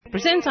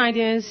Presents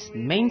ideas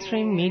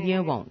mainstream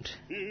media won't.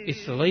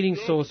 It's the leading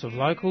source of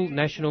local,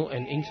 national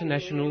and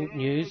international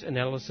news,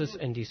 analysis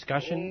and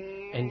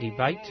discussion and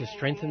debate to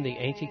strengthen the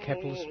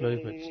anti-capitalist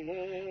movements.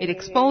 It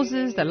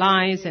exposes the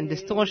lies and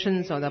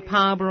distortions of the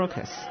power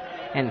brokers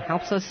and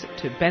helps us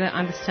to better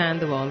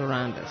understand the world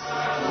around us.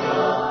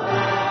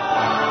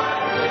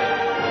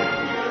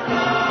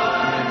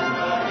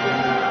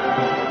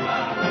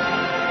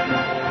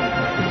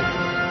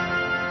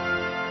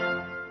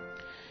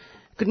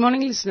 Good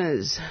morning,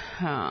 listeners.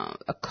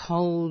 A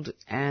cold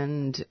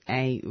and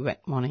a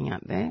wet morning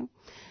out there.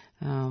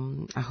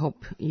 I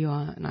hope you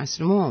are nice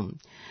and warm.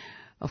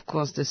 Of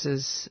course, this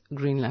is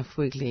Green Left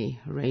Weekly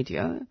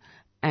Radio,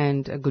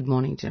 and a good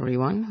morning to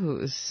everyone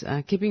who is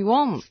keeping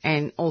warm,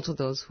 and also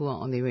those who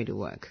are on their way to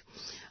work.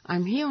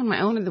 I'm here on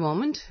my own at the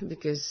moment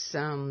because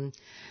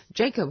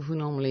Jacob, who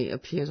normally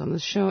appears on the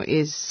show,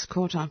 is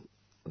caught up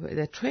with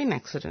a train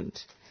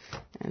accident.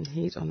 And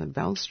he's on the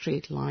Bell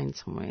Street line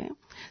somewhere.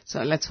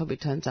 So let's hope he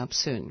turns up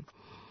soon.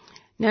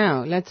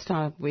 Now, let's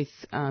start with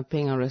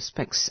paying our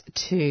respects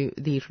to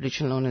the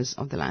traditional owners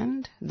of the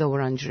land, the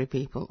Wurundjeri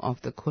people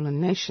of the Kulin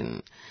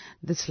Nation.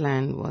 This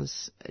land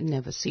was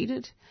never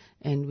ceded,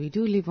 and we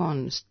do live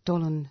on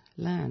stolen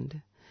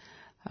land.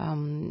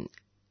 And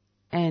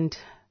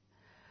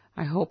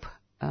I hope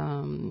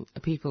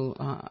people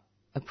are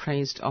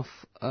appraised of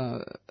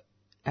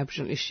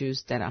Aboriginal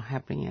issues that are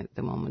happening at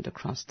the moment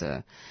across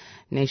the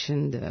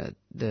nation.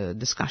 The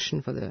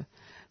discussion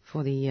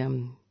for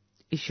the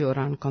issue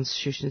around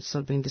Constitution is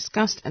still being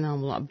discussed, and I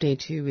will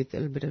update you with a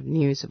little bit of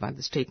news about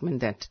the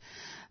statement that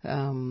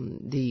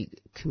the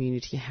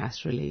community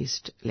has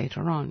released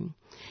later on.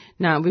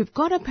 Now, we've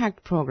got a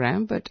packed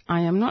program, but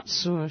I am not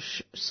so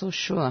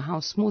sure how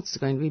smooth it's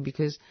going to be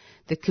because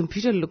the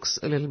computer looks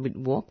a little bit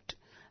warped,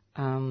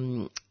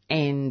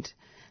 and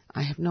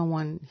I have no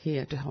one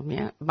here to help me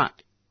out, but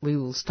we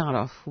will start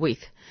off with,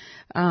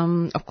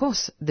 of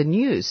course, the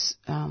news.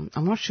 I'm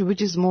not sure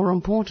which is more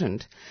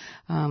important.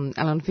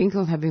 Alan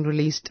Finkel having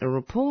released a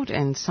report,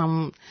 and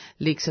some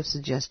leaks have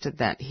suggested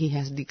that he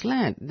has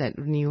declared that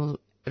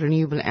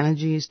renewable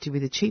energy is to be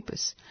the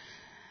cheapest.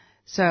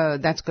 So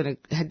that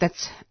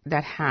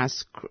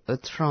has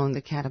thrown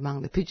the cat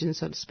among the pigeons,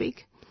 so to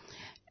speak.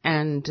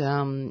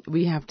 And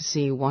we have to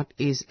see what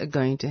is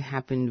going to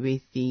happen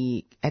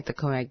at the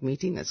COAG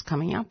meeting that's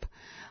coming up.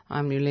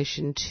 In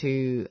relation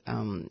to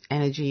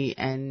energy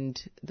and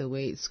the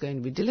way it's going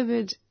to be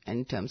delivered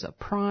in terms of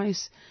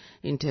price,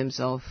 in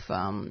terms of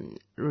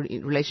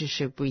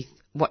relationship with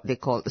what they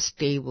call a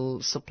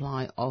stable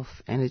supply of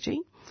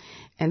energy.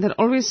 And that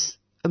always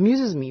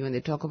amuses me when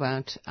they talk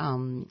about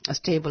a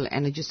stable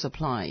energy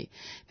supply.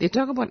 They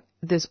talk about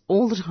this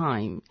all the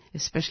time,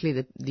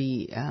 especially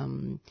the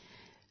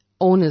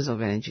owners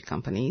of energy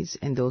companies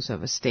and those who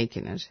have a stake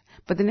in it.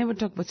 But they never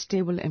talk about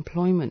stable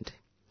employment.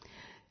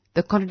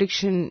 The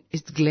contradiction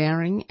is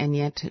glaring, and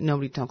yet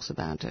nobody talks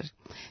about it.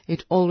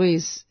 It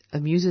always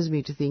amuses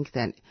me to think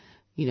that,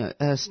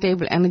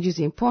 stable energy is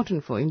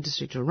important for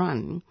industry to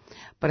run,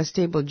 but a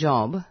stable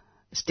job,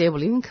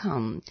 stable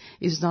income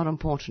is not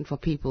important for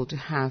people to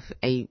have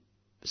at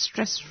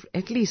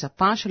least a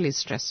partially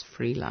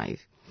stress-free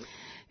life.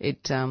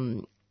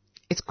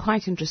 It's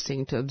quite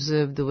interesting to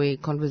observe the way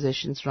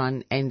conversations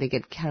run, and they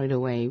get carried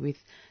away with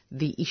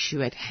the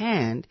issue at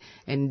hand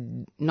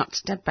and not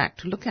step back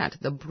to look at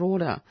the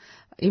broader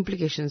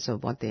implications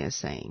of what they are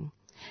saying.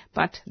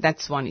 But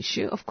that's one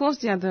issue. Of course,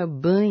 the other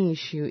burning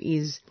issue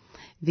is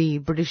the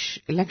British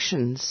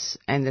elections,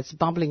 and that's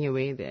bubbling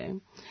away there.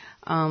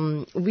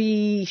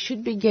 We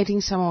should be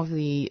getting some of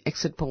the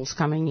exit polls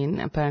coming in.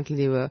 Apparently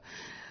they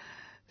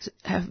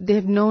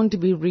have known to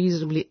be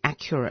reasonably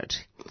accurate.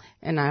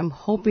 And I'm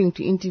hoping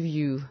to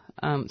interview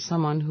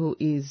someone who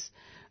is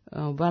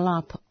well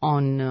up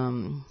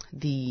on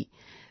the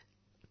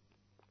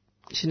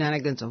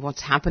shenanigans of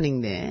what's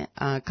happening there.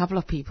 A couple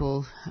of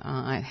people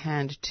at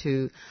hand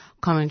to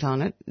comment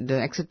on it.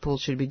 The exit poll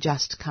should be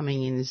just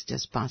coming in. It's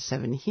just past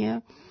 7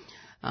 here.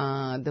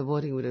 The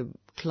voting would have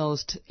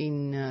closed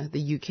in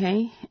the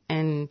UK,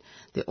 and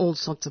there are all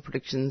sorts of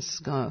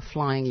predictions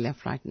flying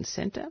left, right and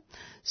centre.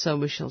 So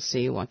we shall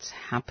see what's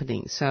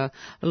happening. So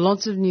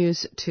lots of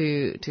news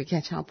to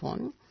catch up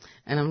on.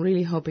 And I'm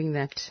really hoping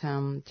that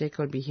Jacob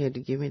will be here to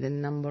give me the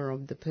number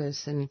of the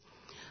person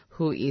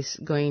who is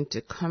going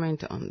to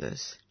comment on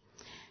this.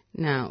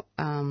 Now,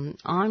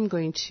 I'm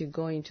going to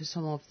go into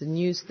some of the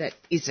news that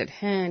is at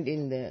hand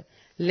in the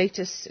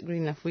latest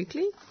Green Left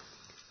Weekly,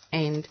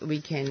 and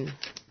we can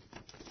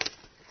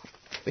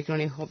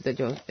only hope that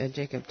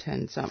Jacob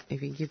turns up.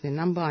 If you give the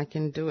number, I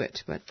can do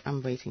it, but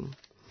I'm waiting.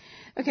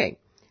 Okay,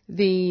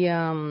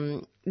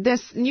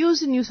 there's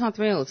news in New South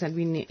Wales that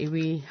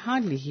we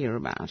hardly hear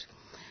about.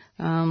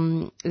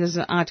 There's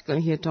an article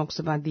here that talks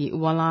about the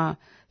Walla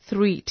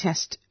 3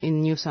 test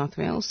in New South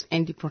Wales,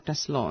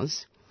 anti-protest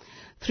laws.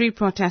 3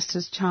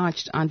 protesters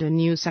charged under a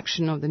new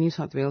section of the New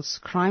South Wales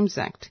Crimes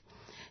Act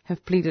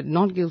have pleaded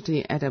not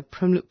guilty at a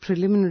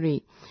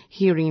preliminary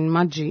hearing in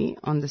Madji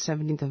on the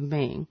 17th of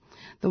May.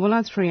 The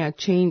Walla 3 are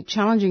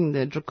challenging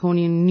the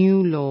draconian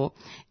new law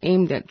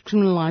aimed at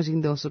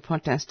criminalizing those who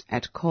protest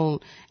at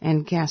coal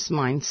and gas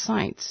mine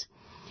sites.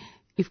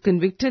 If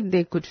convicted,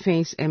 they could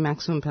face a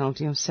maximum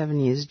penalty of 7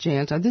 years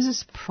jail. So this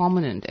is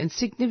prominent and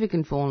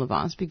significant for all of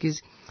us,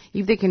 because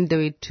if they can do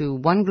it to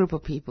one group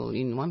of people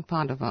in one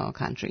part of our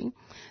country,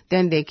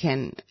 then they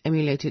can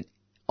emulate it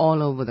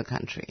all over the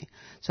country.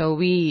 So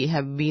we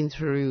have been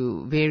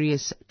through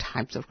various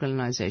types of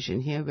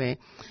criminalization here, where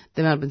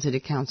the Melbourne City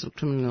Council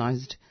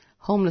criminalized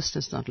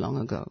homelessness not long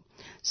ago.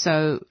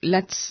 So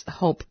let's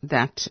hope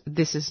that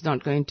this is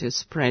not going to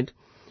spread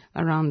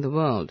around the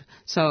world.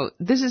 So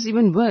this is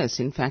even worse,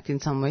 in fact, in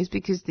some ways,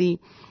 because the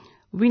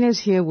winners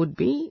here would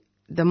be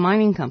the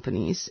mining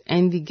companies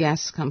and the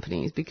gas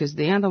companies, because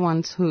they are the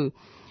ones who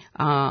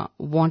are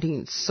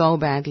wanting so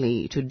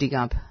badly to dig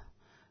up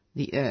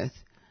the earth.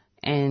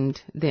 And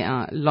there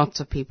are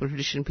lots of people,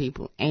 traditional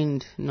people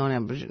and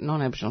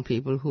non-Aboriginal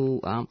people, who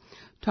are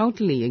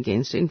totally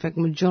against it. In fact,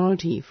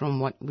 majority, from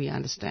what we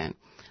understand,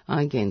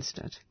 are against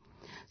it.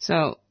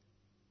 So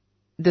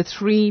the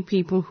three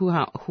people who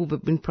have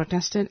been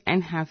protested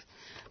and have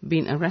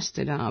been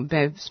arrested are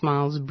Bev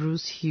Smiles,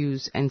 Bruce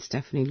Hughes, and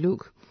Stephanie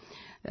Luke.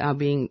 They are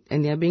being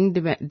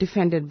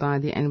defended by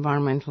the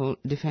Environmental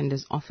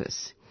Defenders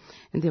Office,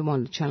 and they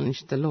want to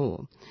challenge the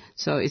law.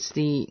 So it's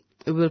the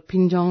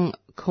Wilpinjong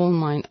coal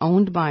mine,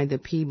 owned by the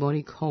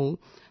Peabody Coal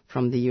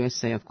from the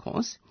USA, of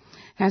course,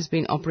 has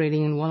been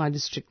operating in Walla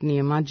district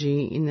near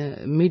Madji in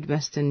the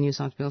midwestern New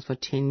South Wales for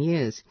 10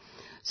 years.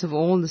 So for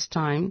all this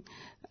time,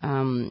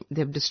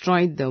 they've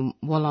destroyed the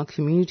Walla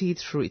community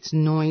through its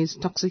noise,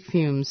 toxic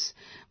fumes,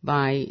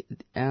 by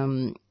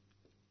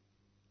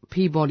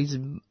Peabody's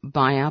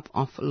buy-up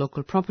of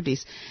local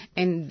properties.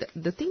 And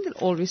the thing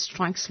that always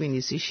strikes me in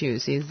these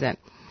issues is that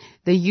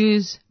they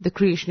use the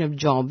creation of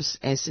jobs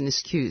as an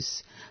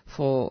excuse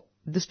for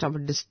this type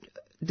of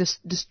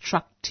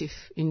destructive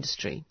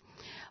industry.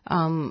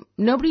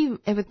 Nobody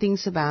ever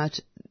thinks about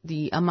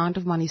the amount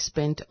of money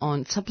spent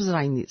on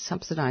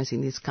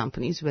subsidizing these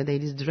companies, whether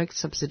it is direct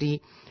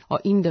subsidy or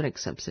indirect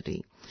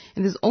subsidy.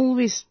 And there's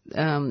always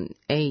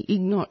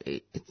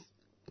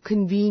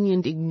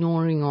convenient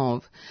ignoring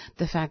of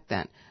the fact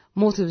that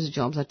most of these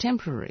jobs are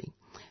temporary.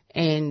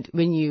 And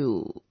when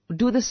you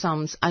do the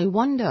sums, I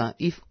wonder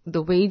if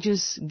the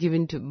wages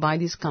given by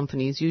these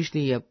companies,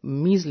 usually a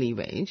measly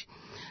wage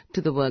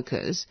to the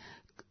workers,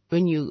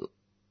 when you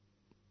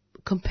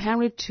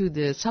compare it to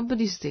the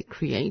subsidies they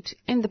create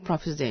and the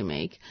profits they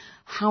make,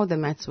 how the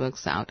maths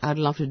works out. I'd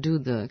love to do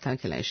the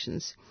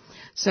calculations.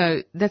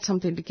 So that's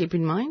something to keep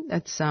in mind.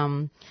 That's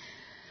a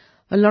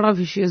lot of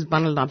issues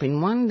bundled up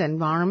in one: the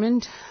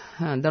environment,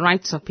 the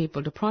rights of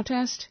people to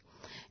protest,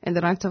 and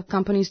the rights of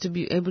companies to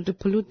be able to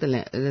pollute the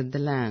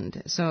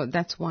land. So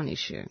that's one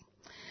issue.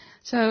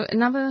 So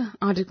another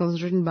article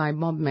is written by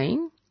Bob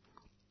Mayne,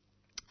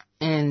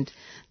 and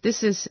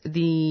this is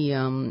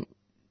the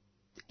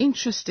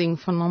interesting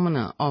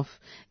phenomena of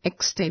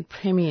ex-state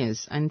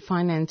premiers and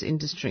finance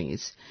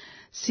industries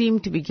seem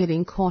to be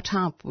getting caught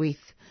up with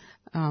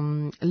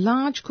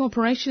large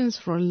corporations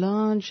for a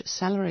large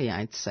salary,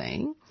 I'd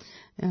say.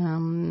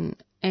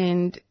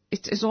 And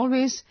it's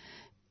always,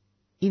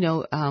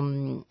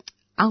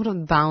 out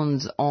of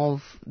bounds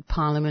of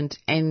Parliament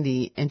and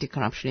the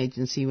Anti-Corruption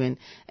Agency when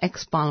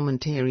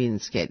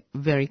ex-parliamentarians get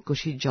very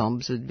cushy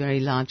jobs with very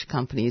large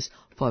companies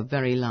for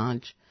very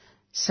large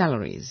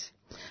salaries.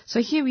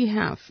 So here we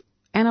have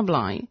Anna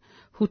Bligh,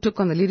 who took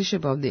on the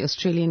leadership of the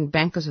Australian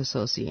Bankers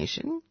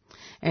Association.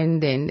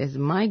 And then there's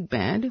Mike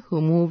Baird,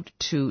 who moved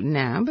to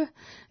NAB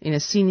in a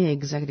senior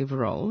executive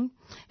role.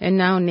 And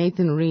now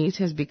Nathan Rees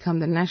has become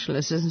the National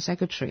Assistant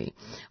Secretary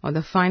of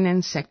the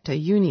Finance Sector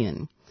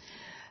Union.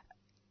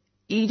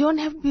 You don't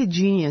have to be a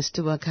genius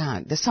to work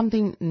out there's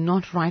something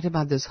not right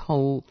about this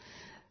whole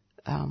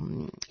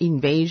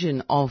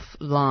invasion of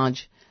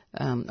large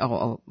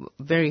or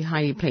very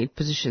highly paid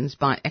positions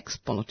by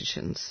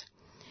ex-politicians.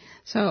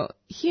 So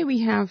here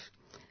we have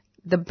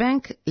the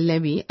bank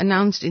levy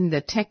announced in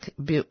the tech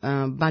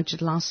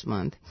budget last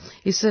month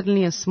is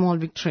certainly a small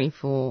victory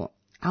for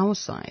our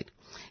side.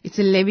 It's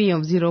a levy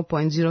of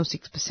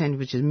 0.06%,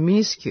 which is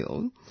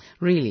minuscule,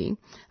 really,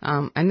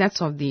 and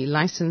that's of the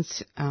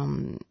licensed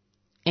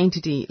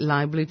entity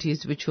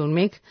liabilities, which will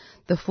make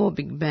the four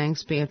big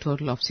banks pay a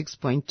total of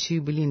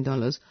 $6.2 billion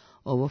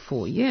over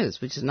 4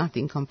 years, which is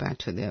nothing compared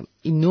to the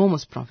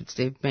enormous profits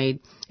they've made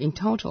in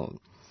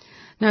total.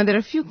 Now, there are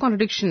a few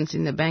contradictions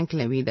in the bank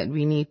levy that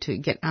we need to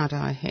get out of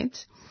our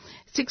heads.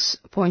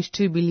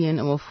 $6.2 billion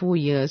over 4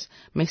 years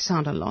may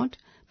sound a lot,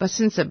 but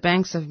since the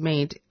banks have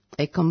made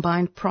a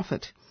combined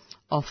profit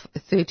of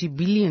 $30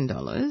 billion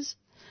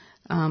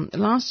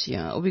last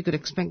year, we could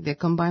expect their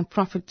combined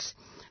profits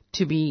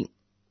to be,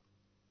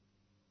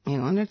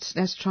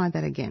 let's try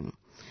that again.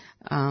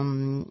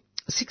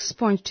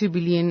 6.2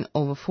 billion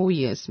over 4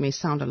 years may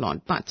sound a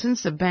lot, but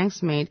since the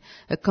banks made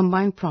a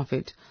combined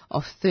profit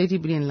of 30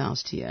 billion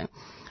last year,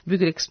 we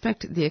could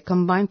expect their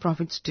combined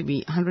profits to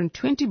be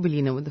 120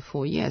 billion over the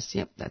 4 years.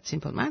 Yep, that's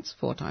simple maths.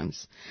 4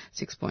 times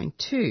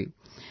 6.2.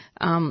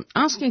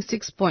 Asking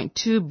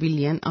 6.2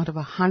 billion out of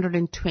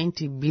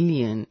 120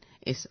 billion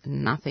is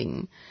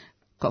nothing,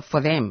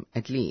 for them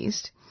at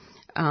least.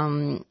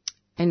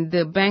 And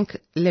the bank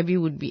levy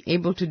would be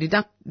able to be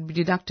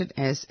deducted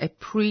as a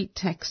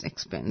pre-tax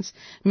expense,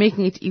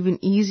 making it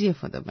even easier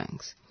for the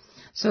banks.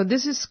 So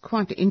this is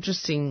quite an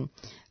interesting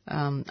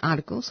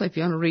article. So if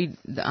you want to read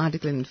the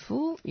article in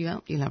full,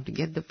 you'll have to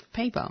get the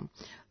paper.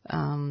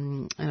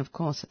 And of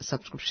course,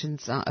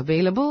 subscriptions are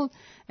available,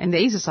 and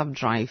there is a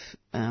sub-drive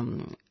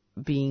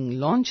being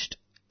launched.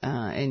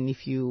 And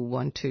if you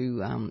want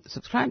to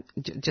subscribe,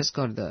 just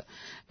go to the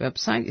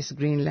website. It's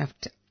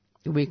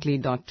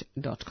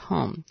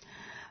greenleftweekly.com.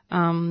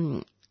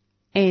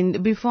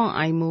 And before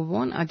I move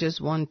on, I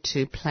just want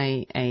to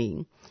play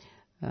a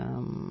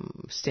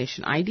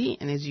station ID.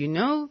 And as you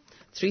know,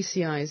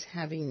 3CR is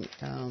having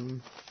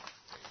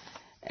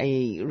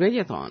a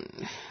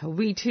radiothon.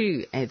 We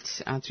too at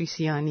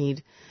 3CR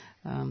need,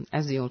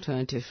 as the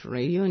alternative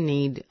radio,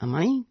 need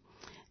money.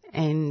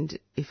 And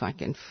if I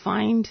can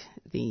find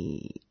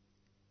the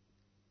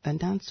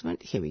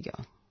announcement, here we go.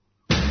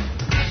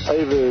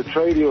 Over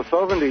treaty or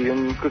sovereignty,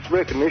 and because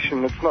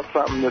recognition, it's not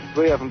something that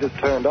we haven't just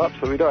turned up,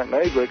 so we don't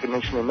need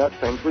recognition in that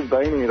sense. We've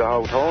been here the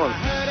whole time.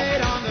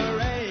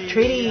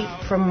 Treaty,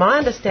 from my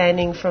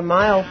understanding, from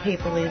my old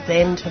people, is the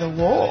end to the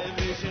war,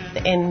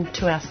 the end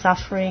to our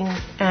suffering,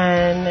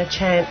 and a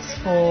chance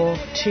for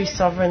two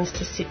sovereigns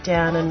to sit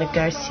down and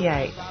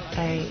negotiate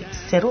a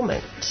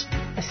settlement.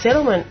 A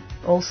settlement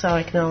also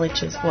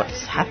acknowledges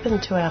what's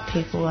happened to our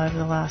people over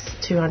the last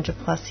 200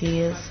 plus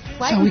years.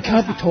 So we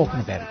can't be talking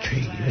about a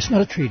treaty. It's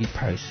not a treaty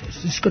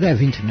process. It's got to have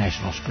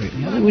international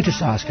scrutiny. We're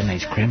just asking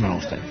these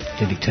criminals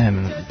to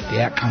determine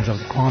the outcomes of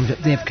the crimes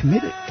that they've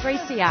committed.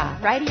 3CR,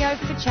 Radio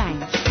for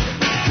Change.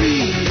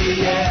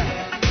 Treaty,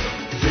 yeah.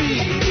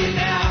 Treaty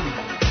now.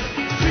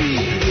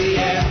 Treaty,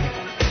 yeah.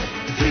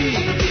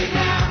 Treaty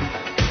now.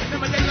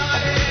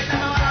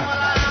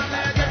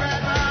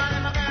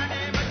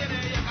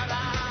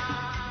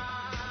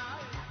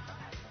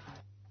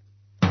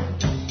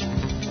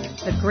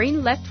 The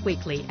Green Left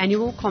Weekly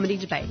annual comedy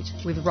debate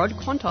with Rod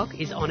Quantock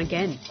is on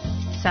again.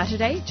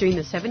 Saturday, June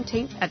the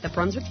 17th at the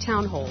Brunswick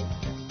Town Hall.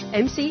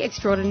 MC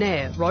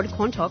extraordinaire Rod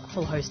Quantock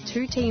will host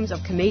two teams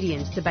of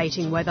comedians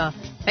debating whether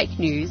fake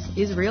news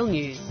is real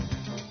news.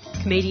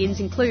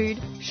 Comedians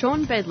include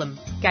Sean Bedlam,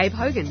 Gabe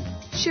Hogan,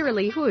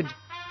 Shirley Hood,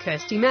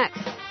 Kirsty Mack,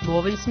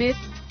 Morven Smith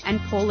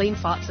and Pauline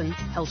Fartson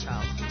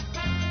Hellchild.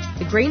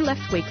 The Green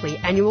Left Weekly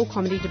annual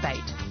comedy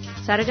debate.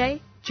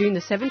 Saturday, June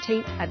the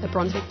 17th at the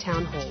Brunswick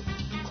Town Hall.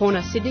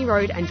 Corner Sydney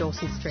Road and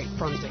Dawson Street,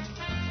 Brunswick.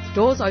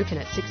 Doors open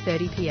at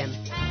 6:30pm.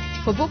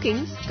 For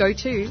bookings, go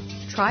to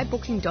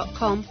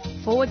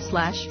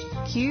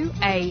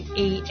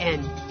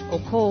trybooking.com/QAEN or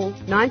call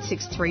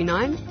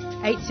 9639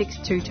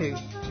 8622.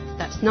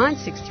 That's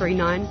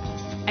 9639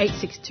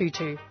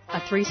 8622, a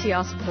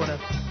 3CR supporter.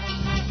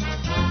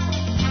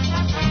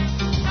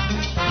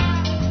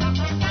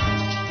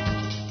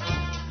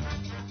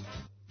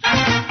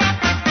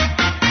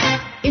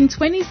 In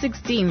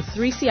 2016,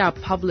 3CR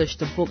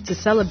published a book to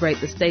celebrate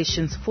the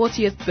station's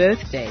 40th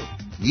birthday.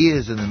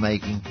 Years in the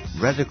making,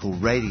 Radical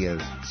Radio,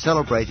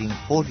 celebrating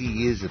 40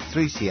 years of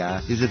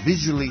 3CR, is a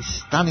visually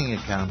stunning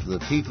account of the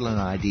people and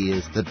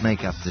ideas that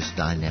make up this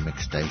dynamic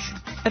station.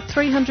 At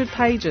 300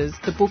 pages,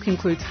 the book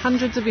includes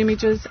hundreds of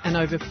images and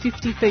over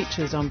 50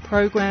 features on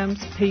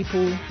programs,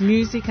 people,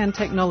 music and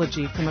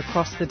technology from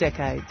across the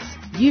decades.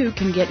 You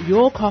can get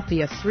your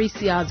copy of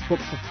 3CR's book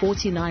for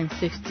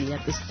 $49.50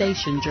 at the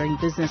station during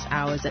business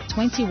hours at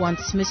 21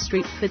 Smith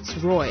Street,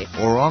 Fitzroy.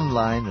 Or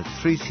online at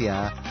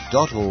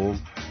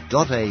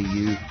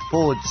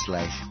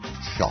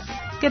 3cr.org.au/shop.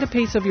 Get a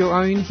piece of your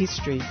own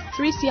history.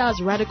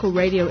 3CR's Radical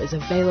Radio is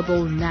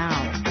available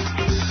now.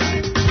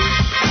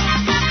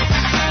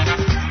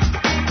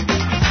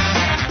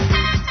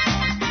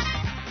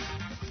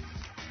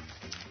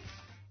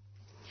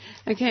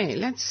 Okay,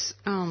 let's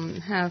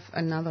have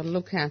another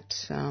look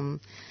at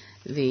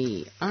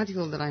the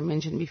article that I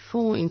mentioned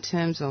before in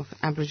terms of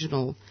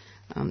Aboriginal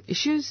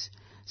issues.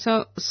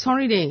 So,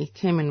 Sorry Day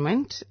came and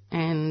went,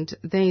 and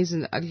there is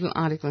a little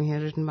article here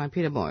written by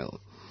Peter Boyle.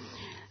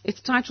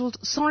 It's titled,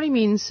 Sorry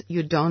Means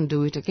You Don't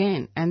Do It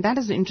Again. And that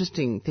is an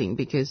interesting thing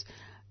because,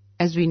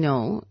 as we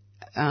know,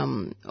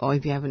 or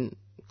if you haven't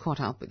caught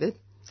up with it,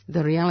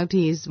 the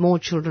reality is more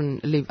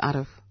children live out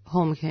of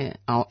home care,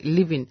 or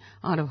live in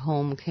out of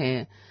home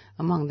care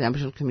among the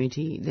Aboriginal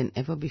community than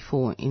ever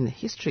before in the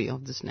history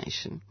of this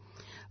nation,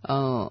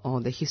 or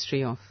the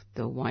history of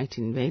the white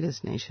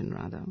invaders nation,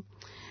 rather.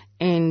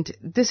 And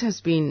this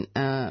has been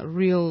a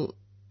real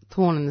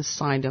thorn in the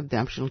side of the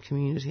Aboriginal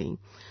community.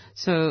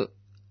 So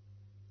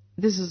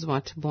this is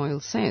what Boyle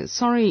says.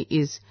 Sorry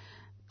is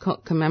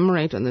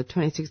commemorate on the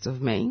 26th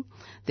of May,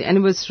 the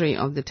anniversary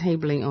of the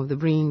tabling of the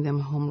Bringing Them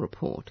Home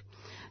report.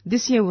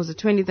 This year was the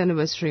 20th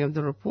anniversary of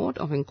the report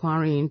of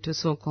inquiry into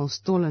so-called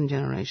stolen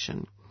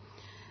generation,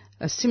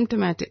 a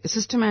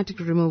systematic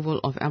removal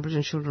of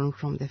Aboriginal children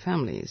from their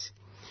families.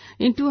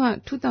 In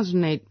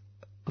 2008,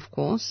 of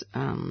course,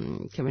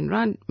 Kevin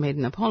Rudd made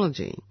an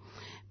apology,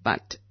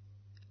 but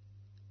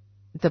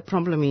the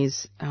problem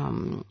is,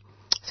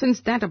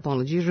 since that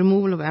apology,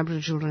 removal of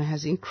Aboriginal children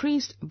has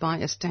increased by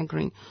a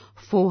staggering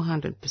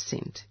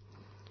 400%.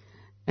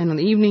 And on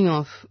the evening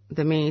of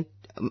May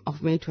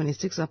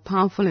 26, a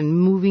powerful and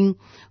moving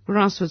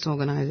grassroots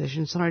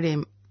organization,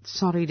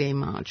 Sorry Day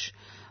March,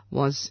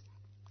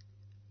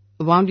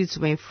 wound its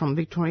way from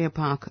Victoria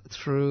Park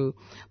through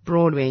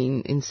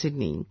Broadway in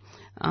Sydney.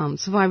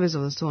 Survivors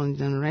of the stolen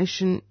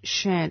generation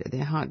shared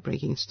their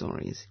heartbreaking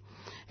stories.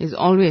 It's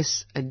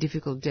always a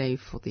difficult day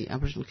for the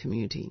Aboriginal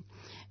community,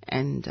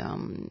 and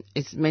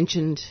it's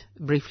mentioned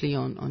briefly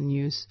on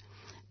news,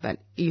 but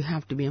you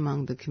have to be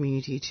among the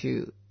community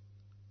to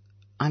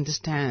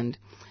understand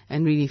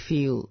and really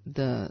feel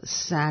the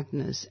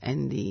sadness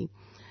and the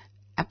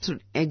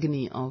absolute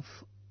agony of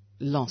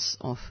loss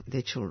of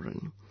their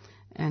children.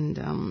 And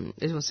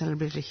it was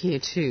celebrated here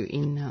too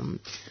in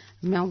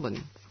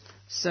Melbourne.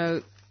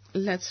 So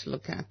let's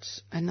look at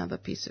another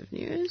piece of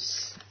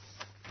news.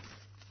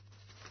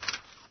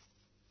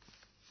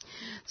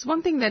 So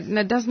one thing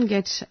that doesn't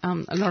get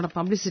a lot of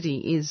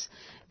publicity is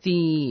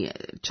the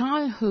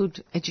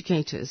childhood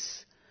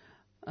educators.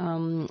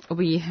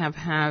 We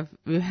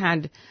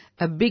had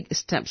a Big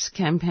Steps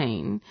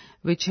campaign,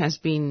 which has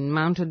been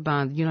mounted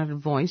by the United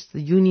Voice,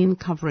 the union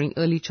covering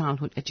early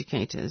childhood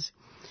educators,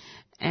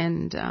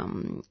 and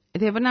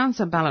they have announced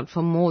a ballot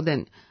for more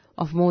than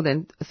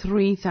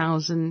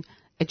 3,000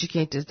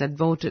 educators that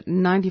voted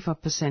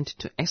 95%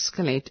 to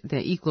escalate their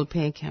equal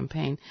pay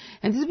campaign.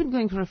 And this has been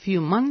going for a few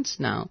months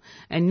now,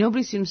 and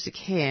nobody seems to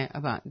care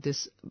about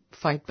this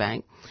fight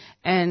back.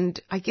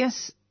 And I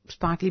guess it's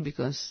partly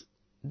because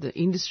the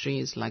industry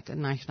is like a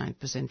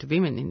 99%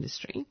 women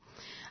industry,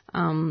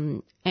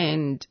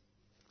 and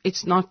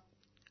it's not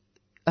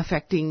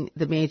affecting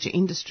the major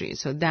industries.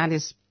 So that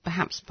is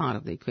perhaps part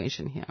of the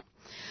equation here.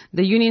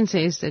 The union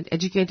says that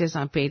educators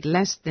are paid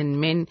less than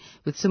men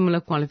with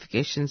similar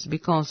qualifications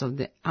because of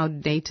the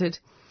outdated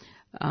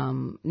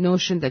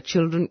notion that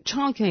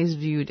childcare is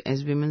viewed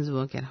as women's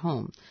work at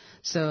home.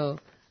 So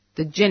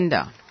the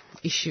gender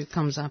issue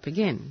comes up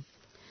again.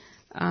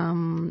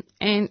 And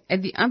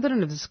at the other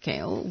end of the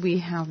scale, we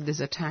have this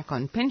attack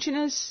on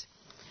pensioners,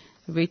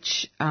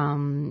 which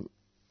it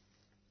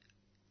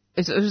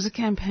was a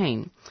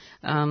campaign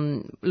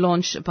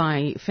launched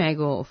by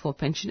Fago for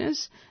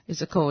Pensioners.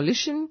 It's a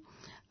coalition.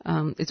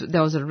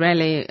 There was a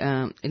rally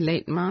in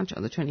late March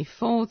on the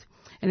 24th,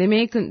 and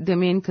the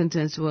main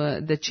concerns were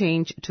the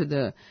change to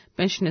the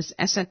pensioners'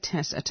 asset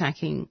test,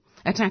 attacks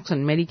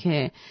on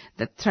Medicare,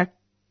 the threat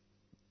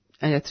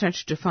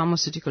to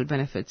pharmaceutical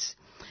benefits,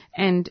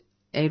 and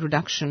a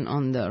reduction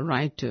on the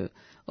right to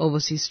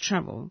overseas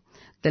travel.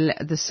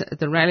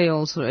 The rally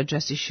also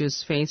addressed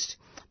issues faced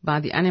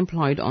by the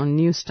unemployed on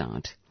New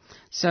Start.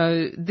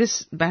 So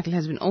this battle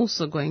has been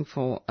also going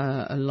for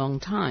a long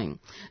time.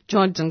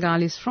 George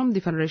Zangalis from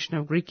the Federation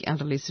of Greek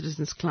Elderly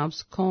Citizens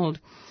Clubs called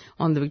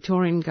on the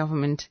Victorian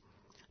government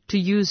to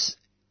use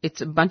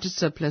its budget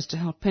surplus to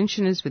help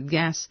pensioners with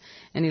gas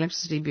and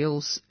electricity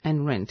bills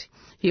and rent.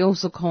 He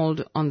also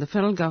called on the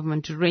federal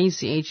government to raise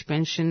the age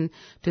pension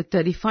to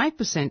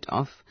 35%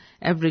 of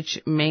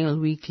average male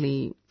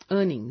weekly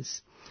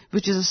earnings,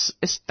 which is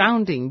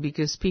astounding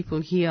because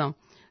people here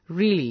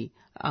really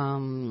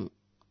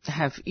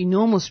have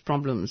enormous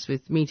problems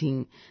with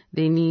meeting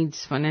their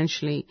needs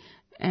financially.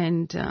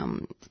 And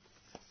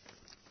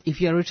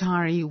if you're a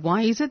retiree,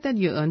 why is it that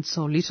you earn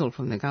so little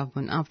from the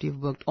government after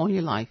you've worked all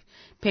your life,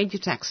 paid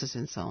your taxes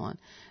and so on?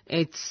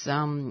 It's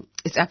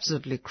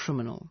absolutely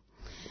criminal.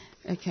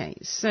 Okay,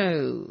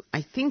 so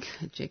I think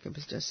Jacob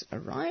has just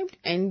arrived,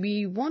 and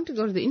we want to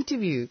go to the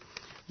interview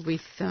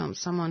with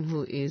someone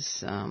who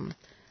is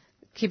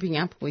keeping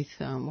up with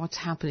what's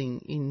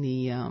happening in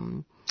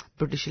the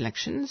British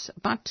elections.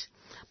 But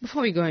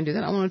before we go into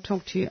that, I want to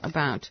talk to you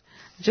about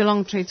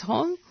Geelong Trades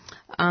Hall.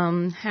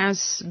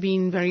 Has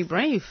been very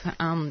brave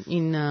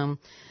in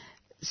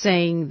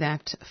saying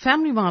that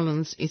family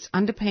violence is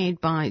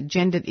underpaid by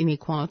gendered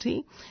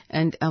inequality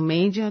and a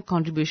major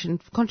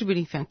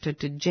contributing factor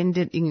to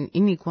gendered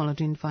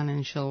inequality and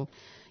financial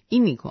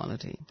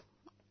inequality.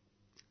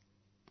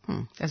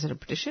 That's a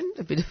repetition,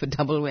 a bit of a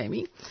double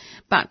whammy.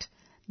 But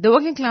the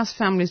working class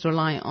families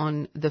rely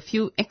on the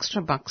few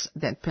extra bucks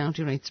that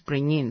penalty rates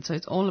bring in. So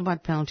it's all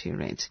about penalty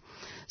rates.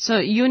 So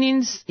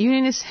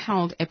unionists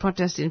held a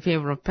protest in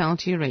favor of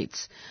penalty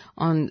rates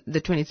on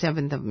the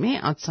 27th of May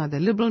outside the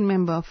Liberal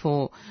member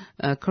for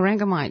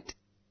Corangamite.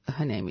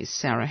 Her name is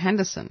Sarah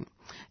Henderson,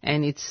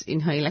 and it's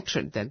in her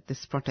electorate that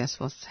this protest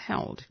was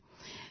held.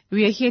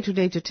 We are here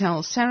today to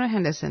tell Sarah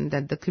Henderson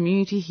that the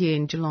community here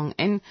in Geelong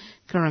and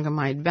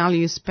Corangamite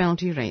values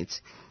penalty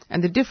rates,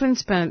 and the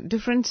difference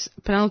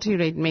penalty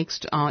rate makes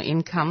to our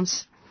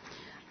incomes,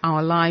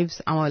 our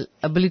lives, our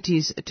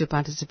abilities to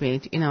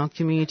participate in our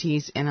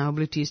communities, and our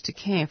abilities to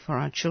care for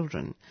our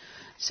children.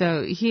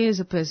 So here's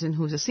a person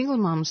who's a single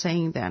mom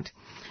saying that,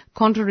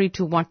 contrary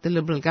to what the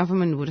Liberal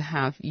government would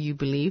have you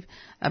believe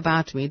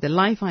about me, the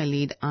life I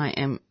lead, I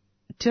am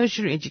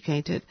tertiary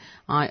educated.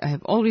 I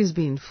have always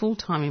been in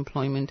full-time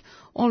employment,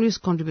 always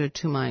contributed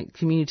to my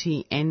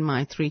community, and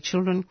my 3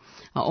 children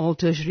are all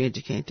tertiary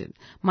educated.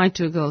 My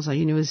 2 girls are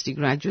university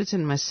graduates,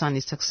 and my son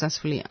is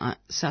successfully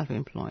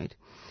self-employed.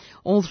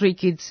 All 3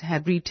 kids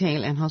had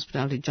retail and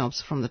hospitality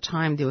jobs from the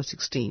time they were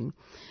 16.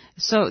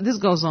 So this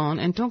goes on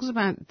and talks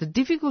about the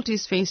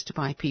difficulties faced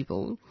by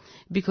people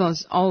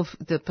because of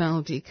the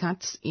penalty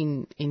cuts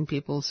in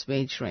people's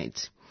wage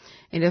rates.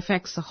 It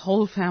affects the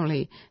whole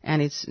family,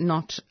 and it's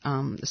not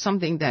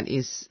something that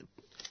is,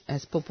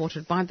 as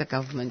purported by the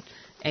government,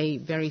 a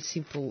very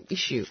simple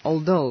issue.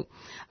 Although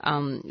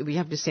we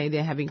have to say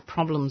they're having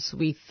problems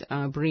with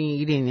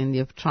bringing it in, and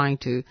they're trying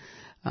to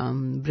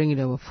bring it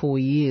over 4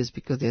 years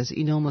because there's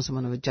enormous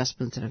amount of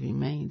adjustments that have been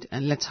made.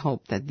 And let's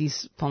hope that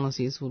these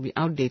policies will be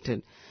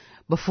outdated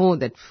before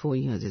that 4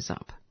 years is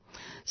up.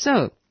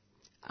 So,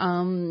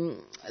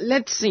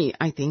 let's see.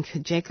 I think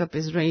Jacob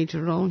is ready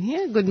to roll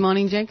here. Good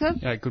morning, Jacob.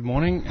 Yeah, good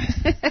morning.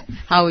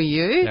 How are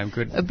you? Yeah, I'm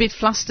good. A bit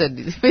flustered.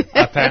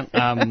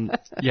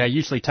 I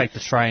usually take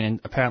the train,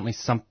 and apparently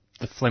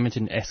the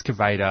Flemington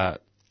excavator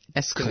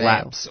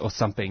collapsed or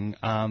something.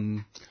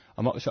 I'm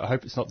not sure. I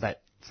hope it's not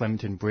that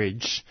Flemington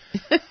Bridge.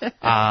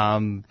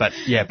 But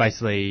yeah,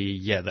 basically,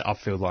 the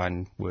upfield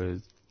line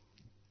was,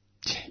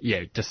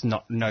 just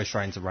no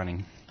trains are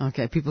running.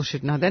 Okay, people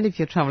should know that if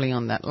you're travelling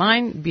on that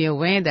line, be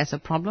aware that's a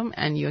problem,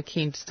 and you're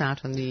keen to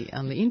start on the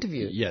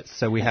interview. Yes,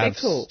 so we have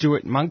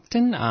Stuart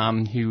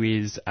Monkton, who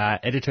is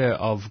editor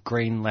of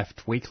Green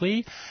Left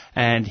Weekly,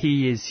 and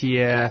he is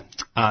here.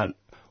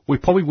 We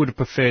probably would have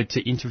preferred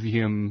to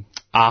interview him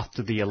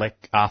after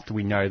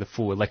we know the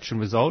full election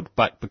result,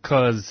 but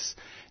because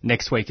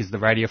next week is the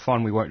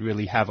radiothon, we won't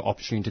really have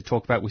opportunity to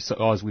talk about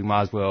it. We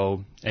might as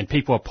well, and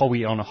people are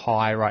probably on a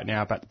high right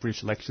now about the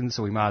British elections,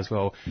 so we might as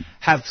well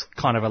have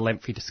kind of a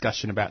lengthy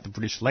discussion about the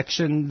British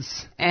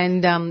elections.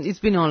 And it's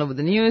been all over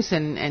the news,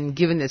 and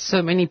given that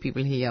so many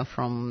people here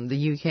from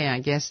the UK, I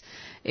guess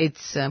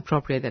it's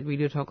appropriate that we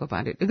do talk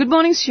about it. Good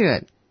morning,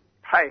 Stuart.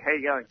 Hey, how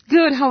you going?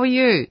 Good, how are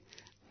you?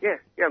 Yeah,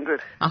 I'm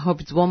good. I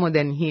hope it's warmer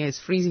than here. It's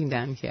freezing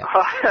down here.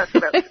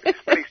 It's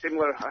pretty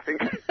similar, I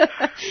think.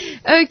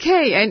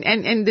 Okay,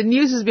 and the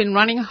news has been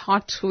running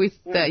hot with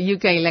the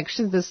UK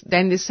elections.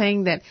 Then they're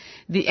saying that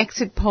the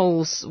exit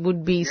polls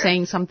would be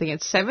saying something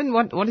at 7.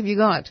 What have you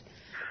got?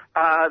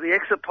 The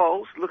exit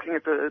polls, looking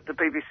at the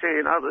BBC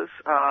and others,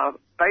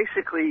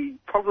 basically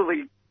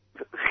probably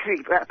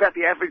about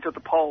the average of the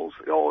polls,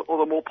 or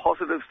the more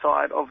positive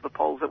side of the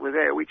polls that were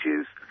there, which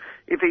is,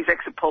 if these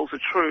exit polls are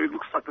true, it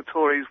looks like the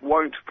Tories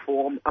won't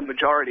form a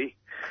majority.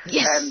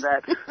 Yes. And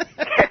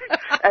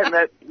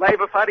that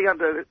Labor Party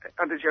under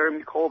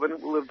Jeremy Corbyn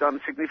will have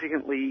done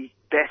significantly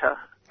better.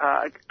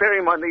 Bearing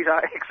in mind these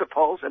are exit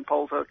polls, and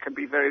polls can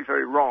be very,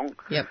 very wrong.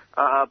 Yep.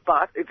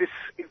 But if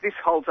this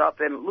holds up,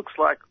 then it looks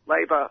like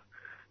Labor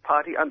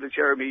Party under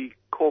Jeremy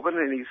Corbyn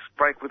and his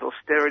break with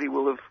austerity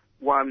will have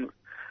won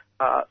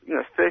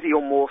 30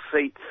 or more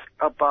seats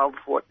above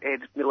what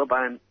Ed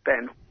Miliband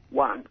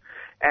won.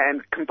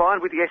 And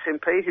combined with the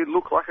SNP, who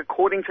look like,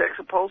 according to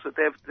exit polls, that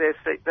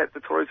that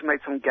the Tories have made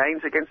some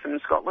gains against them in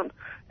Scotland,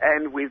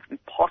 and with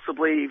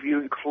possibly, if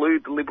you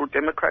include the Liberal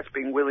Democrats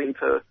being willing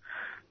to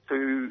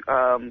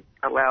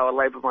allow a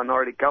Labor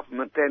minority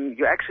government, then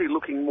you're actually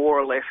looking more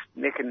or less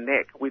neck and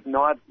neck with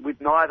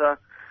neither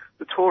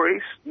the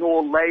Tories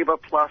nor Labor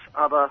plus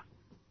other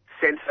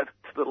centre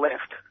to the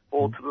left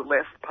or to the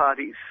left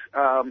parties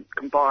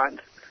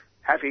combined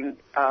having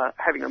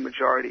a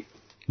majority.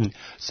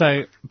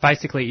 So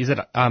basically, is it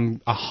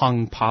a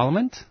hung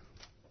parliament?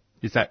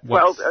 Is that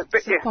what? Well,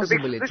 this is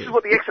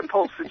what the exit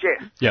polls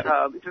suggest.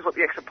 Yeah. This is what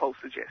the exit polls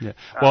suggest. Yeah.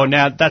 Well,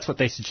 now that's what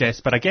they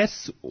suggest. But I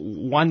guess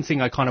one thing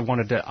I kind of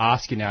wanted to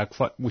ask you now,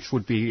 which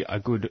would be a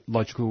good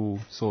logical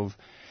sort of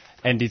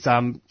end, is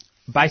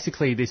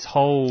basically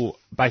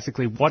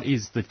what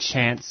is the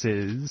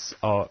chances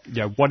of,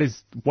 what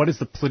is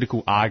the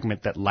political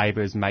argument that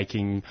Labor is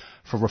making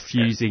for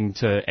refusing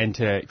to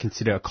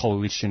consider a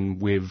coalition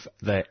with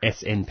the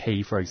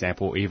SNP, for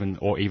example,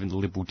 or even the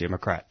Liberal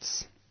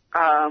Democrats?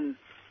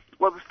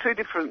 Well, there's two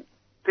different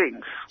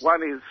things.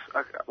 One is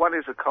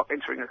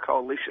entering a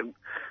coalition.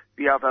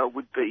 The other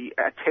would be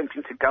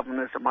attempting to govern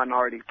as a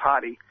minority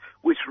party,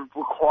 which would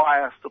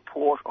require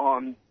support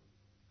on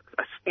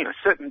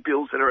certain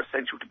bills that are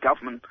essential to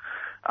government,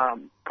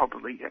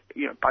 probably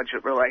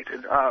budget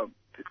related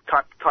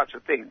types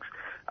of things.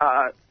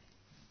 I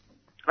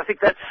think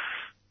that's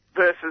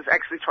versus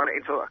actually trying to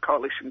enter a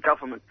coalition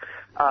government.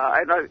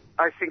 And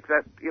I think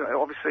that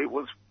obviously it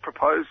was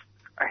proposed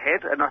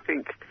ahead, and I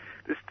think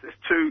there's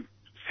two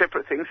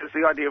separate things. There's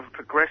the idea of a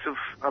progressive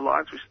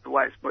alliance, which is the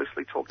way it's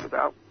mostly talked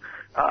about.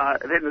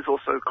 And then there's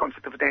also the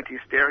concept of an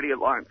anti-austerity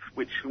alliance,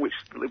 which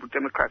the Liberal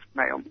Democrats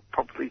may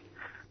probably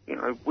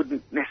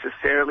wouldn't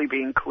necessarily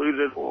be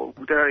included, or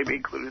would only be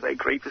included if they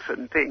agree to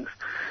certain things.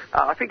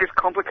 I think it's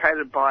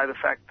complicated by the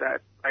fact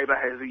that Labor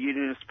has a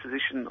unionist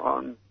position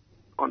on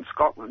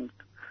Scotland,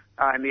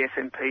 and the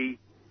SNP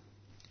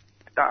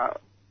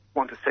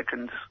want a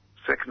second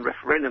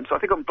referendum. So I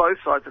think on both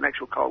sides an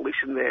actual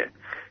coalition there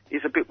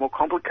is a bit more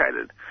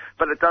complicated,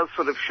 but it does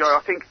sort of show.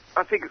 I think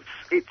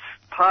it's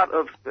part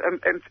of,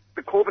 and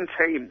the Corbyn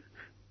team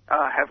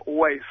have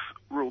always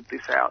ruled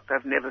this out.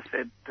 They've never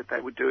said that they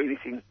would do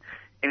anything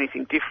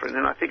different,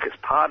 and I think it's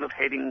part of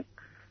heading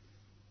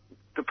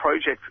the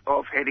project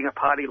of heading a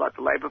party like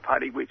the Labor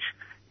Party, which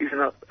is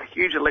a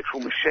huge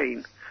electoral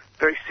machine,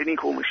 very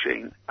cynical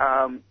machine,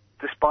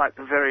 despite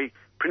the very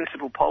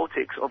principled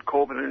politics of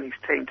Corbyn and his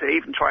team. To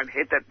even try and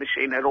head that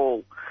machine at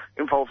all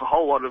involves a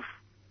whole lot of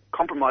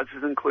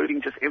compromises,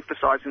 including just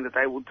emphasising that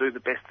they will do the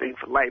best thing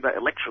for Labor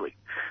electorally.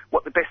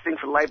 What the best thing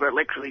for Labor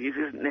electorally is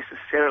isn't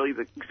necessarily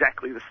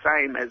exactly the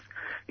same as,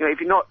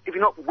 if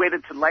you're not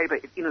wedded to Labor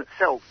in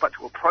itself, but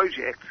to a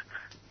project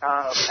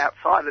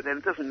outside it, then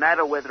it doesn't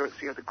matter whether it's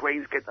the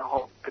Greens get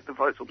the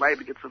votes or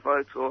Labor gets the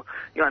votes, or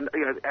an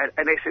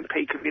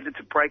SNP committed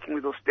to breaking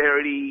with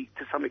austerity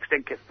to some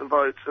extent gets the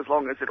votes, as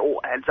long as it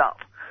all adds up.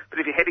 But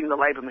if you're heading the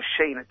Labor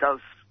machine, it does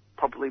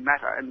probably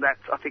matter, and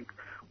that's, I think,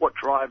 what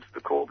drives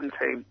the Corbyn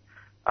team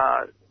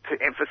to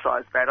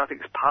emphasise that. I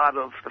think it's part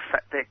of the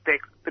fact that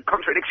the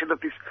contradiction of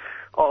this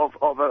of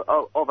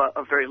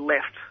a very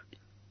left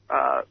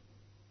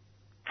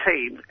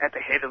team at the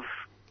head of,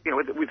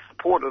 with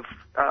support of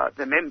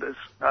their members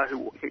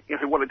who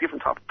want a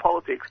different type of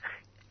politics,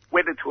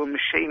 wedded to a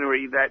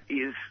machinery that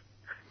is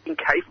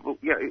incapable,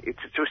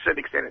 to a certain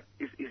extent,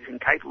 is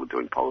incapable of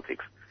doing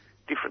politics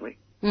differently.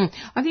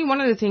 I think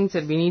one of the things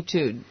that we need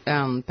to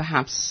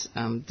perhaps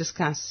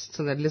discuss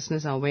so that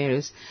listeners are aware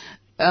is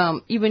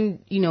even,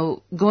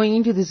 going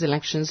into these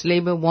elections,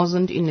 Labour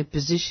wasn't in a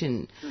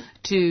position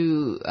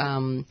to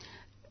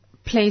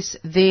place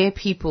their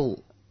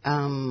people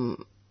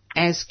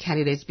as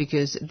candidates,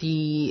 because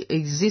the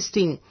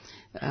existing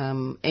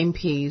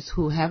MPs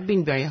who have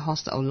been very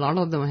hostile, a lot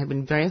of them have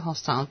been very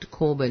hostile to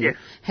Corbyn, yes,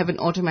 have an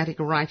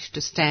automatic right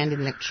to stand in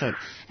the electorate.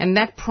 And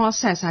that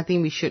process, I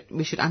think we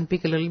should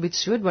unpick a little bit.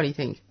 Stuart, what do you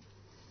think?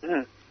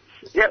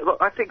 Yeah, look,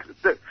 I think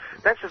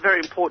that's a very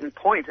important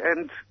point.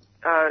 And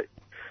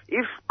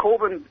if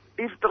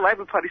the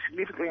Labor Party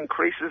significantly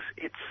increases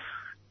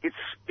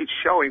its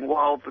showing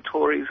while the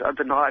Tories are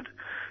denied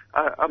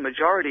a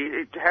majority,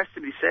 it has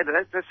to be said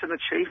that that's an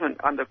achievement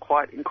under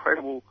quite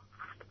incredible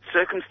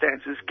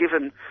circumstances,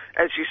 given,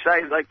 as you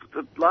say, like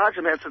the large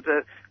amounts of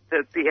the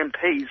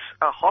MPs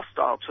are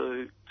hostile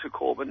to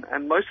Corbyn,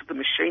 and most of the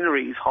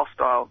machinery is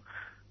hostile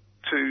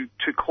to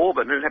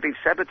Corbyn and have been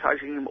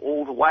sabotaging him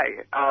all the way.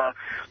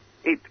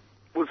 It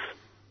was,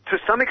 to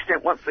some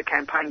extent, once the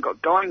campaign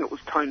got going, it was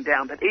toned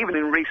down, but even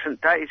in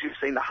recent days, you've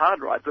seen the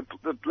hard right, the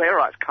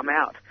Blairites come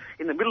out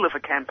in the middle of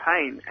a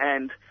campaign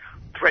and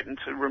threaten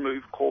to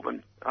remove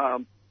Corbyn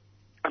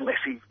unless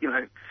he,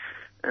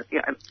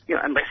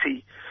 unless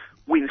he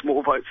wins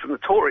more votes than the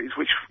Tories,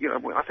 which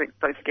don't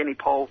think any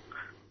poll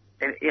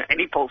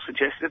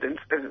suggested,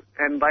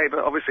 and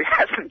Labor obviously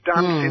hasn't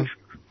done since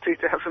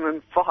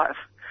 2005.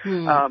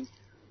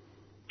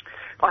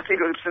 I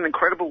think it's an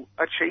incredible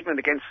achievement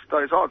against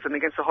those odds and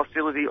against the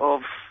hostility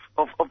of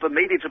the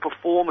media to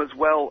perform as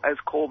well as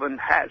Corbyn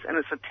has, and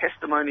it's a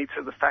testimony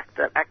to the fact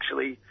that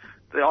actually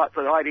the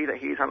idea that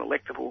he is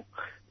unelectable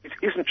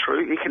isn't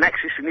true. He can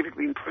actually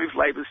significantly improve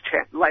Labor's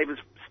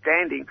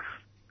standing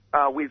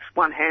with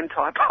one hand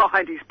tied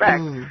behind his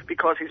back,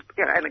 because he's,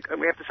 and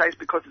we have to say it's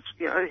because it's,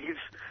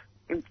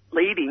 he's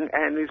leading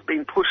and is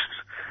being pushed,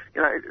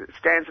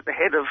 stands at the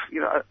head of,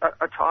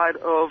 a tide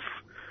of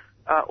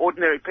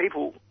ordinary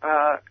people,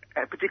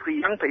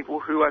 particularly young people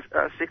who are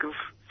sick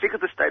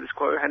of the status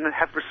quo and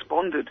have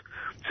responded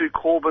to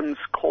Corbyn's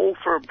call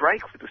for a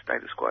break with the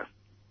status quo.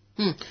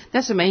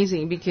 That's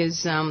amazing,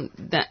 because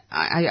that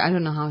I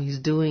don't know how he's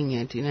doing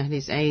it, at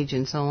his age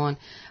and so on.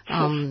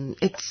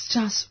 It's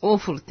just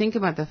awful. Think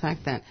about the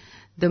fact that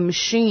the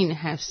machine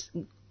has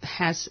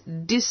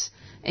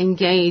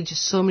disengaged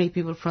so many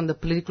people from the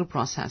political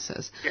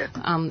processes. Yeah.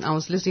 I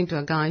was listening to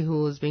a guy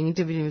who was being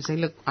interviewed and saying,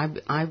 look,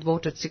 I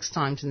voted 6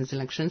 times in these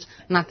elections.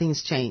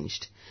 Nothing's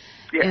changed.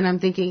 Yeah. And I'm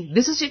thinking,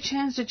 this is your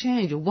chance to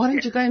change. Why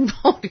don't you go and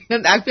vote?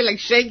 I feel like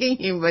shaking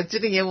him, but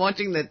sitting here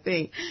watching that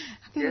thing.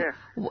 Yeah.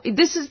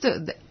 This is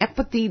the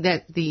apathy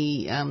that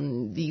the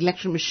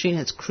election machine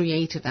has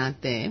created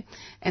out there,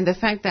 and the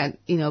fact that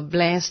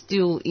Blair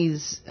still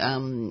is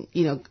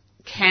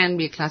can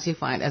be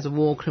classified as a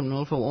war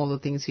criminal for all the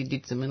things he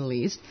did to the Middle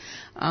East.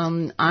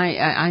 I'm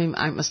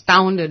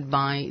astounded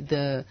by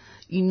the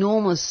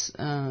enormous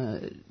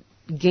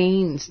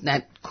gains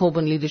that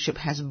Corbyn leadership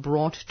has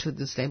brought to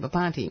this Labour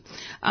Party.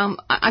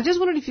 I just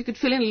wondered if you could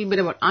fill in a little bit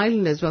about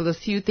Ireland as well. There's a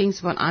few things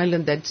about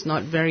Ireland that's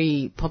not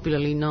very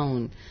popularly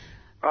known.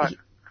 Right.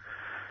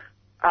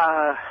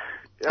 I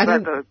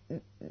think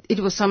it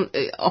was some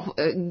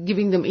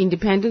giving them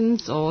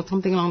independence or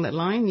something along that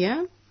line,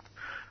 yeah?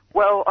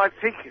 Well,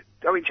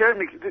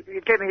 Jeremy,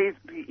 again,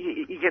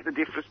 you get the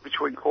difference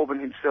between Corbyn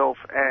himself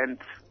and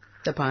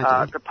the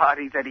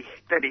party that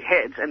he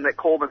heads, and that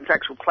Corbyn's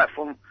actual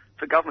platform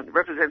for government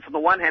represents, on the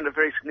one hand, a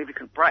very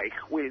significant break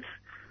with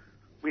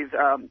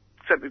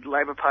certainly the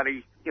Labor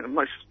Party,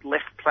 most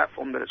left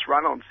platform that it's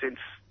run on since,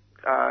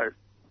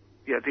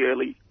 the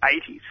early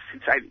 80s,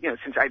 since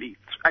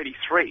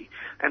 83,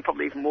 and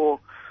probably even more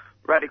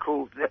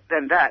radical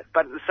than that.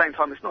 But at the same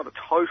time, it's not a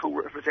total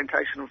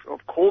representation of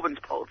Corbyn's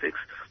politics.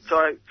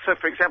 So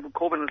for example,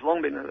 Corbyn has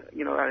long been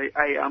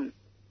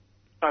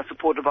a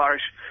supporter of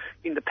Irish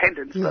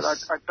independence, yes. But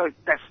I don't.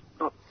 That's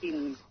not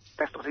in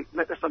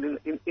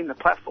the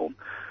platform.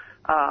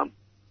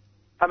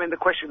 The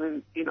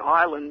question in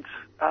Ireland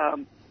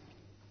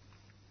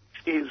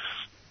is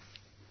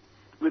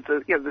with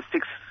the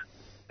 6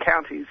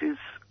 counties is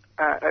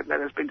that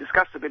has been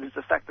discussed a bit, is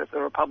the fact that the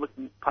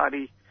Republican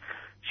Party,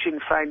 Sinn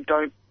Féin,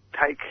 don't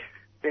take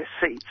their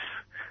seats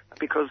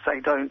because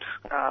they don't.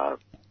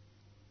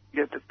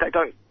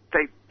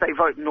 They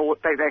vote.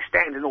 They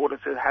stand in order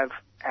to have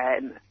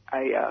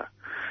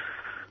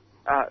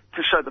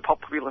to show the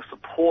popular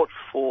support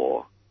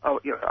for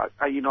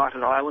a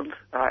united Ireland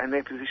and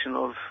their position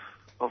of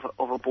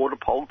a border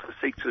poll to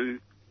seek to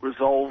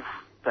resolve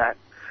that.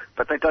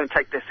 But they don't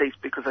take their seats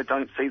because they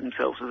don't see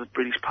themselves as a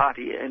British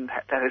party and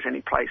that has any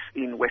place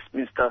in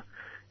Westminster.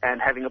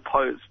 And having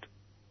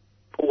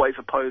always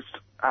opposed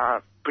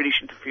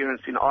British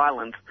interference in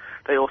Ireland,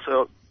 they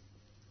also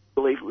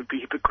believe it would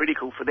be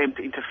hypocritical for them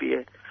to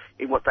interfere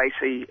in what they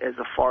see as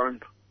a foreign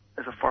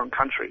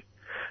country.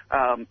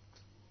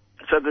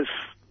 So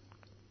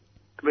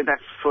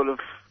that's sort of,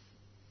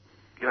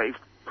 you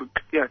could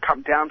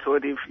come down to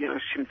it if,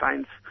 Sinn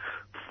Féin's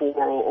 4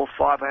 or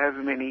 5 or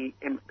however many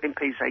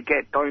MPs they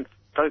get don't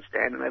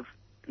stand and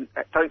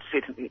don't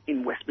sit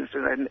in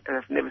Westminster and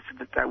have never said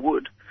that they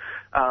would.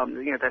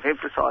 They've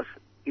emphasised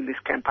in this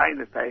campaign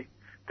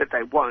that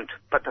they won't,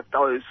 but that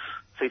those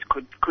seats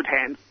could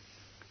hand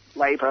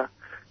Labor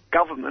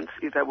governments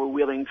if they were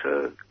willing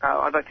to.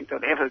 I don't think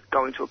they'd ever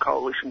go into a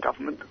coalition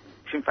government.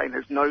 Sinn Féin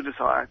has no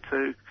desire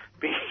to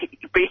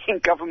be in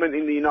government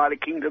in the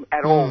United Kingdom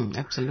at all.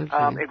 Absolutely.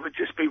 It would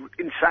just be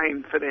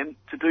insane for them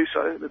to do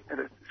so.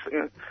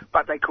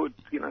 But they could,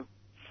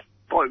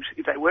 vote.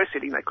 If they were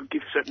sitting, they could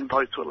give certain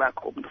votes to allow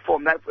Corbyn to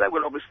form. That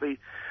would obviously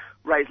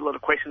raise a lot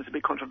of questions and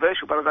be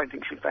controversial, but I don't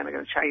think Sinn Féin are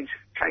going to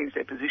change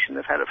their position.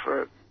 They've had it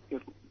for,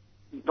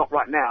 not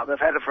right now, they've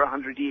had it for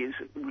 100 years.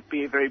 It would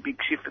be a very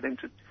big shift for them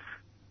to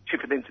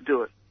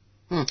do it.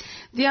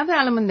 The other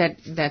element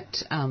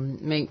that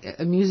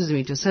amuses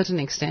me to a certain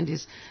extent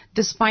is,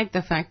 despite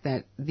the fact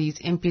that these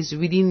MPs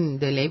within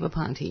the Labour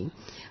Party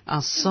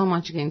are so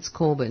much against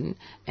Corbyn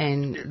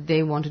and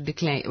they want to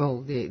declare,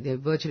 they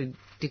virtually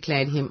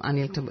declared him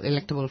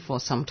unelectable for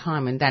some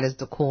time, and that is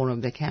the core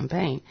of their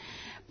campaign.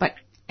 But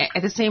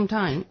at the same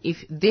time,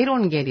 if they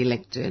don't get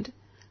elected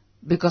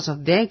because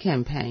of their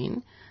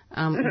campaign,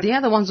 they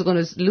are the ones who are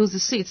going to lose the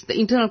seats. The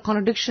internal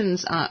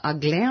contradictions are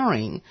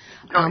glaring.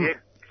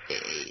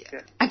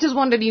 I just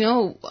wondered,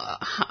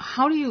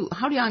 how do you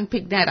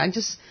unpick that? I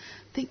just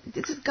think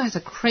these guys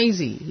are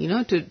crazy,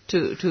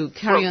 to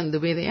carry on the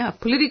way they are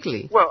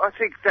politically. Well, I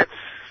think that's,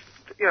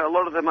 a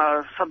lot of them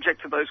are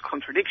subject to those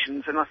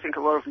contradictions, and I think a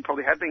lot of them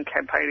probably have been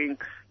campaigning,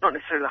 not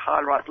necessarily the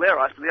high-rise,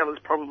 Blairites, but the others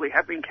probably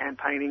have been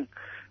campaigning,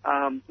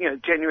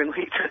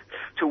 genuinely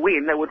to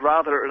win. They would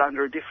rather it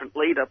under a different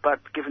leader,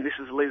 but given this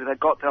is the leader they've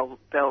got, they'll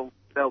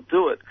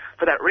do it.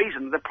 For that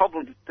reason, the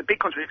big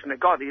contradiction they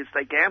got is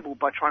they gambled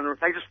by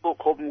they just thought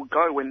Corbyn would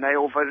go when they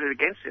all voted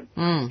against him.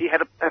 He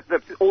had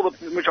all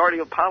the majority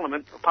of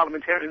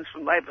parliamentarians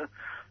from Labor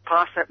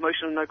passed that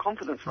motion of no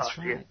confidence last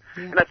year.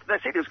 Yeah. And they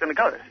said he was going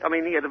to go. I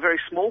mean, he had a very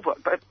small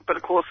vote, but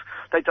of course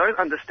they don't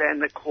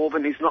understand that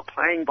Corbyn is not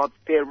playing by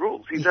their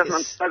rules. They don't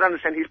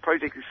understand his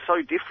project is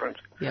so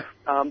different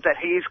that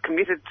he is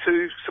committed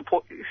to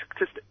support,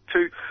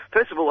 to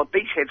first of all, a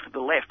beachhead for the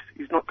left.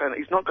 He's not going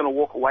to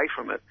walk away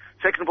from it.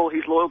 Second of all,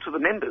 he's loyal to the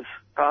members,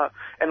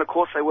 and of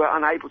course they were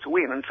unable to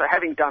win. And so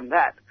having done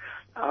that,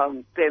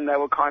 then they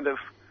were kind of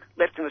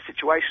left in a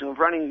situation of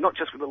running not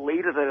just with a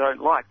leader they don't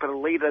like, but a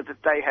leader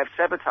that they have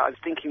sabotaged,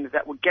 thinking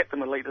that would get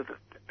them a leader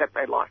that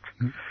they liked.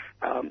 So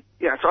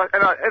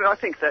I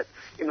think that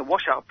in the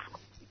wash-up,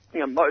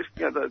 most,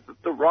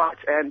 the right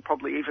and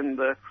probably even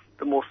the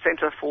more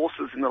centre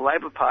forces in the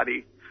Labor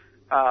Party,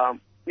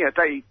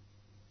 they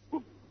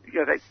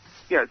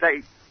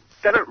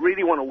don't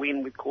really want to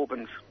win with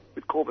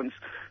Corbyn's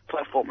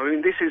platform. I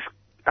mean, this is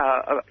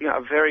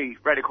a very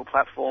radical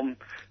platform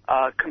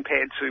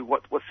compared to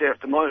what's there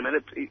at the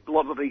moment. A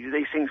lot of these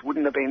things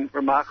wouldn't have been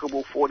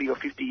remarkable 40 or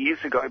 50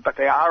 years ago, but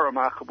they are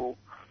remarkable.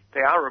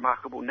 They are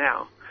remarkable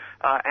now,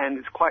 and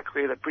it's quite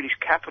clear that British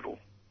capital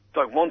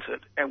don't want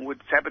it and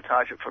would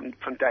sabotage it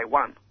from day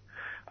one.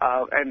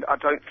 And I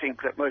don't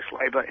think that most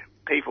Labor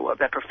people,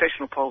 they're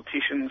professional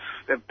politicians.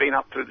 They've been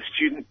up through the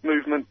student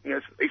movement.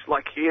 It's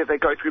like here, they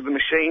go through the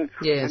machine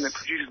and they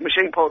produce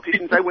machine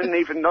politicians. They wouldn't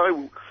even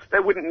know. They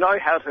wouldn't know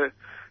how to.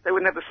 They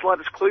wouldn't have the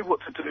slightest clue what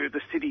to do. The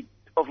city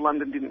of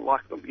London didn't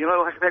like them.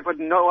 They've got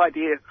no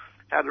idea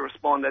how to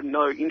respond and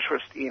no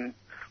interest in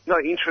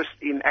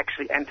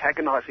actually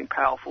antagonising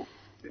powerful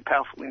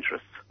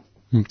interests.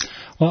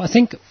 Well, I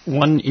think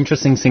one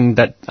interesting thing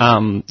that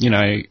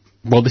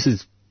this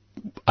is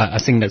a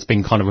thing that's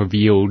been kind of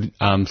revealed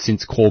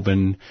since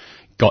Corbyn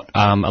got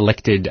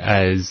elected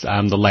as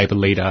the Labor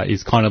leader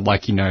is kind of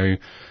like,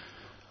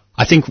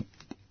 I think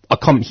a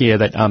comment here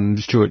that,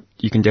 Stuart,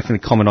 you can definitely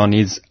comment on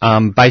is,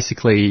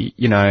 basically,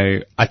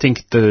 I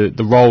think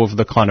the role of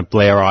the kind of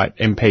Blairite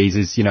MPs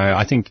is,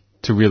 I think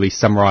to really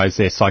summarise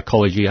their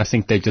psychology, I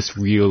think they're just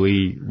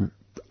really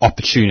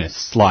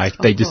opportunists. Like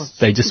they just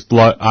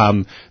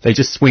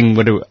swing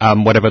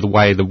whatever the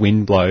way the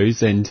wind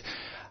blows, and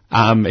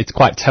it's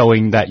quite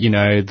telling that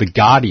the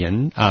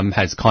Guardian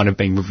has kind of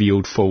been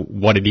revealed for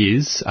what it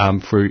is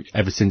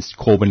ever since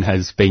Corbyn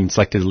has been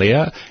selected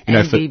leader.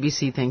 And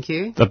BBC, thank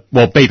you.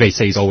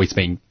 BBC's always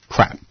been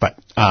crap, but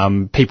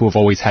people have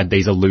always had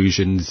these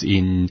illusions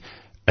in,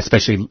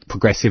 especially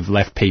progressive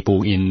left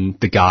people, in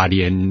The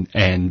Guardian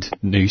and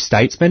New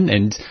Statesman,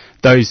 and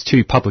those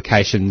two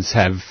publications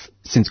have,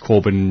 since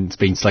Corbyn's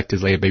been selected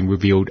as leader, been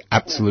revealed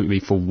absolutely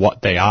for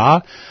what they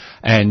are.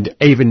 And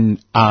even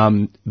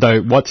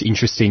though what's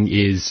interesting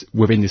is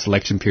within this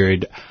election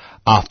period,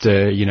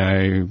 after,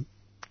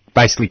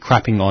 basically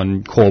crapping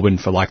on Corbyn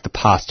for like the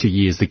past 2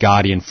 years, The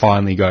Guardian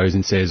finally goes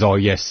and says, oh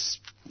yes,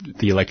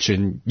 the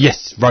election,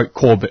 yes, vote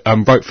for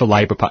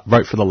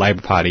the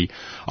Labor Party.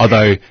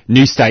 Although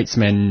New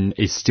Statesman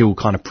is still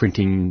kind of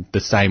printing the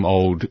same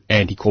old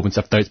anti-Corbyn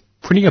stuff, though it's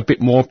printing a bit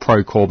more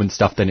pro-Corbyn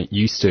stuff than it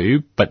used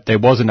to. But there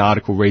was an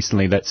article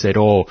recently that said,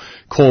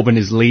 Corbyn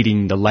is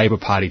leading the Labor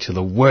Party to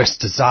the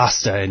worst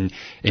disaster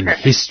in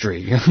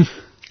history.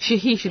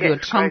 He should do a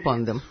Trump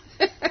on them.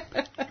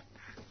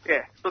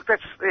 Yeah, look,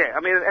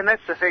 and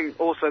that's the thing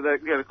also that,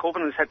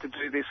 Corbyn has had to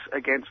do this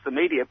against the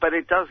media, but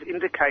it does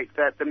indicate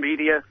that the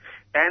media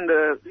and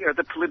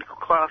the political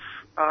class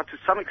to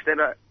some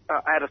extent are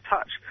out of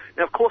touch.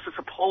 Now, of course, it's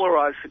a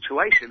polarised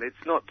situation.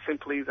 It's not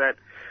simply that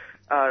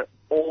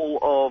all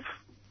of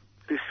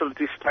this sort of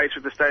distaste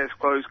of the status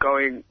quo is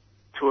going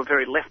to a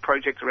very left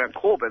project around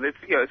Corbyn.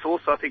 It's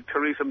also, I think,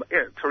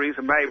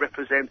 Theresa May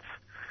represents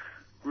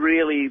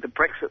really the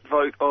Brexit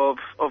vote of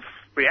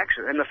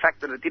reaction, and the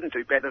fact that it didn't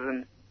do better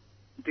than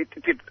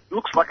it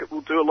looks like it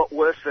will do a lot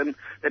worse than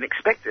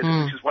expected,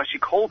 which is why she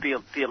called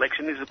the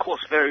election, is of course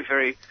very,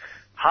 very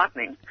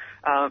heartening.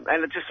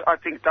 And it just, I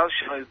think, does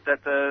show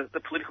that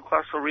the political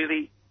class are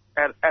really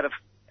out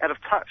of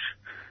touch,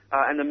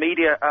 and the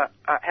media are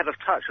out of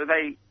touch. So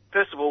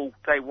first of all,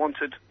 they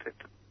wanted the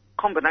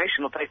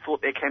combination of, they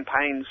thought their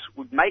campaigns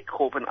would make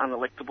Corbyn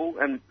unelectable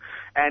and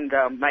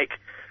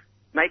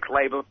make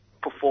Labor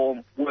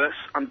perform worse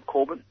under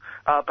Corbyn,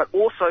 but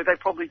also they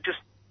probably just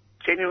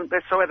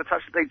they're so out of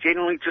touch that they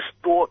genuinely just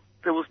thought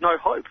there was no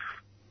hope.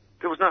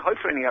 There was no hope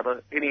for any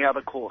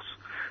other course,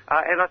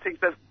 and I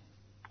think that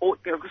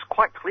it's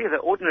quite clear that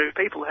ordinary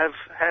people have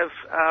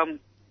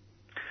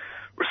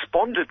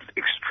responded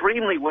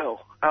extremely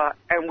well,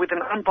 and with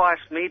an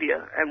unbiased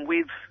media and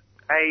with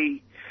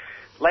a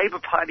Labor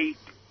Party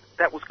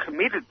that was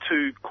committed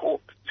to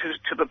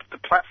the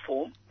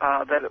platform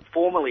that it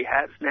formerly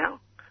has now,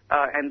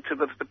 and to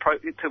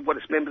what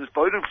its members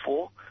voted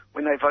for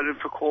when they voted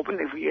for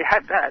Corbyn. If you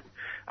had that,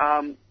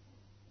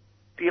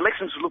 the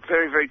elections would look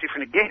very, very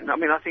different again. I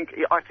mean, I think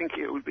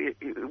it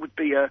would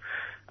be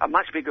a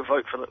much bigger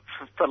vote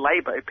for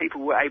Labor if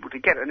people were able to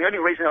get it. And the only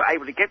reason they were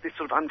able to get this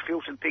sort of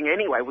unfiltered thing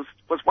anyway was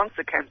once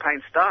the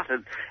campaign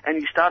started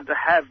and you started to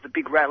have the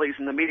big rallies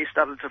and the media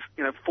started to,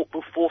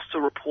 were forced to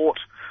report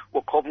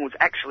what Corbyn was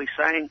actually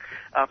saying,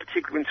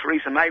 particularly when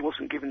Theresa May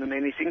wasn't giving them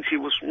anything. She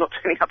was not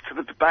turning up to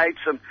the debates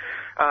and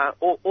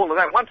all of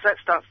that. Once that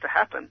starts to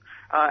happen,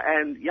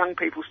 and young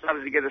people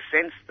started to get a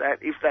sense that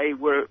if they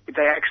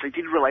actually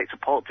did relate to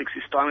politics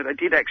this time, if they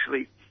did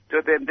actually do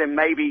it, then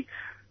maybe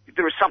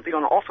there is something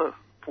on offer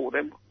for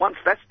them. Once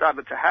that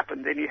started to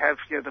happen, then you have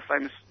the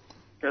famous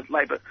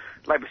Labor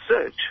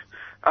surge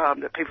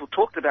that people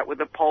talked about, where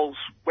the polls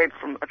went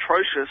from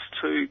atrocious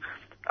to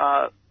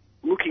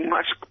looking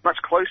much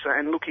closer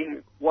and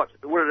looking what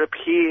it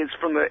appears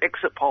from the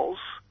exit polls,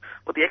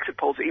 what the exit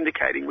polls are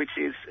indicating, which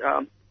is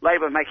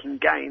Labor making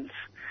gains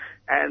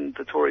and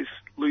the Tories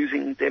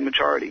losing their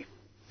majority.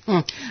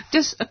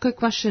 Just a quick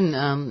question,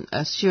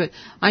 Stuart.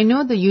 I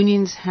know the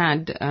unions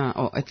had,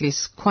 or at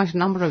least quite a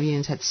number of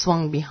unions had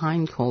swung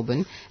behind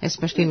Corbyn,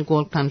 especially in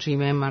Gold Country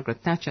where Margaret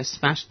Thatcher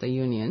smashed the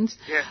unions.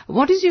 Yeah.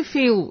 What is your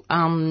feel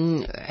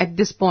at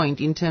this point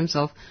in terms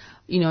of,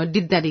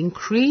 did that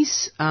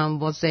increase?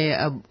 Was there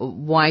a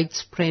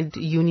widespread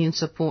union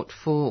support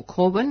for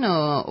Corbyn,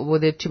 or were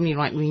there too many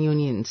right-wing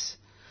unions?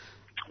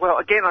 Well,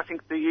 again, I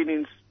think the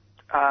unions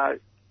are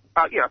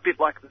a bit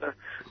like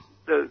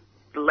the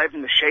Labour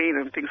machine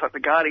and things like the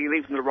Guardian,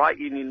 even the right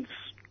unions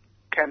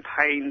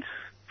campaigned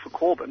for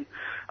Corbyn.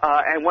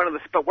 And one of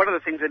the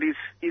things that is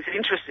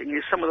interesting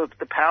is some of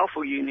the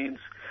powerful unions,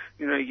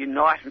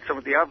 Unite and some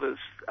of the others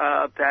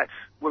that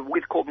were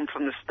with Corbyn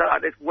from the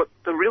start. What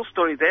the real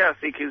story there, I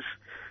think, is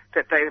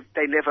that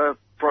they never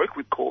broke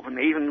with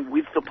Corbyn, even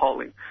with the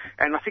polling.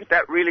 And I think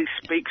that really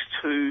speaks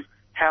to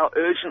how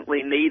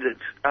urgently needed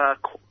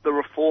the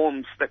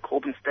reforms that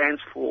Corbyn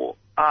stands for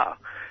are.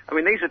 I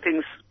mean, these are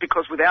things,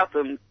 because without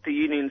them, the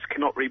unions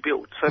cannot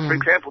rebuild. So, for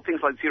example, things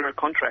like zero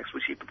contracts,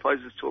 which he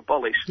proposes to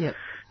abolish. Yep.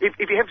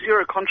 If you have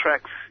zero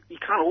contracts, you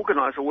can't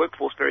organise a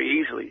workforce very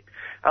easily.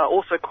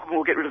 Also, Corbyn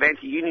will get rid of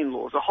anti-union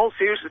laws. A whole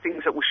series of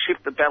things that will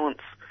shift the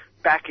balance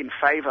back in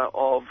favour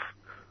of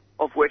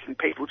working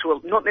people, to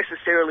not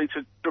necessarily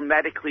to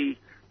dramatically,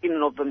 in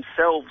and of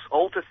themselves,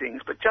 alter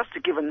things, but just to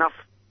give enough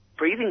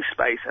breathing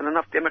space and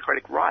enough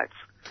democratic rights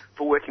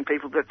for working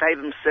people that they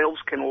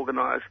themselves can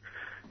organise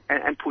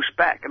and push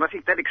back. And I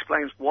think that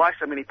explains why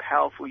so many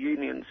powerful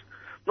unions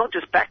not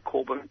just backed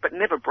Corbyn, but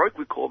never broke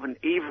with Corbyn,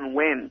 even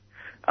when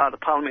the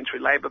Parliamentary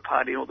Labor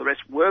Party and all the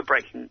rest were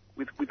breaking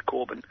with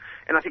Corbyn.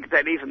 And I think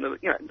that even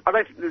I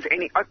don't think there's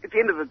any, at the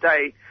end of the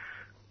day,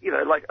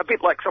 like a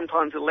bit like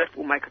sometimes the left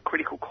will make a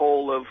critical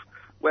call of,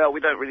 well, we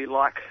don't really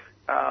like,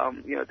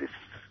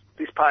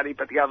 this party,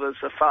 but the others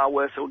are far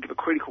worse, so we'll give a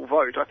critical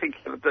vote. I think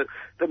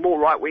the more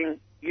right-wing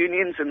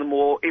unions and the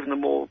more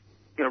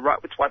right,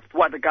 it's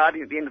why the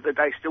Guardian at the end of the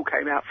day still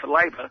came out for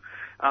Labor.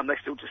 They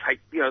still just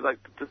hate,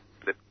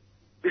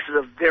 this is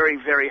a very,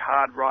 very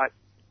hard right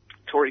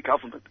Tory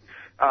government.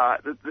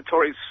 The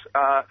Tories,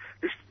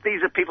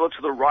 these are people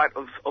to the right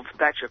of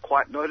Thatcher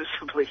quite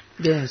noticeably.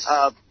 Yes.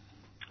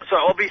 So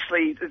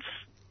obviously, it's,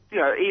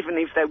 even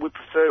if they would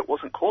prefer it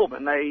wasn't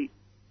Corbyn,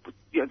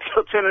 the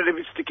alternative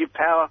is to give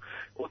power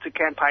or to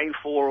campaign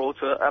for or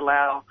to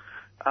allow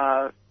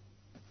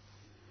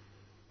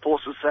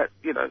forces that,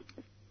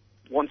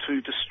 want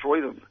to destroy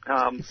them.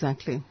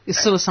 Exactly.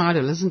 It's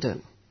suicidal, isn't it?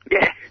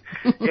 Yeah,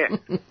 yeah.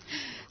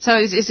 So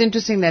it's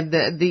interesting that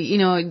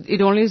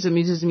it always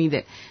amuses me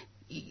that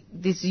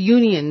these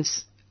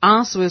unions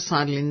are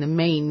suicidal in the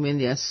main when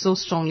they are so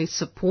strongly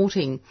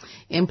supporting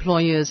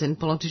employers and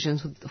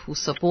politicians who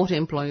support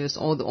employers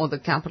or the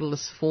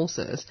capitalist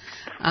forces,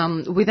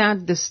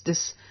 without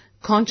this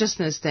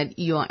consciousness that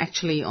you are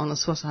actually on a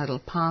suicidal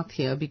path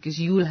here, because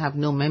you will have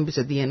no members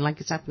at the end, like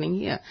it's happening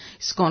here.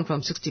 It's gone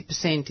from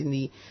 60% in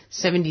the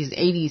 70s,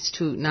 80s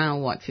to now,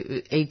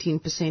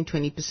 18%,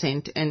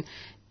 20%, and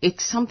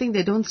it's something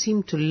they don't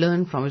seem to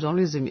learn from. It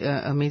always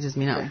amazes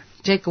me now.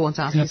 Jacob wants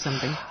to ask you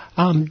something.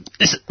 I'm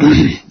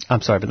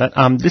sorry about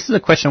that. This is a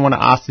question I want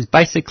to ask, is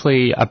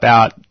basically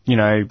about,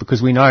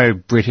 because we know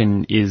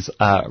Britain is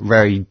a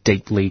very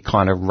deeply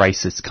kind of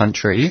racist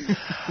country,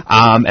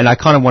 and I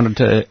kind of wanted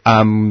to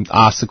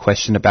ask the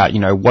question about,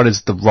 what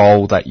is the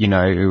role that,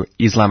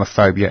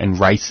 Islamophobia and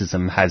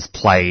racism has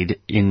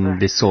played in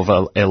this sort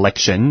of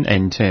election,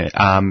 and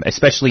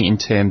especially in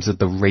terms of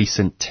the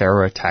recent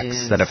terror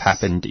attacks that have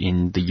happened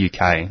in the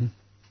UK?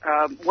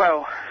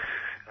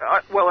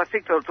 I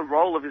think the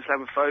role of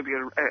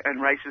Islamophobia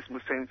and racism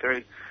was seen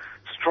very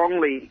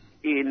strongly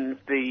in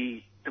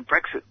the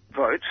Brexit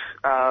vote,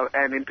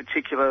 and in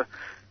particular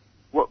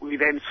what we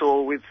then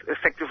saw with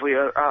effectively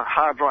a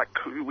hard right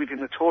coup within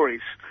the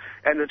Tories,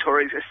 and the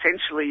Tories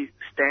essentially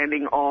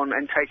standing on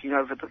and taking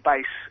over the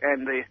base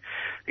and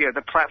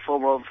the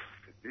platform of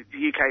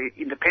the UK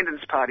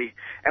Independence Party.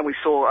 And we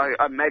saw,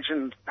 I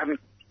imagine,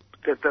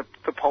 that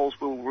the polls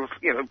will,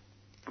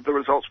 the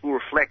results will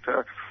reflect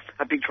a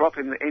big drop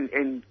in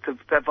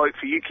the vote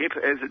for UKIP,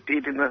 as it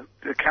did in the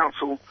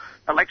council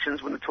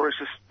elections when the Tories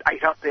just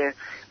ate up their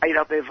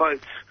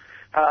votes.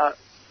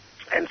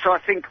 And so I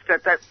think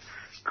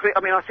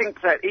I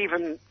think that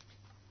even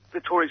the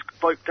Tories'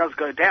 vote does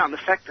go down, the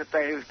fact that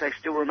they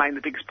still remain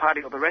the biggest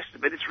party or the rest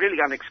of it, it's really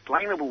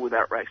unexplainable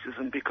without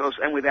racism,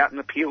 and without an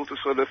appeal to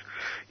sort of,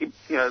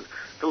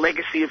 the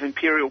legacy of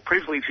imperial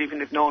privilege,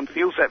 even if no one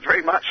feels that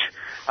very much.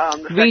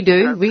 We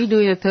do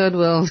in the third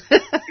world.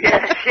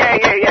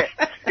 Yeah.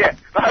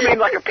 But I mean,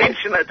 like a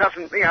pension that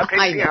doesn't,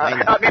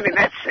 I mean, in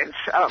that sense,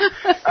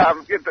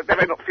 they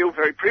may not feel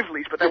very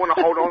privileged, but they want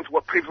to hold on to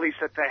what privilege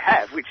that they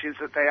have, which is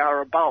that they are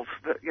above,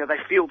 they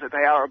feel that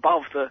they are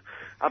above the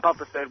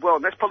third world.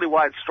 And that's probably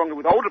why it's stronger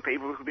with older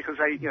people, because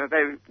they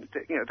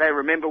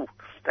remember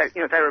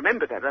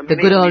that. I mean, the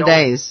good old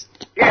days.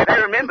 Yeah, they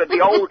remember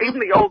even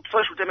the old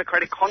social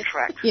democratic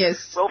contract.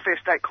 Yes. Welfare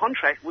state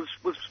contract was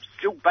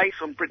still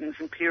based on Britain's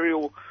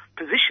imperial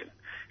position.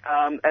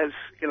 As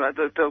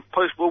the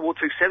post-World War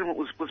II settlement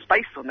was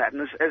based on that,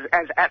 and as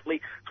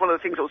Attlee, it's one of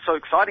the things that was so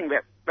exciting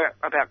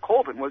about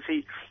Corbyn was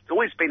he's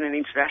always been an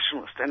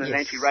internationalist and an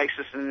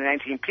anti-racist and an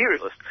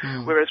anti-imperialist.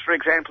 Whereas, for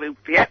example,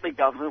 the Attlee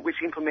government,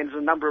 which implemented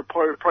a number of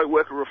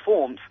pro-worker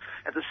reforms,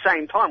 at the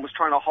same time was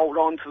trying to hold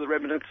on to the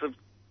remnants of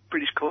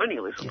British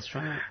colonialism. That's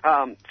right.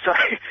 And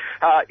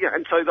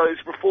so those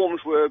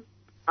reforms were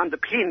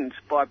underpinned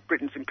by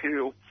Britain's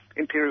imperial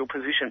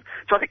position.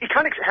 So I think you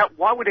can't.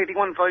 Why would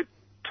anyone vote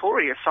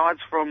Tory aside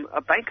from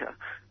a banker?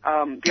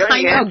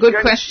 Good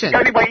question. The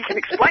only way you can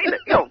explain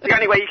it, the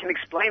only way you can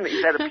explain it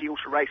is that appeal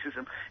to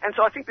racism. And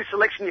so I think this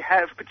election you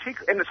have,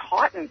 and it's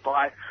heightened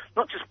by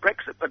not just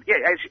Brexit, but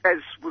as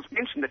was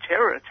mentioned, the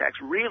terror attacks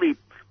really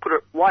put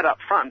it right up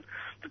front.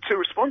 The two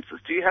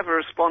responses: do you have a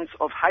response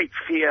of hate,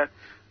 fear,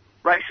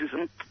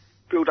 racism,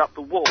 build up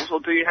the walls, or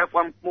do you have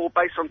one more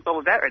based on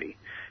solidarity?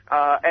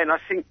 And I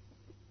think,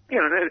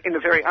 in a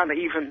very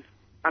uneven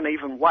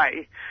uneven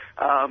way.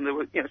 There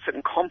were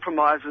certain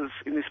compromises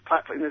in this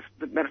platform, in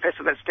the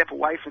manifesto that step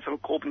away from some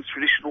of Corbyn's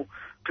traditional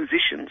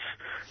positions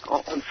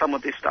on some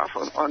of this stuff,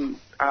 on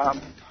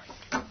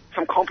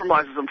some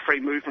compromises on free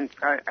movement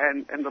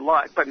and the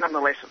like. But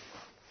nonetheless,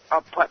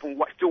 our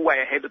platform still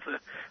way ahead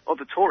of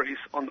the Tories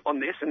on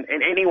this, and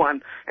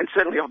anyone, and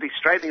certainly of the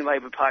Australian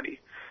Labor Party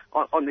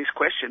on this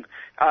question.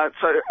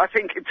 So I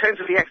think in terms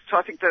of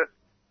I think that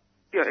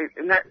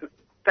and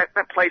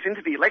that plays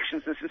into the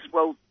elections and says,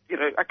 well,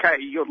 okay,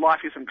 your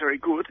life isn't very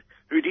good.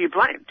 Who do you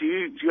blame? Do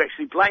you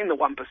actually blame the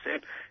 1%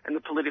 and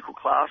the political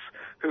class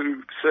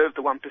who serve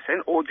the 1%,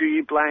 or do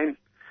you blame,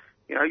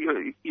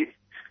 your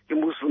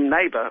Muslim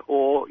neighbour,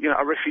 or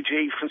a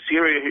refugee from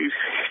Syria who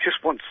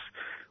just wants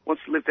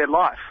to live their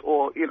life,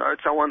 or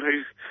someone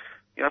who's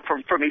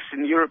from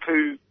Eastern Europe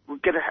who will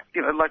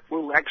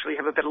will actually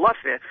have a better life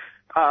there?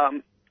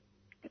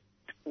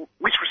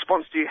 Which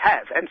response do you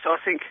have? And so I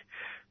think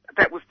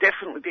that was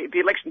definitely, the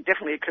election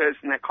definitely occurs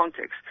in that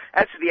context.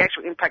 As to the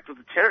actual impact of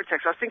the terror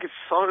attacks, I think it's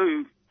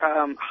so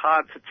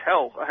hard to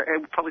tell. It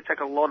would probably take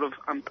a lot of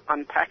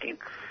unpacking.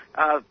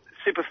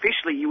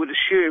 Superficially, you would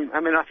assume,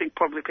 I think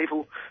probably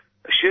people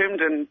assumed,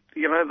 and,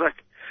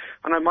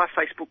 I know my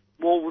Facebook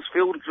wall was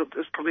filled,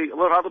 as probably a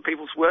lot of other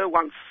people's were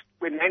once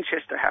when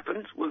Manchester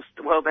happened, was,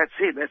 well, that's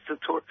it. That's the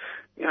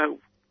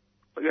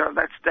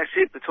that's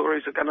it. The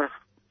Tories are going to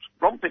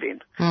romp it in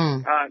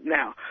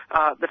now.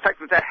 The fact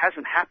that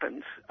hasn't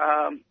happened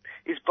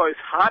is both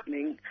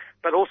heartening,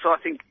 but also I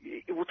think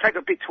it will take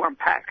a bit to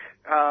unpack.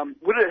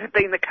 Would it have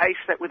been the case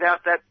that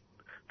without that,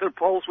 the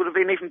polls would have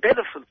been even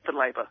better for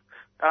Labor?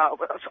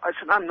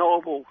 It's an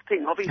unknowable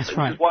thing, obviously. That's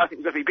right. Which is why I think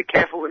we've got to be a bit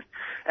careful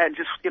and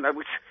just,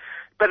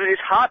 but it is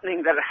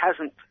heartening that it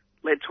hasn't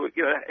led to it.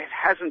 It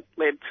hasn't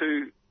led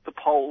to the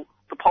poll.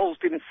 The polls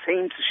didn't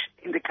seem to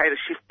indicate a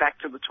shift back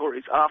to the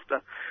Tories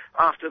after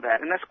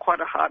that, and that's quite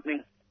a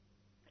heartening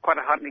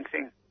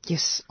thing.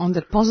 Yes, on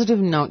that positive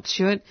note,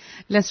 Stuart,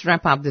 let's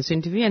wrap up this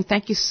interview, and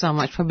thank you so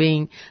much for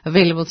being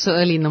available so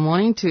early in the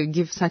morning to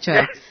give such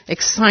a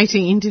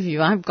exciting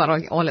interview. I've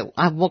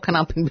woken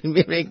up and been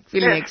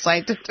feeling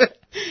excited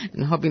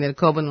and hoping that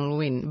Corbyn will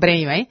win. But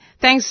anyway,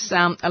 thanks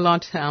a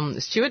lot,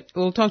 Stuart.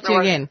 We'll talk to you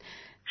again.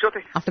 Sure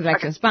thing. After the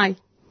elections. Bye.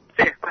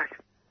 See you. Bye.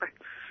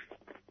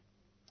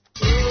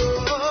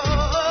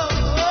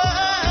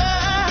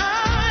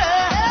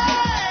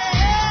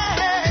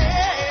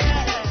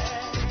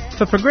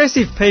 For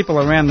progressive people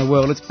around the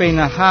world, it's been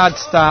a hard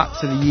start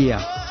to the year.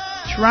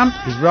 Trump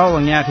is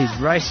rolling out his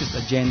racist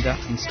agenda,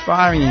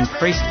 inspiring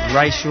increased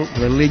racial,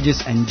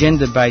 religious and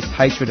gender-based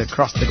hatred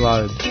across the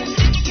globe.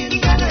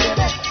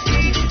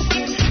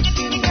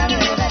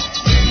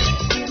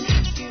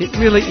 It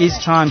really is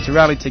time to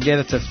rally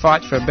together to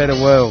fight for a better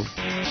world.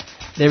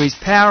 There is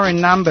power in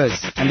numbers,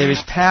 and there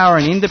is power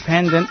in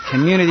independent,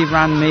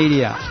 community-run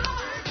media.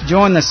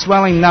 Join the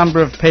swelling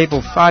number of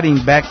people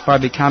fighting back by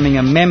becoming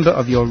a member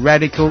of your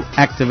radical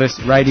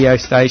activist radio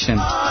station.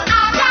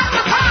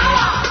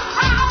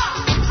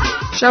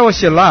 Show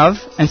us your love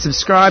and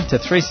subscribe to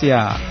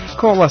 3CR.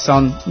 Call us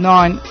on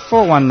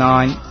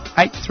 9419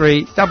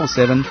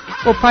 8377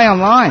 or pay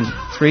online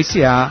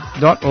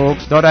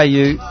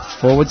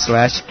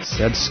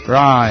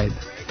 3cr.org.au/subscribe.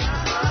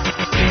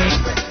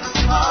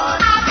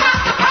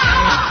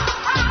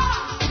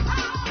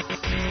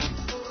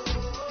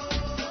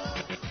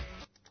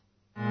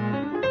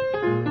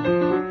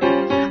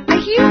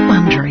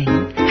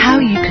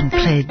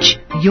 Pledge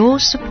your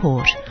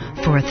support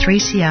for a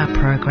 3CR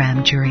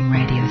program during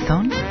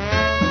Radiothon?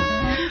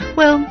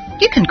 Well,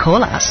 you can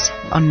call us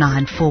on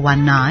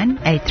 9419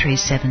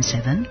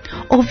 8377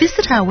 or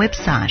visit our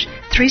website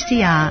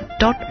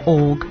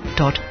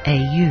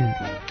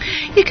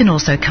 3cr.org.au. You can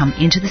also come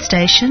into the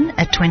station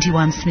at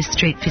 21 Smith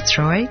Street,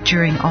 Fitzroy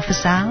during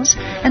office hours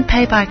and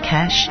pay by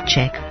cash,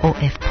 cheque or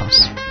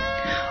EFTPOS.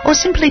 Or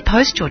simply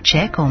post your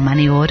cheque or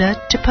money order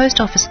to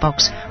Post Office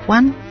Box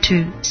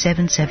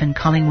 1277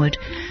 Collingwood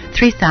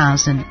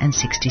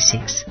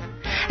 3066.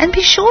 And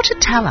be sure to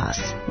tell us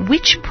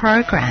which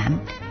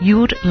program you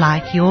would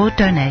like your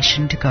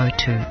donation to go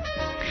to.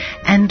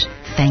 And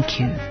thank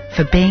you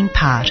for being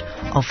part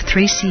of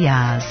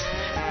 3CR's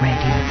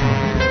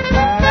Radiothon.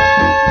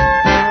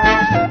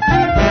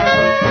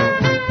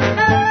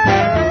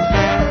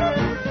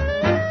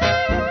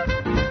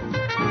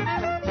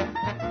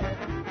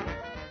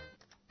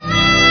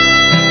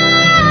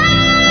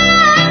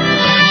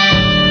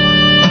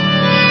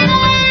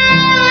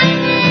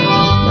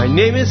 My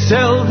name is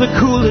Selva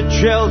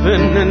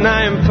Kulachelvin and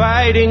I am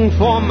fighting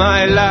for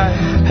my life.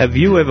 Have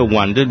you ever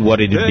wondered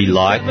what it'd be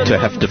like to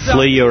have to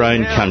flee your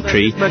own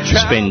country,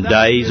 spend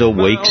days or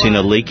weeks in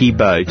a leaky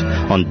boat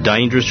on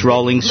dangerous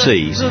rolling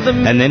seas,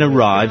 and then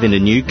arrive in a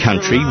new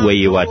country where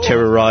you are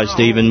terrorised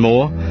even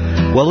more?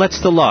 Well,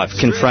 that's the life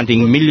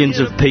confronting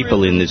millions of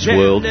people in this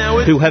world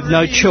who have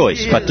no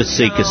choice but to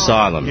seek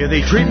asylum.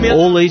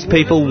 All these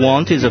people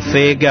want is a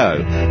fair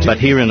go, but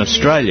here in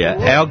Australia,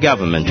 our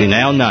government, in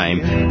our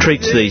name,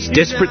 treats these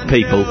desperate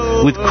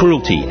people with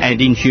cruelty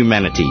and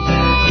inhumanity.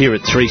 Here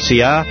at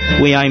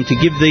 3CR, we aim to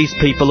give these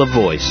people a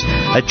voice,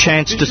 a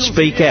chance to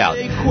speak out,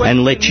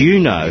 and let you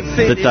know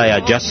that they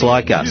are just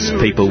like us,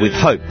 people with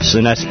hopes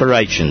and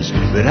aspirations,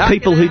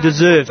 people who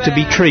deserve to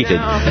be treated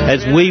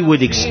as we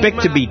would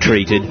expect to be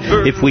treated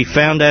if we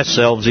found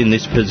ourselves in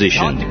this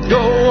position.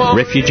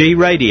 Refugee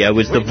Radio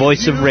is the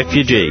voice of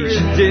refugees.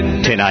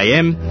 10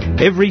 a.m.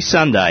 every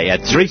Sunday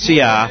at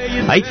 3CR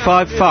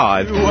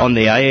 855 on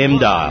the AM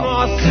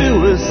dial.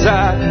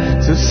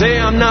 Suicide, so say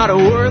I'm not a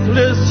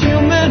worthless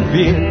human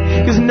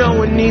being, 'cause no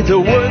one needs a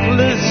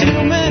worthless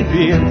human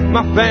being.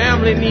 My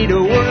family need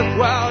a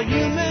worthwhile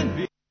human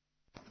being.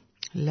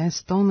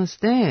 Les Thomas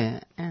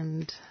there,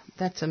 and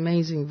that's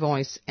amazing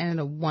voice and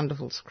a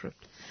wonderful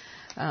script,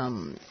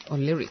 or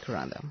lyric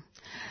rather.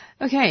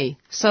 Okay,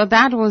 so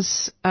that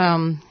was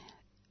a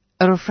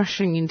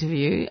refreshing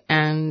interview,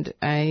 and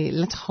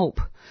let's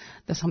hope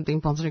that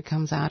something positive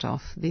comes out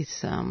of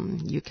these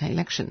UK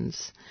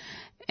elections.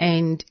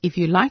 And if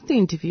you like the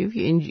interview,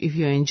 if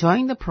you're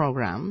enjoying the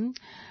program,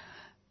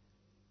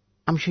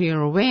 I'm sure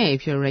you're aware,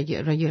 if you're a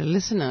regular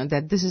listener,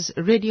 that this is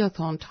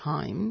Radiothon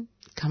time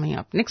coming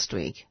up next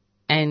week.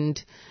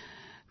 And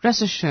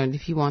rest assured,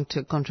 if you want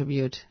to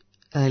contribute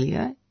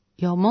earlier,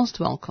 you're most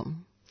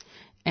welcome.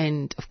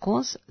 And, of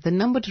course, the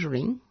number to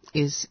ring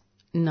is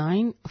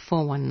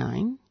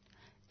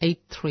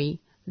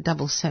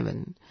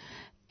 9419-8377.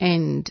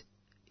 And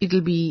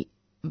it'll be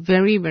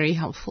very, very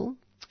helpful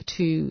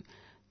to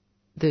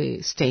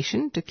the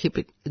station to keep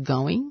it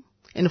going.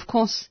 And, of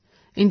course,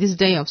 in this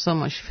day of so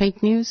much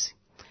fake news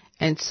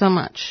and so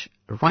much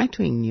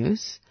right-wing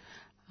news,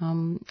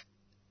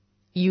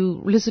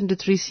 you listen to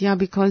 3CR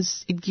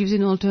because it gives you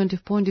an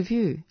alternative point of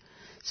view.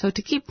 So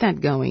to keep that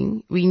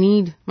going, we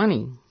need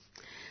money.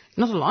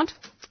 Not a lot,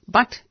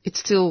 but it's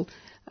still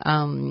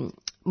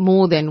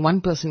more than one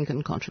person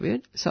can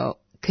contribute. So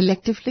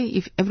collectively,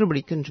 if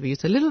everybody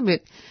contributes a little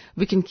bit,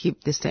 we can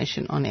keep the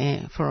station on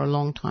air for a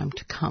long time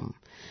to come.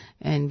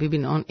 And we've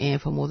been on air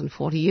for more than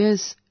 40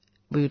 years.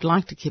 We would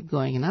like to keep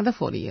going another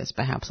 40 years,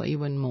 perhaps, or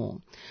even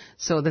more.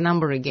 So the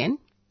number again,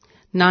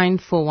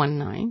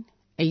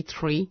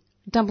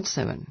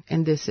 9419-8377.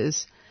 And this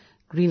is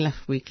Green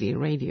Left Weekly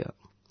Radio.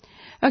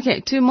 Okay,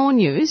 two more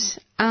news.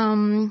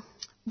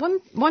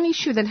 One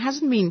issue that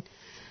hasn't been,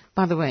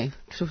 by the way,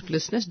 to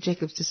listeners,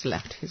 Jacob's just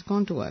left. He's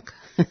gone to work.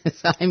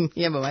 So I'm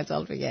here by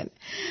myself again.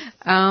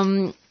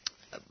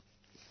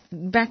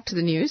 Back to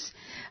the news.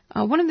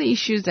 One of the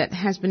issues that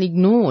has been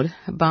ignored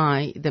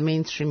by the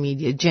mainstream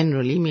media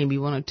generally, maybe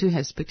one or two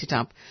has picked it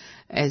up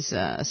as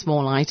a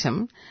small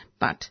item,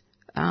 but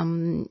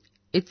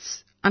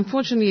it's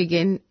unfortunately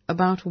again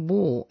about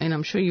war, and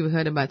I'm sure you've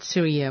heard about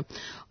Syria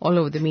all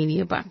over the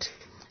media, but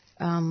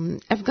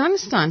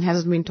Afghanistan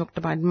hasn't been talked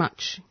about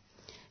much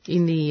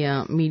in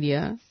the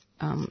media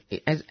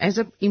as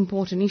an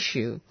important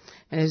issue,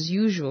 and as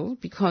usual,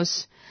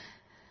 because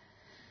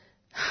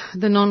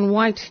the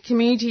non-white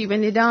community,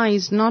 when they die,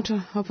 is not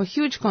of a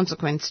huge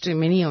consequence to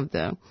many of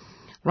the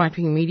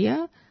right-wing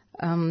media.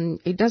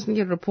 It doesn't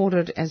get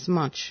reported as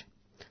much.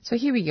 So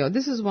here we go.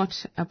 This is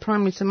what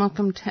Prime Minister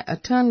Malcolm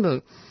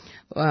Turnbull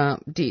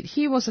did.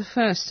 He was the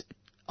first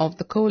of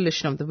the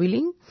coalition of the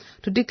willing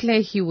to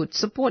declare he would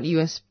support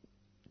US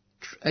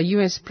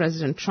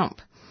President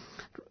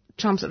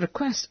Trump's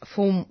request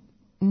for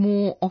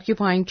more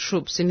occupying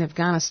troops in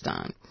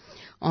Afghanistan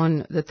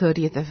on the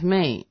 30th of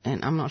May,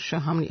 and I'm not sure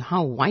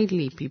how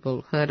widely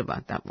people heard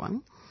about that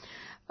one.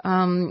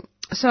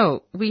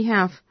 So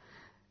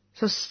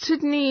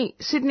Sydney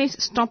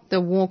Stop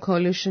the War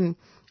Coalition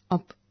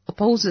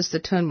opposes the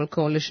Turnbull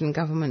Coalition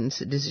government's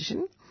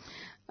decision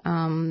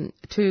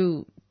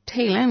to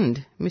tail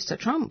end Mr.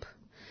 Trump.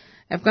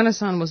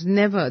 Afghanistan was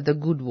never the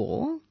good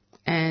war,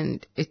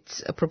 and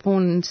its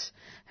proponents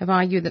have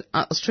argued that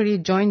Australia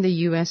joined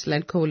the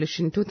US-led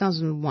coalition in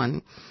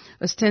 2001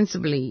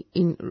 ostensibly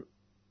in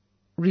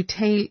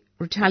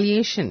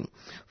retaliation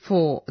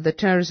for the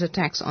terrorist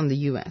attacks on the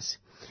US.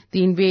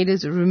 The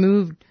invaders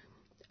removed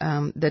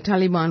the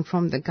Taliban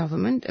from the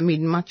government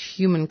amid much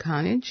human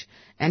carnage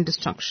and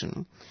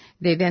destruction.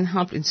 They then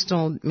helped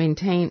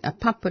maintain a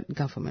puppet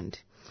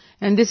government.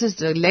 And this is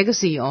the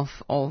legacy of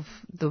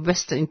the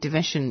Western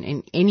intervention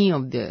in any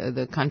of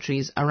the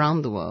countries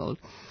around the world.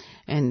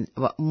 And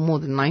more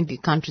than 90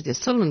 countries are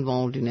still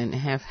involved in and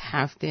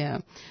have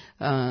their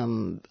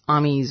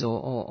armies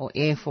or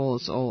air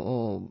force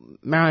or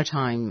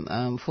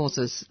maritime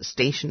forces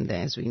stationed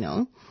there, as we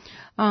know.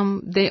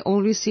 They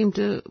always seem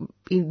to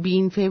be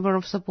in favor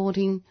of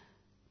supporting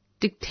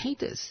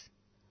dictators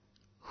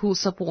who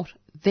support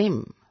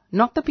them,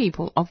 not the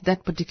people of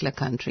that particular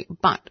country,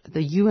 but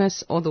the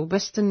US or the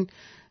Western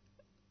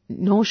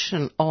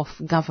notion of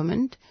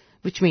government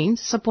which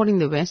means supporting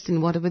the West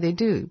in whatever they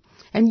do.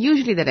 And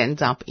usually that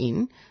ends up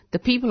in the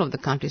people of the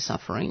country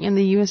suffering and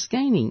the U.S.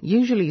 gaining.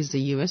 Usually it's the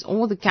U.S.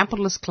 or the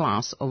capitalist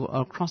class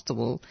across the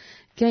world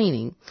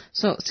gaining.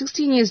 So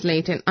 16 years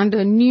later, and under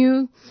a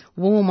new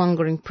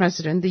warmongering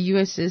president, the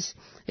U.S. is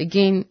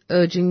again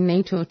urging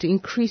NATO to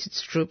increase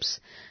its troop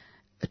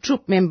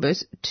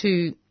members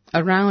to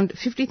around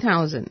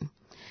 50,000.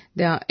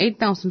 There are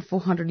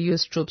 8,400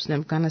 U.S. troops in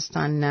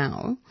Afghanistan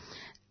now,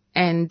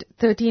 and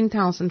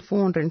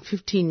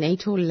 13,450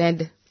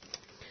 NATO-led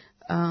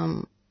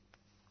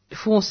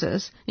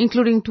forces,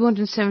 including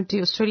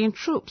 270 Australian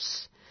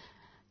troops.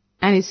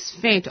 And it's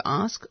fair to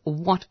ask,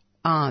 what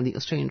are the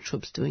Australian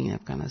troops doing in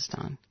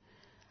Afghanistan?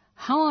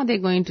 How are they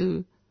going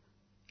to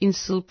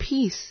instill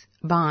peace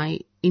by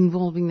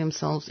involving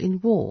themselves in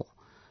war?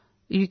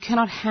 You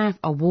cannot have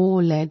a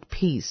war-led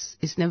peace.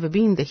 It's never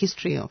been the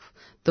history of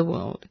the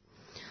world.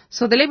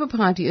 So the Labour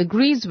Party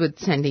agrees with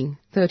sending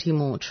 30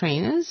 more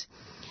trainers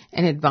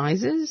and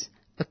advises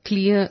a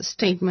clear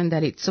statement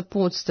that it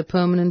supports the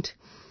permanent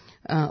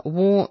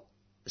war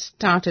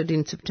started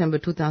in September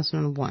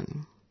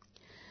 2001.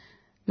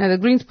 Now, the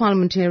Greens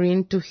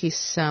parliamentarian, to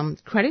his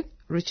credit,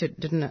 Richard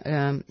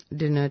Di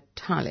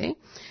Natale,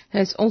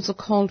 has also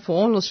called for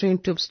all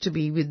Australian troops to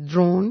be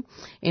withdrawn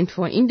and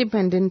for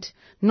independent,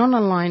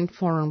 non-aligned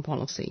foreign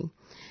policy.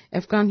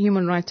 Afghan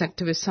human rights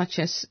activists such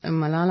as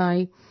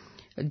Malalai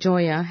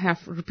Joya have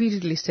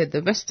repeatedly said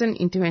the Western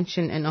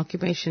intervention and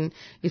occupation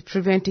is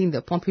preventing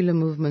the popular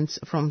movements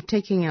from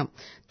taking up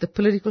the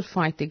political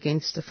fight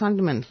against the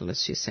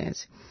fundamentalists, she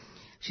says.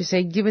 She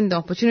said, given the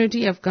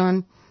opportunity,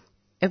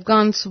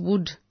 Afghans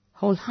would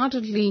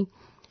wholeheartedly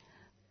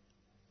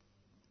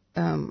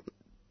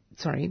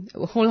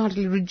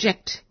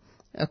reject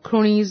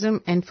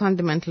cronyism and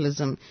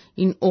fundamentalism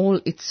in all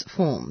its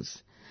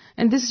forms.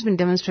 And this has been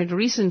demonstrated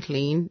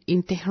recently.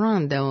 In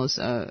Tehran, there was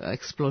an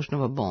explosion of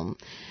a bomb.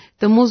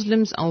 The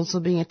Muslims are also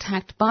being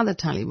attacked by the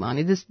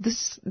Taliban. This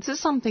is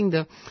something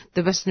the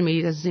Western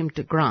media doesn't seem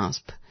to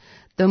grasp.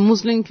 The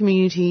Muslim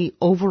community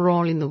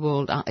overall in the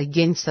world are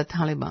against the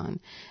Taliban.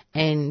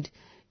 And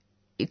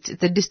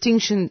the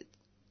distinction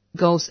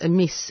goes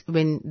amiss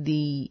when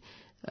the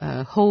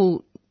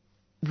whole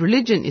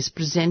religion is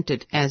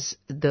presented as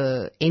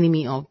the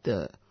enemy of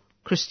the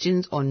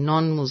Christians or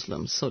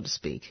non-Muslims, so to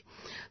speak.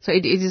 So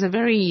it is a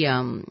very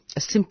a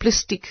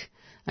simplistic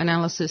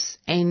analysis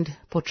and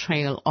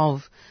portrayal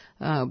of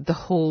the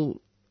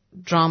whole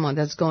drama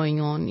that's going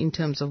on in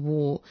terms of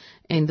war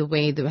and the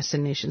way the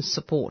Western nations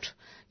support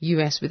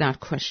U.S. without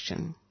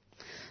question.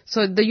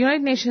 So the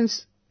United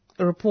Nations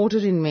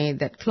reported in May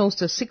that close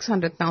to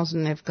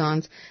 600,000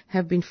 Afghans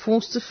have been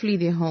forced to flee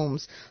their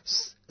homes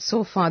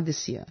so far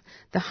this year,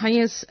 the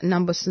highest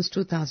number since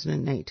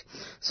 2008.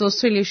 So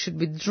Australia should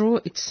withdraw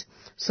its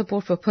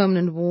support for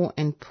permanent war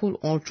and pull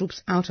all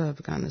troops out of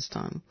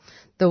Afghanistan.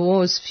 The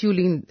war is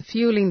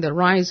fueling the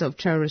rise of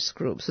terrorist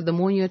groups. So the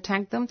more you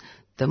attack them,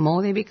 the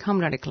more they become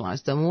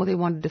radicalized, the more they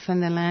want to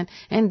defend their land,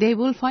 and they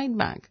will fight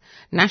back.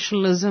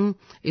 Nationalism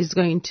is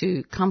going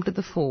to come to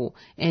the fore,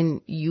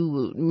 and you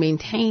will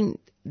maintain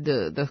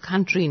the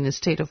country in a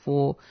state of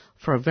war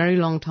for a very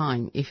long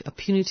time if a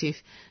punitive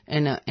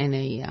and a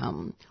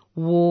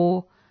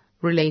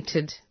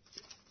war-related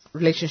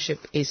relationship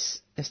is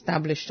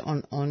established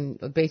on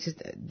a basis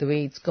the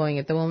way it's going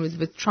at the moment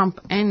with Trump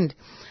and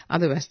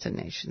other Western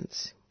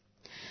nations.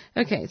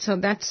 Okay, so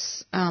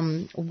that's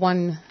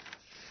one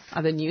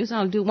other news.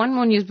 I'll do one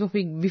more news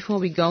before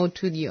we go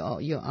to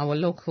our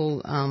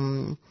local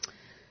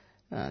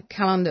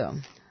calendar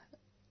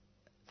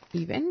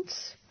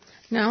events.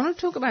 Now, I want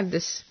to talk about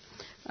this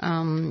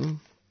Connex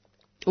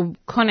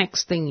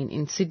thing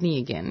in Sydney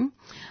again.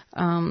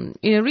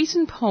 In a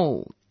recent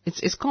poll,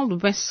 it's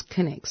called West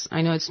Connex.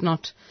 I know it's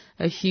not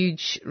a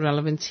huge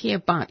relevance here,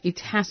 but it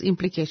has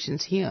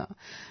implications here.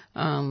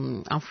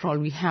 After all,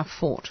 we have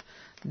fought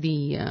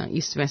the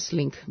East-West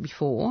link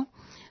before,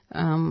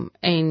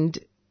 and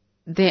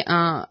there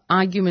are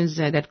arguments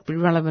there that could be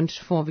relevant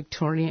for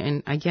Victoria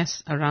and, I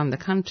guess, around the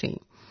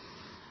country.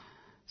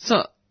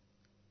 So,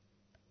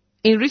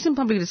 in recent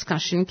public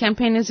discussion,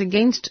 campaigners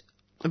against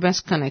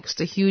WestConnex,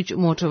 the huge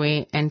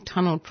motorway and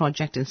tunnel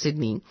project in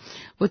Sydney,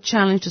 were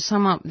challenged to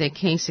sum up their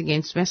case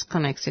against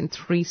WestConnex in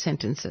 3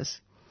 sentences.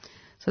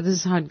 So this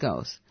is how it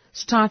goes.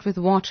 Start with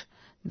what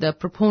the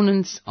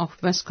proponents of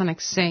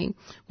WestConnex say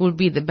will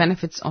be the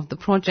benefits of the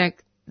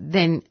project,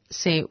 then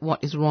say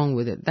what is wrong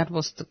with it. That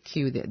was the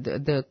cue,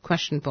 the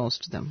question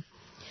posed to them.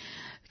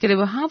 Okay, there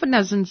were half a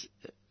dozen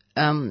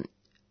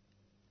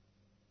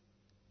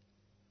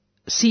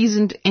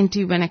seasoned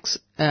anti-Connex,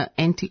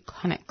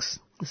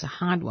 it's a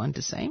hard one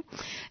to say,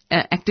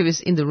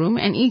 activists in the room,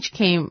 and each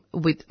came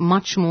with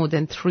much more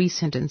than 3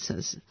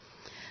 sentences.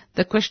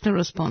 The questioner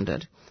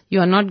responded,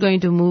 "You are not going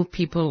to move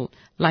people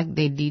like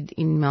they did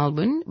in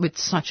Melbourne with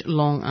such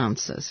long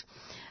answers."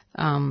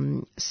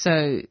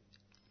 So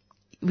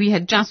we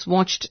had just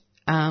watched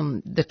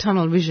the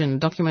Tunnel Vision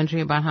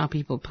documentary about how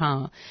people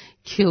power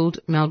killed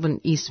Melbourne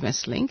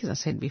East-West Link, as I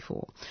said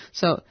before.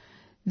 So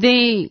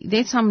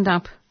they summed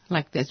up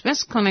like this: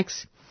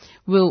 WestConnex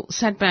will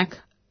set back,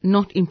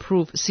 not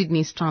improve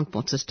Sydney's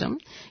transport system.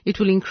 It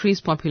will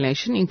increase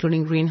population,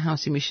 including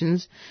greenhouse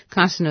emissions,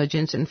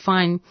 carcinogens and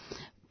fine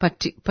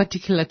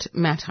particulate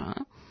matter,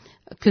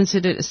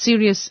 considered a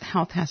serious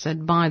health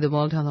hazard by the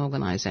World Health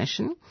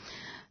Organization,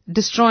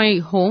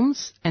 destroy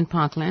homes and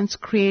parklands,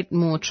 create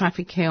more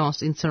traffic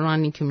chaos in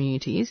surrounding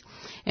communities,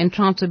 and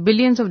transfer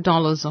billions of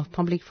dollars of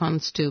public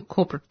funds to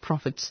corporate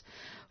profits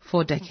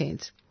for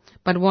decades.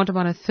 But what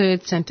about a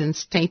third sentence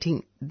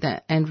stating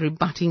that and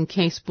rebutting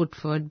case put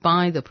forward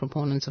by the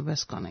proponents of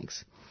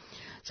WestConnex?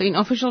 So in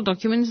official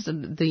documents,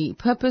 the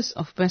purpose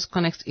of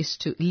WestConnex is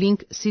to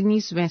link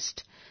Sydney's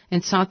west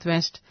and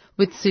southwest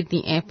with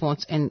Sydney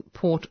airports and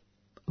Port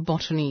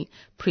Botany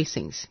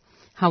precincts.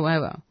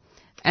 However,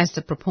 as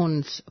the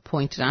proponents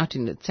pointed out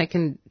in the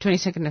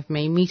 22nd of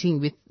May meeting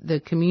with the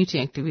community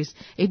activists,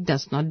 it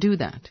does not do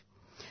that.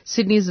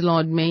 Sydney's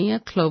Lord Mayor,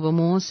 Clover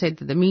Moore,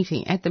 said at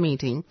the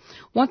meeting,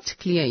 what's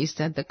clear is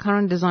that the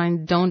current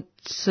design don't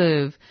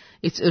serve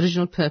its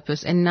original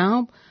purpose and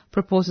now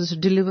proposes to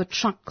deliver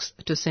trucks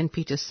to St.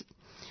 Peter's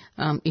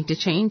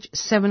interchange,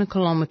 7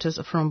 kilometres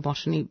from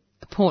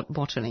Port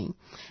Botany,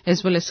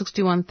 as well as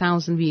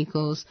 61,000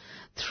 vehicles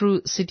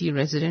through city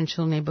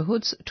residential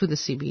neighbourhoods to the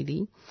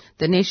CBD,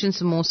 the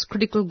nation's most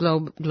critical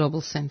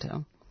global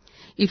centre.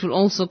 It will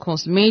also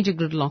cause major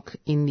gridlock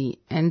in the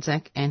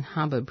Anzac and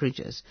Harbour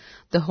bridges.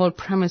 The whole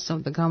premise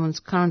of the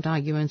government's current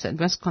arguments that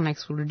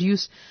WestConnex will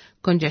reduce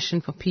congestion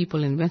for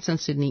people in Western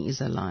Sydney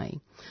is a lie.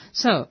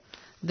 So,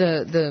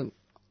 the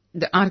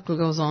article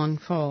goes on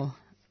for,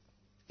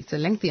 it's a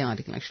lengthy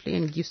article actually,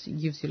 and gives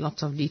you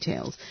lots of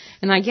details.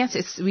 And I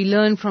guess we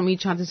learn from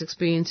each other's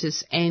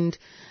experiences and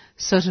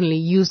certainly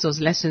use those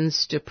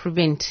lessons to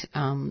prevent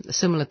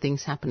similar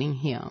things happening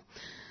here.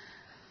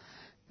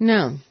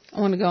 Now, I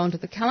want to go on to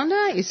the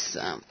calendar. It's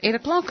 8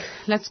 o'clock.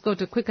 Let's go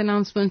to a quick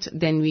announcement.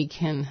 Then we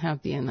can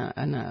have the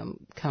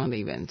calendar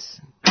events.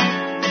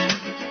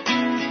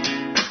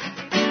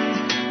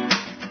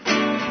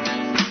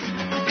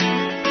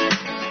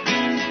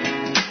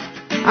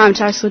 I'm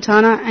Tash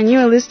Sultana, and you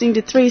are listening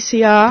to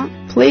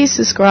 3CR. Please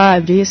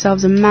subscribe. Do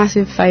yourselves a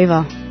massive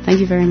favour. Thank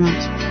you very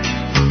much.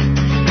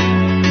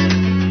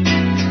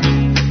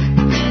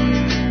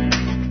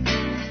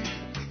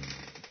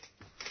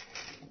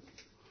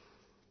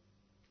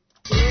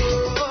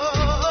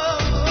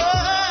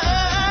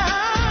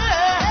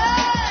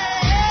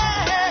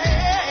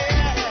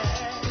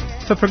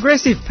 For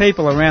progressive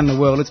people around the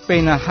world, it's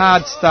been a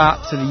hard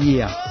start to the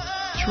year.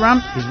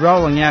 Trump is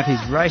rolling out his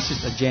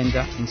racist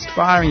agenda,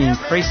 inspiring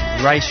increased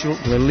racial,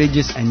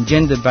 religious and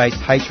gender-based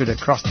hatred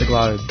across the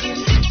globe.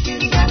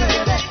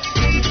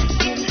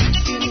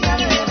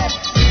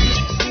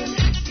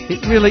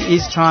 It really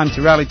is time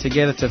to rally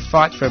together to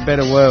fight for a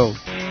better world.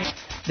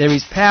 There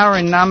is power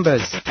in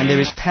numbers, and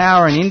there is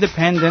power in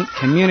independent,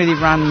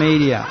 community-run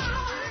media.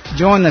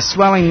 Join the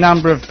swelling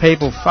number of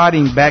people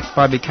fighting back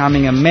by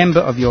becoming a member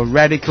of your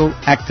radical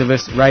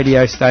activist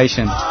radio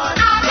station.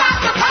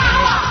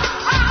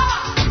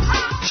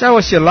 Show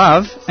us your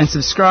love and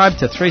subscribe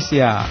to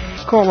 3CR.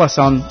 Call us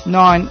on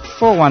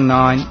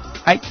 9419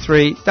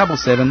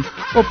 8377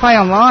 or pay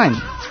online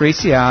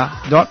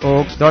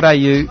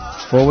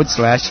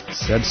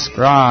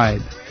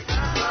 3cr.org.au/subscribe.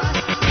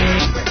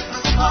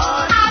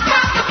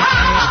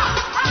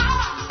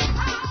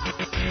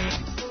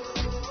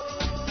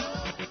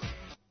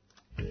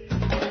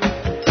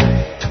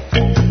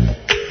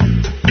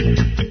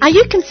 Are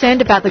you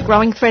concerned about the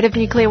growing threat of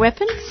nuclear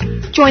weapons?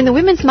 Join the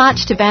Women's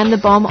March to Ban the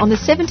Bomb on the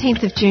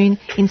 17th of June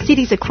in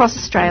cities across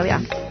Australia.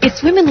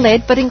 It's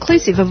women-led but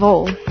inclusive of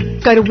all.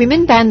 Go to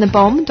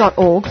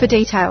womenbanthebomb.org for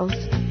details.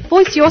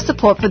 Voice your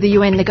support for the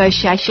UN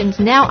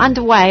negotiations now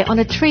underway on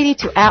a treaty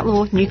to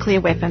outlaw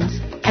nuclear weapons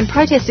and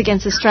protest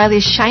against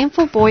Australia's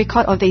shameful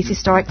boycott of these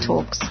historic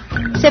talks.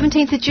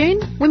 17th of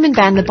June,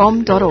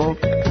 womenbanthebomb.org.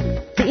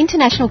 The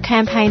International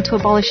Campaign to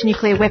Abolish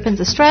Nuclear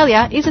Weapons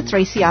Australia is a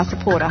 3CR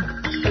supporter.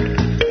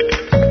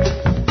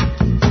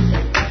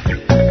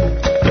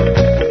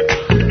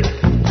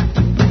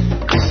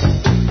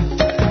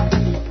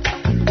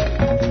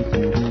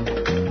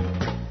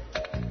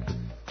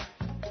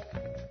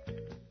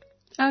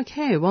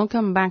 Okay,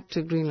 welcome back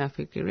to Green Life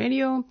Weekly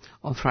Radio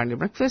or Friday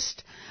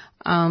Breakfast.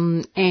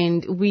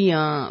 And we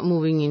are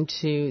moving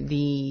into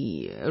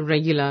the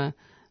regular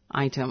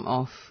item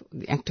of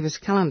the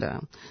activist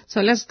calendar. So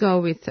let's go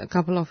with a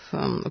couple of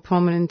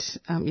prominent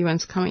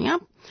events coming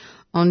up.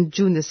 On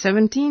June the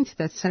 17th,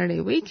 that's Saturday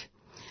week.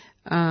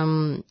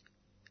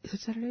 Is it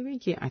Saturday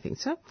week? Yeah, I think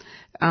so.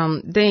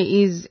 There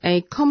is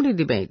a comedy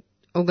debate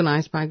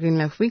organized by Green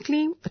Life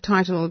Weekly,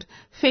 titled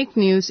 "Fake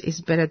News is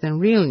Better Than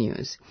Real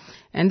News."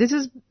 And this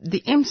is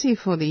the MC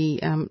for the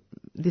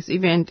this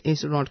event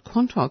is Rod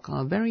Quantock,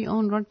 our very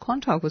own Rod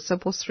Quantock, who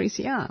supports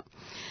 3CR.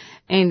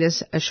 And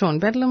there's Sean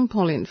Bedlam,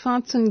 Pauline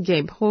Fartson,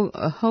 Gabe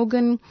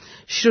Hogan,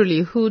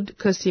 Shirley Hood,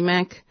 Kirsty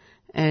Mack,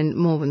 and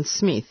Morven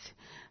Smith.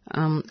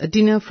 A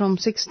dinner from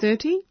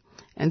 6:30,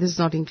 and this is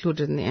not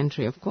included in the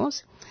entry, of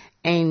course.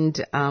 And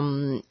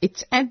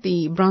it's at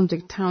the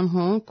Brunswick Town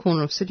Hall,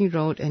 corner of Sydney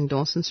Road and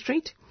Dawson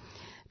Street.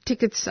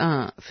 Tickets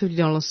are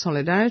 $50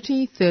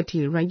 solidarity,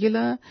 $30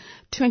 regular,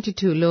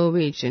 $22 low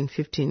wage, and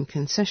 $15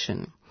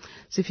 concession.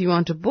 So if you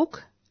want to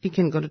book, you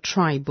can go to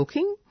Try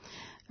Booking.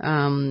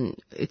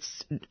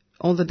 It's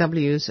all the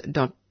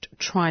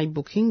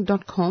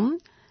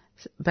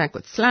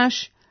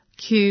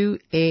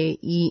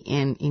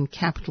w's.trybooking.com/QAEN in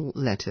capital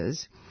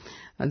letters.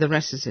 The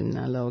rest is in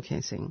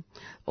lowercasing.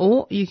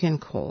 Or you can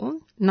call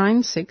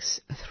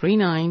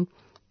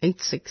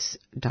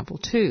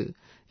 96398622.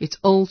 It's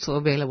also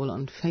available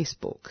on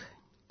Facebook.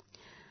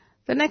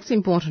 The next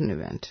important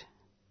event,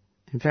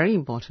 a very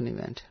important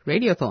event,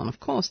 Radiothon, of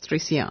course,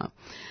 3CR.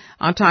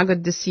 Our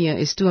target this year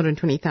is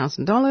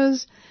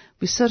 $220,000.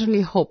 We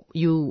certainly hope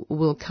you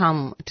will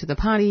come to the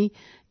party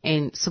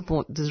and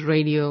support this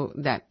radio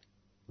that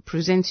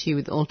presents you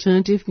with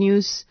alternative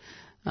news.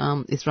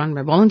 It's run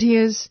by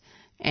volunteers,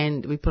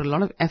 and we put a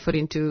lot of effort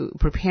into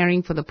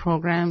preparing for the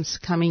programs,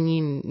 coming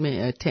in,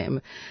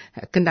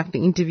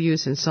 conducting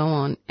interviews and so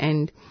on.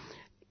 And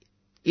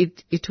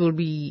it will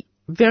be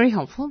very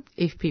helpful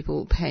if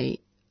people pay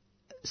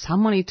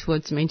some money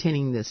towards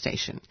maintaining the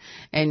station.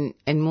 And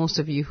most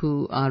of you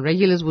who are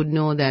regulars would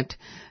know that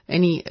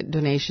any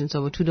donations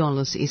over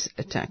 $2 is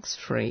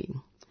tax-free.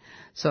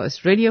 So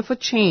it's Radio for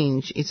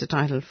Change is the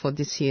title for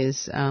this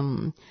year's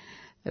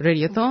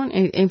Radiothon.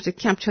 It aims to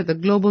capture the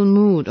global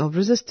mood of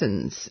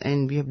resistance,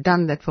 and we have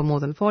done that for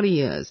more than 40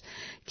 years.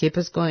 Keep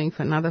us going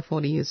for another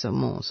 40 years or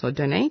more. So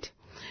donate.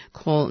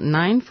 Call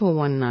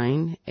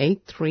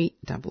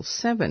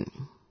 9419-8377.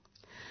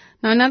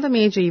 Now, another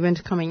major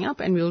event coming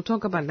up, and we'll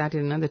talk about that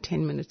in another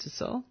 10 minutes or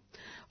so,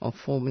 or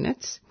 4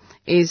 minutes,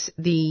 is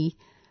the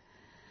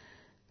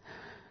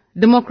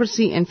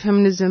Democracy and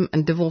Feminism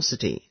and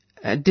Diversity,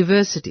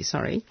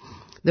 the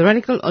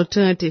Radical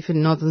Alternative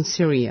in Northern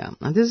Syria.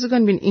 Now, this is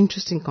going to be an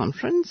interesting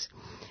conference.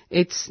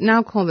 It's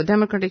now called the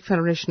Democratic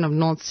Federation of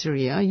North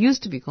Syria,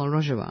 used to be called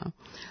Rojava.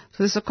 So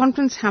there's a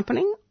conference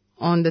happening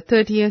on the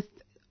 30th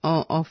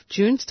of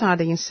June,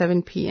 starting at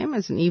 7 p.m.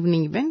 as an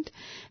evening event,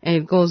 and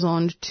it goes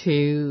on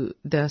to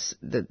the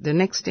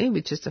next day,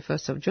 which is the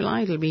 1st of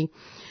July. It'll be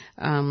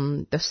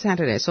the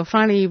Saturday, so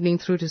Friday evening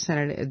through to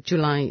Saturday,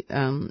 July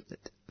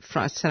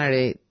 1st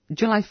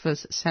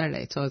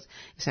Saturday. So it's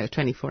like a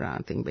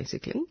 24-hour thing,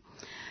 basically.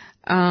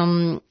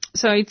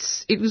 So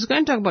it was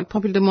going to talk about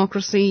popular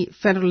democracy,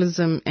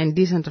 federalism, and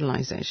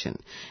decentralization,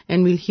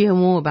 and we'll hear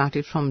more about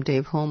it from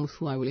Dave Holmes,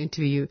 who I will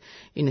interview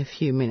in a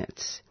few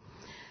minutes.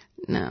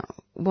 Now,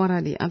 what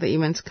are the other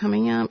events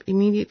coming up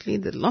immediately?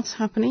 There's lots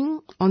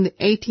happening on the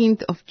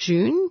 18th of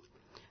June,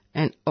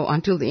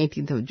 until the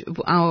 18th of June.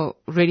 Our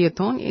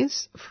radiothon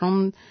is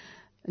from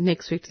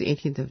next week to the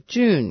 18th of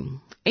June.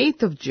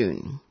 8th of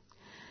June,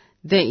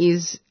 there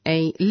is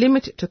a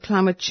limit to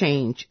climate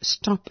change.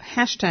 Stop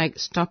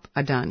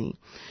Adani.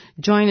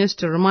 Join us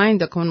to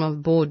remind the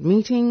Commonwealth Board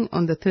meeting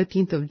on the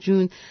 13th of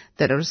June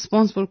that a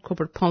responsible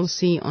corporate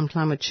policy on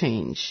climate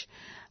change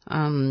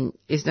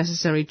is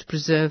necessary to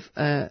preserve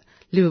a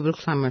livable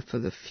climate for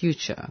the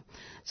future.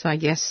 So I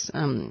guess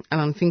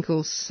Alan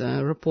Finkel's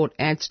report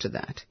adds to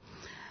that.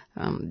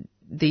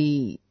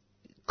 The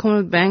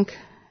Commonwealth Bank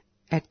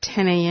at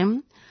 10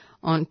 a.m.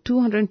 on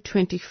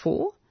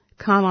 224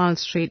 Carlisle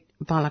Street,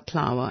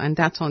 Balaclava, and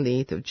that's on the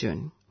 8th of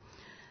June.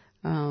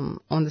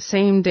 On the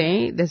same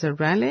day, there's a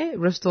rally,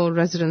 Restore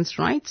Residents'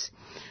 Rights,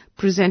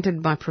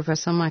 presented by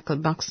Professor Michael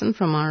Buxton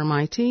from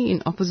RMIT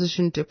in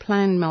opposition to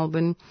Plan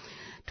Melbourne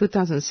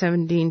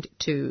 2017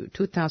 to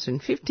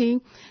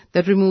 2050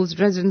 that removes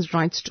residents'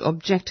 rights to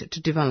object to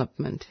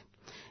development.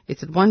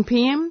 It's at 1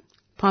 p.m.,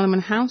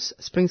 Parliament House,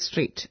 Spring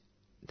Street,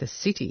 the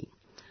city.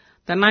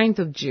 The 9th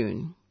of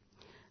June,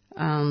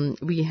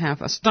 we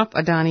have a Stop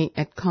Adani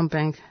at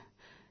Combank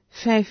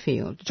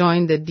Fairfield.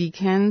 Join the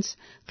Decans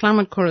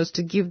Climate Chorus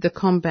to give the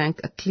Combank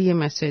a clear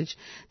message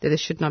that they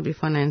should not be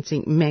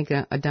financing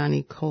mega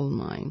Adani coal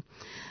mine.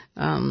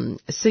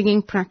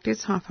 Singing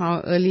practice half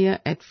hour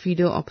earlier at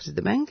Fido opposite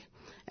the bank.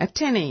 At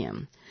 10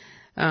 a.m.,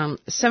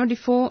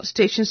 74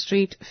 Station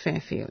Street,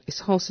 Fairfield,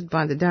 is hosted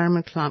by the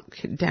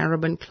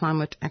Darebin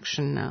Climate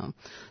Action Now.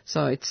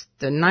 So it's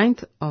the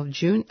 9th of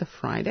June, the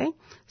Friday.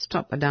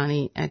 Stop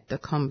Adani at the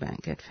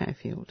Combank at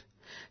Fairfield.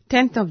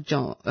 10th of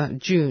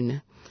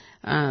June,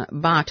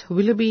 Bart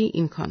Willoughby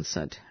in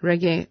concert,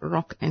 reggae,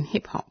 rock and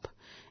hip-hop.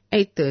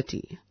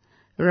 8:30,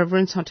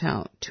 Reverence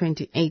Hotel,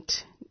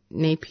 28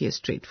 Napier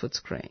Street,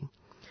 Footscray.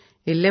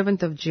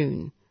 11th of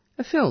June,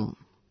 a film.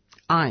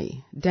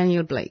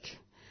 Daniel Blake.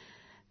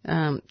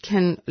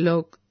 Ken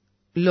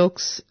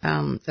Loach's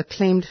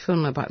acclaimed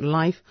film about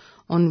life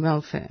on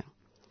welfare.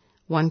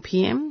 1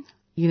 p.m.,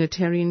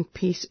 Unitarian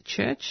Peace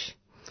Church,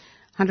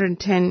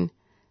 110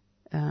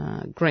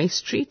 Grey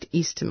Street,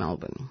 East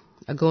Melbourne.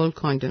 A gold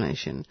coin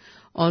donation.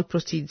 All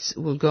proceeds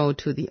will go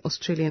to the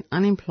Australian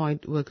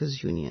Unemployed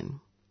Workers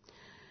Union.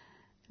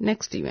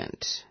 Next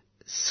event.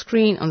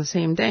 Screen on the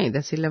same day,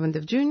 that's 11th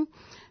of June.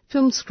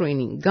 Film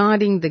screening,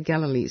 Guarding the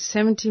Galilee,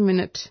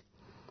 70-minute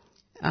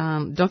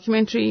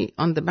documentary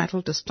on the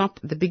battle to stop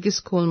the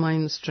biggest coal mine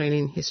in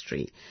Australian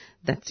history.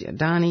 That's the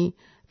Adani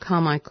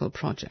Carmichael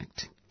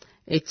project.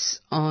 It's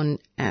on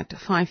at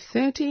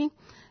 5:30.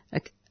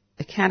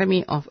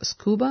 Academy of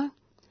Scuba,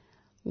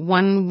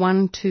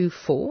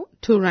 1124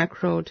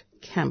 Toorak Road,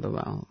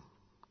 Camberwell.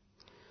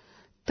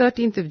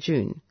 13th of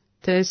June,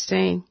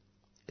 Thursday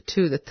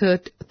to the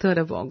 3rd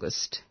of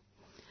August.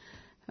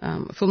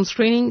 Film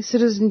screening,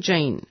 Citizen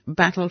Jane,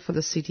 Battle for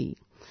the City.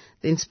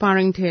 The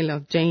inspiring tale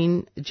of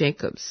Jane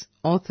Jacobs,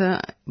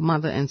 author,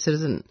 mother and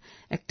citizen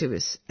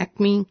activist,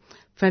 Acme,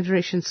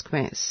 Federation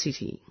Square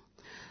City.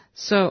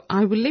 So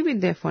I will leave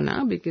it there for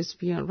now because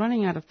we are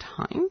running out of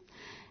time,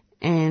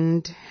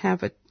 and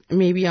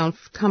maybe I'll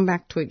come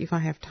back to it if I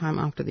have time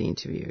after the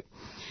interview.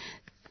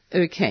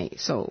 Okay,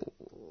 so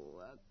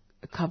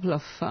a couple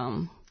of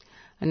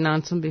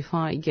announcements before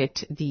I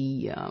get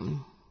the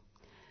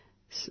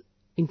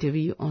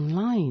interview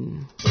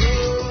online.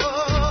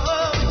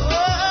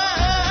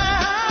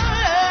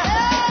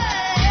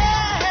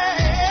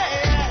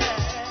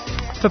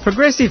 For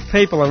progressive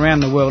people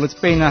around the world, it's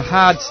been a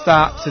hard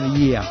start to the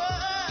year.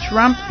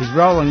 Trump is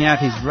rolling out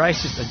his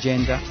racist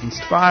agenda,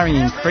 inspiring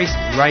increased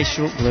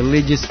racial,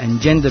 religious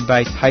and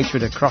gender-based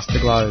hatred across the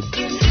globe.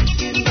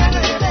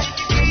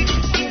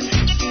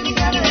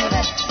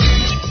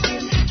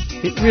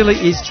 It really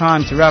is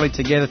time to rally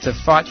together to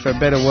fight for a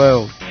better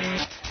world.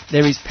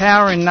 There is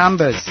power in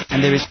numbers,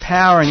 and there is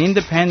power in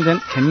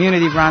independent,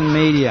 community-run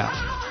media.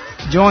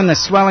 Join the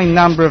swelling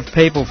number of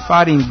people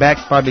fighting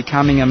back by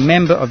becoming a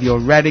member of your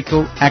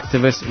radical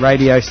activist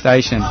radio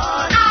station.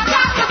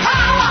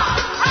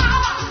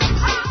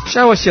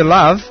 Show us your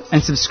love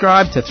and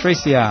subscribe to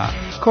 3CR.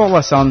 Call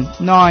us on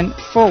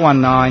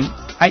 9419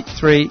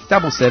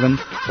 8377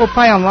 or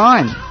pay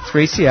online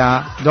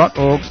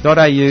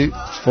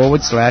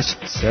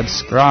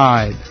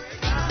 3cr.org.au/subscribe.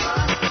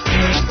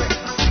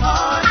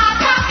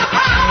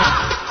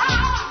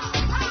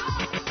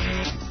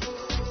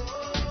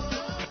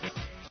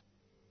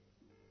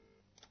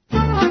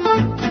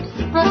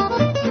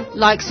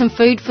 Like some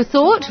food for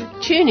thought?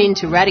 Tune in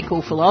to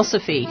Radical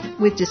Philosophy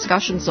with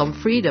discussions on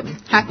freedom,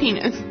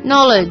 happiness,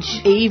 knowledge,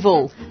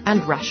 evil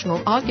and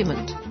rational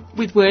argument.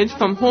 With words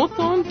from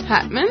Hawthorne,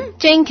 Tatman,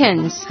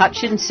 Jenkins,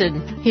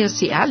 Hutchinson,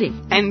 Hirsi Ali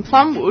and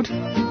Plumwood.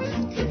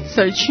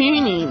 So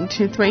tune in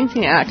to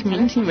 3CR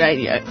Community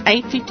Radio,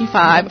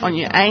 855 on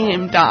your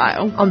AM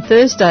dial. On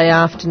Thursday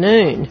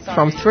afternoon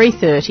from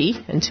 3:30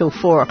 until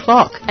 4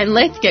 o'clock. And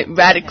let's get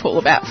radical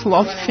about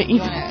philosophy.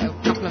 A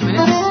couple of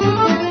minutes.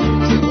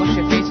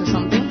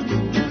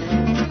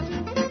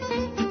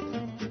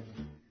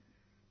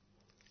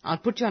 I'll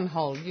put you on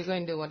hold. You go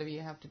and do whatever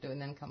you have to do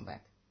and then come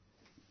back.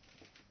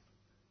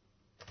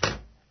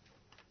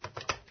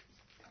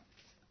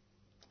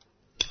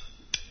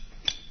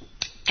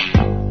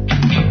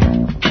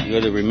 You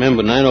got to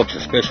remember, NAIDOC's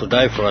a special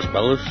day for us,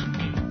 brothers.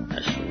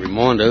 That's a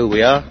reminder who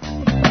we are.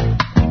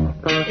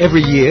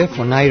 Every year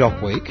for NAIDOC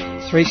Week,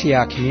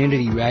 3CR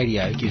Community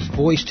Radio gives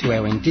voice to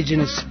our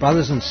Indigenous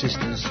brothers and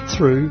sisters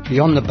through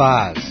Beyond the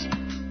Bars,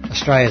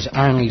 Australia's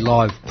only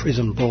live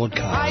prison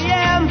broadcast. I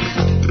am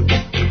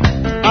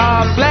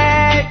a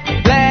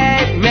black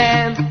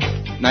man.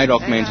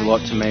 NAIDOC means a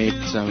lot to me.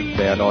 It's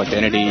about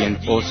identity and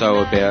also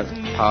about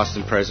past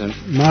and present.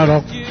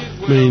 NAIDOC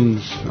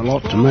means a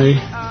lot to me,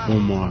 for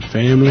my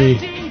family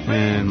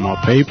and my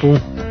people.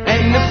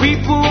 And the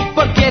people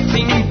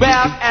forgetting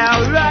about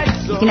our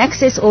rights. You can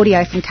access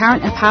audio from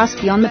current and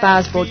past Beyond the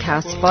Bars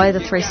broadcasts via the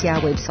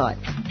 3CR website.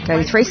 Go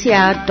to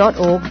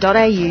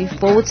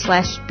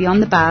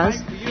 3cr.org.au/Beyond the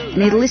Bars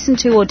and either listen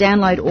to or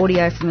download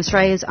audio from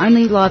Australia's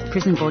only live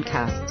prison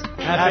broadcast.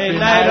 Happy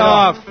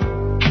NAIDOC!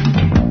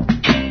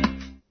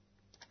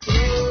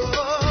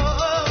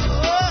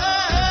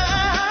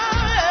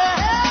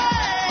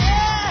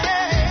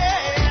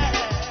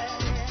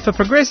 For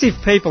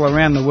progressive people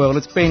around the world,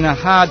 it's been a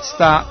hard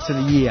start to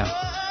the year.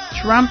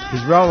 Trump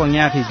is rolling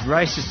out his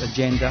racist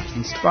agenda,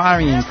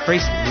 inspiring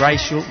increased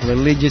racial,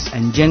 religious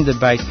and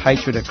gender-based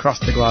hatred across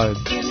the globe.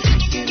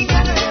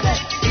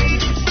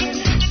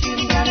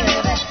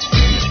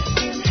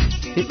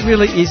 It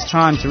really is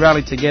time to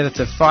rally together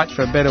to fight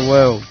for a better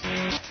world.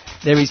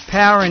 There is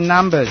power in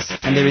numbers,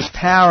 and there is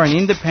power in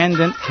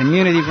independent,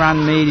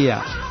 community-run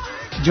media.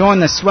 Join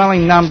the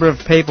swelling number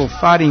of people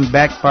fighting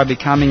back by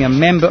becoming a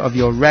member of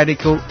your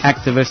radical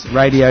activist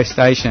radio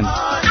station.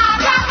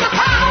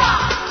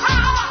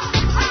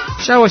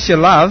 Show us your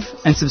love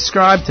and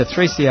subscribe to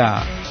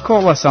 3CR.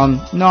 Call us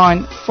on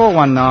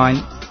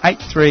 9419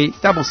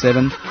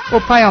 8377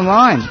 or pay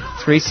online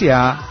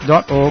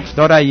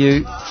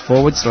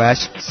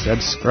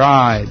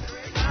 3cr.org.au/subscribe.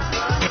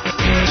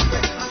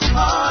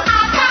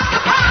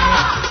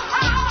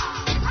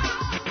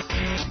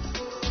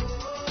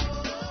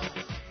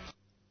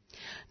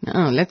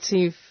 Now, let's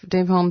see if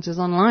Dave Holmes is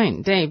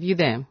online. Dave, you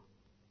there?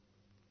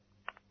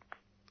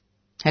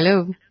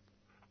 Hello?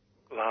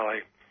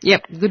 Lolly.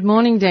 Yep. Good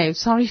morning, Dave.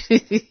 Sorry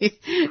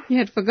you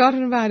had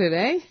forgotten about it,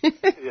 eh? Yeah,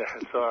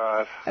 it's all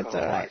right. That's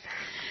all right.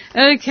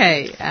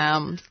 Okay.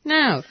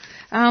 Now,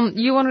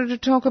 you wanted to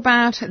talk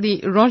about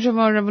the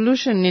Rojava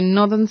revolution in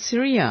northern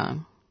Syria.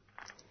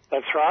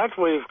 That's right.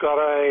 We've got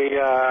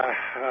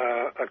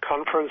a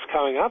conference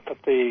coming up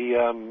at the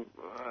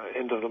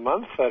end of the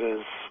month. That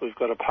is, we've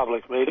got a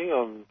public meeting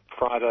on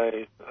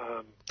Friday,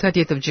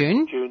 30th of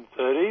June. June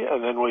 30,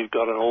 and then we've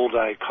got an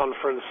all-day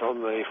conference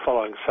on the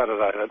following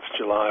Saturday. That's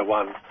July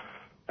 1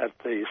 at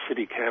the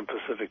city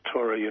campus of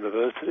Victoria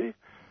University.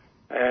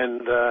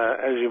 And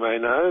as you may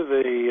know,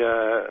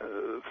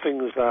 the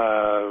things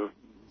are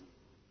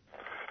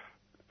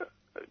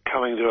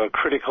coming to a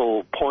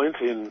critical point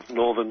in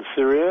northern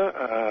Syria.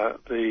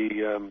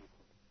 The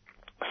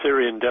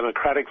Syrian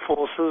Democratic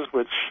Forces,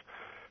 which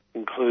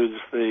includes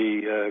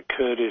the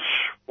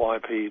Kurdish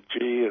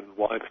YPG and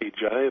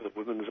YPJ, the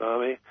Women's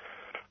Army,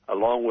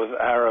 along with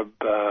Arab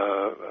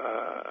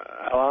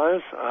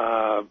allies,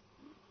 are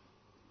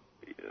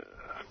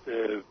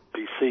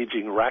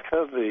besieging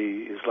Raqqa,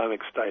 the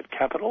Islamic State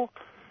capital,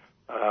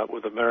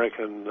 with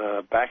American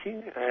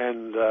backing,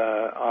 and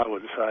I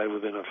would say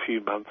within a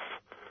few months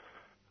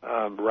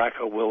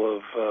Raqqa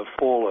will have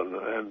fallen.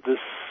 And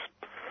this,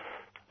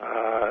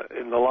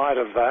 in the light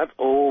of that,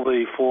 all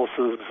the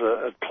forces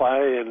at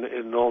play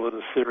in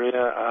northern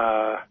Syria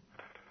are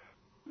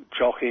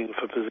jockeying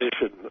for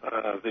position.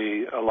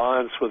 The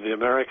alliance with the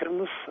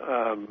Americans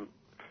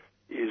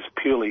is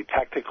purely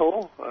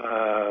tactical.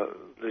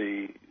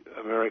 The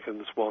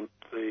Americans want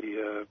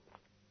the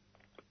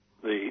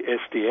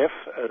SDF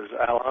as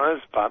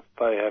allies, but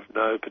they have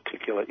no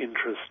particular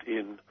interest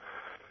in,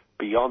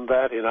 beyond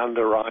that, in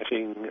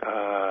underwriting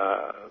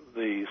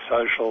the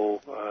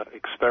social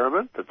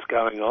experiment that's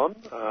going on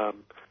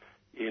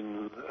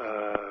in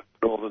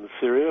northern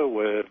Syria,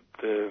 where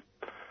they're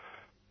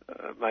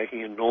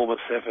making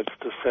enormous efforts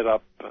to set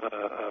up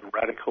a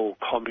radical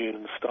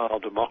commune-style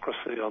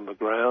democracy on the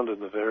ground in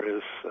the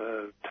various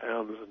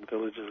towns and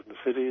villages and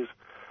cities.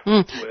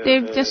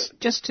 Dave,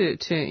 just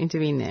to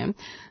intervene there,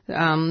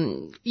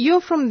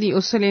 you're from the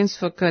Australians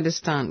for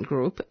Kurdistan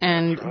group,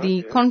 and right,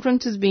 the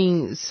conference is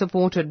being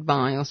supported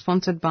by or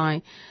sponsored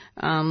by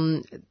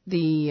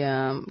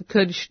the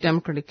Kurdish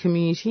Democratic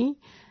Community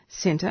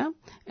Centre,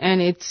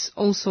 and it's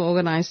also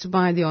organised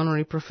by the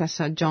Honorary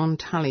Professor John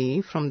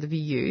Tully from the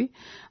VU.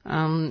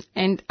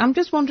 And I'm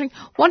just wondering,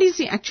 what is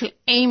the actual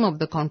aim of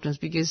the conference?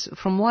 Because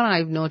from what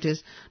I've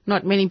noticed,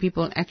 not many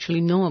people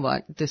actually know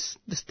about this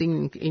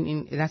thing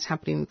that's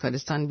happening in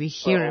Kurdistan. We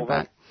hear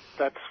about.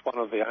 That's one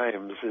of the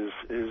aims,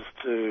 is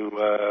to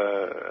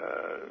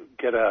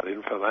get out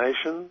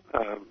information,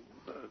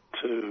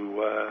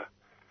 to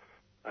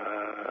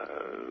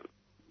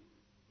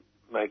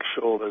make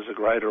sure there's a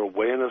greater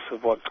awareness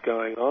of what's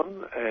going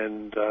on,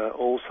 and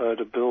also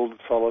to build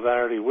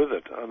solidarity with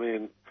it. I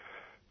mean,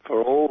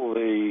 for all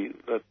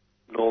that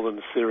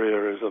northern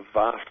Syria is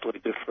vastly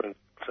different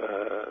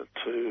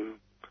to,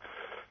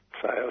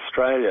 say,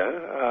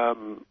 Australia,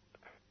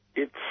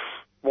 it's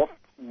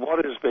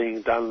what is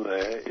being done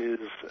there is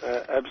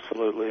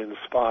absolutely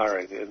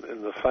inspiring.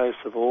 In the face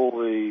of all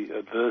the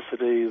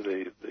adversity,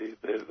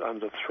 they're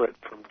under threat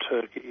from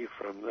Turkey,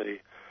 from the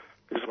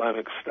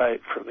Islamic State,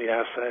 from the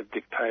Assad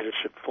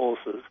dictatorship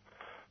forces,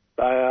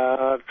 they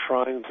are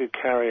trying to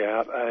carry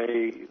out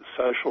a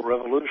social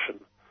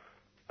revolution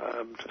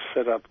to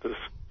set up this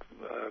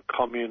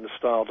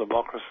commune-style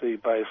democracy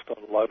based on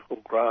local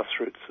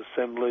grassroots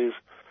assemblies.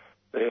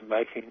 They're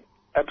making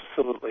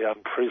absolutely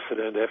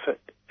unprecedented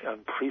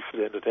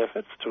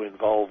efforts to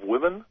involve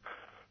women.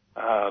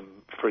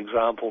 For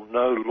example,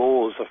 no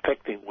laws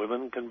affecting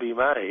women can be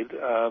made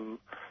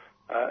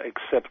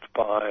except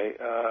by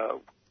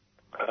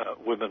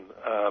women.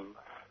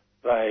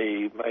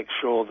 They make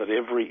sure that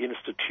every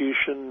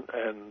institution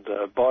and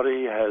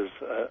body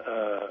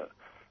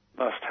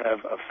must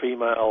have a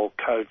female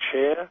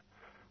co-chair,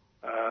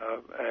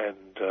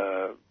 and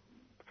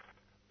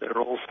they're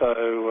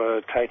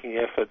also taking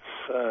efforts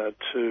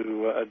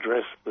to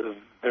address the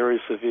very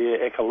severe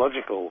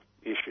ecological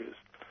issues.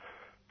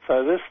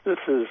 So this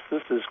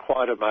is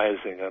quite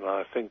amazing, and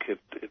I think it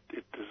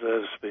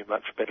deserves to be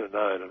much better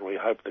known, and we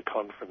hope the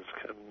conference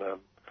can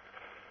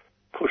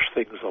push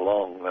things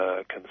along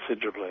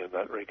considerably in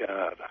that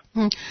regard.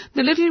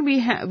 The little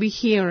we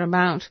hear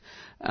about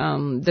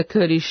the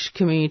Kurdish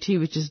community,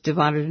 which is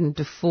divided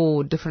into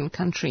 4 different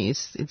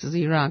countries. It's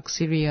Iraq,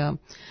 Syria,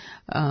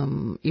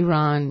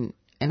 Iran,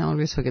 and I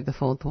always forget the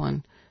 4th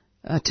one,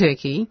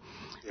 Turkey.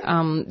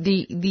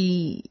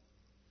 The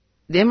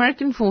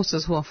American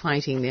forces who are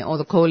fighting there, or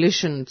the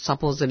coalition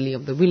supposedly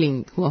of the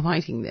willing who are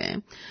fighting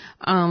there,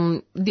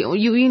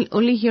 you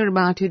only hear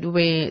about it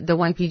where the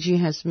YPG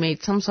has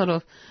made some sort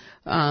of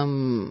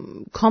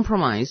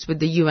compromise with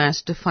the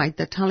U.S. to fight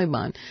the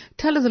Taliban.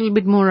 Tell us a little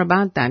bit more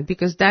about that,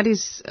 because that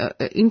is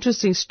an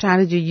interesting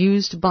strategy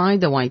used by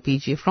the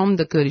YPG from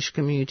the Kurdish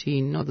community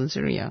in northern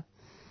Syria.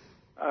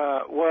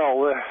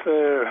 Well,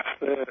 they're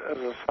as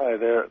I say,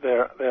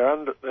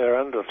 they're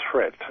under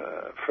threat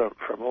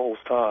from all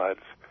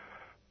sides.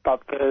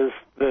 But there's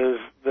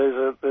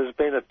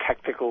been a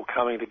tactical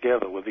coming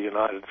together with the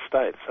United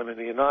States. I mean,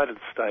 the United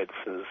States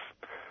has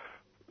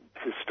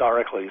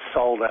historically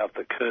sold out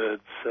the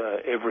Kurds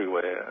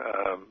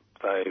everywhere.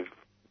 They've,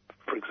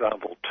 for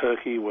example,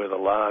 Turkey, where the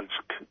large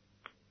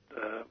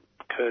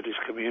Kurdish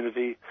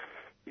community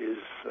is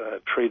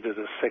treated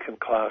as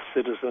second-class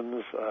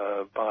citizens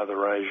by the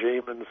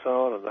regime and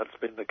so on, and that's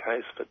been the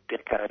case for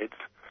decades.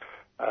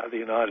 The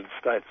United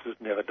States has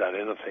never done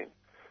anything.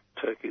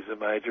 Turkey's a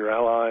major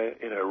ally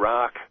in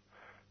Iraq.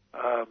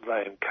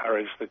 They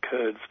encouraged the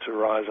Kurds to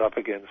rise up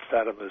against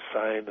Saddam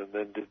Hussein and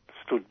then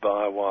stood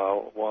by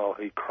while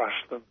he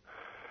crushed them.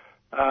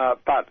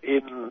 But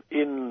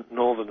in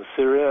northern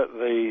Syria,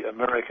 the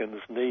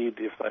Americans need,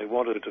 if they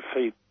want to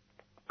defeat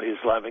the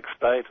Islamic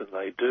State, and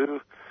they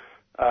do,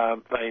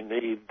 they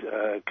need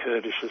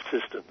Kurdish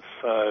assistance.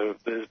 So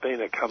there's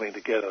been a coming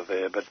together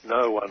there, but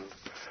no one,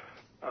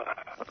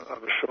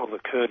 I'm sure the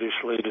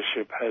Kurdish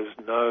leadership has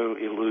no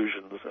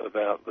illusions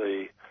about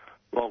the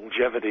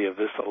longevity of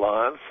this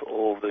alliance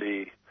or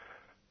the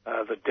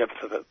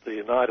depth of it. The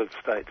United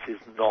States is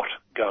not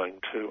going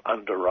to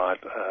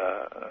underwrite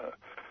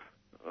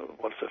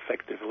what's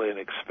effectively an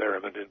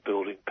experiment in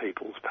building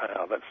people's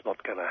power. That's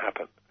not going to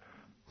happen.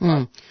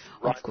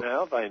 Right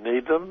now, they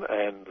need them,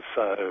 and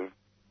so,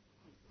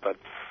 but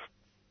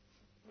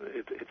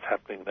it's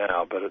happening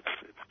now, but it's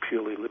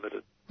purely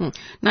limited.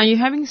 Now, you're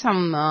having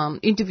some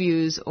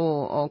interviews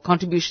or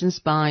contributions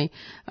by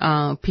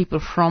people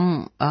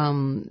from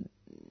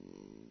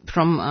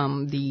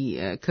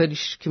the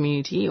Kurdish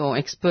community or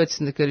experts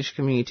in the Kurdish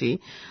community.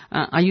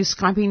 Are you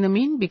Skyping them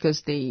in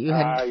because you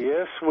had?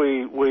 Yes,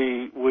 we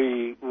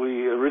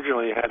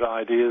originally had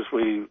ideas.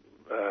 We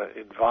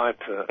invite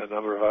a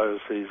number of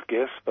overseas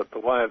guests, but the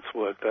way it's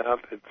worked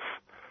out, it's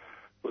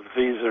with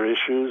visa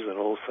issues and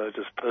also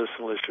just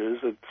personal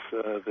issues. It's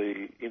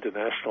the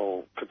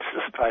international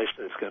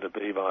participation is going to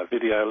be by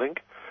video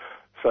link.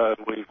 So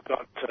we've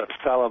got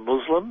Salah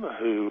Muslim,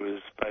 who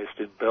is based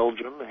in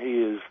Belgium.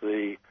 He is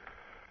the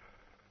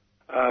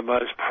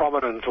most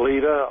prominent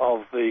leader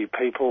of the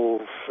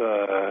People's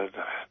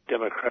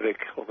Democratic,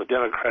 or the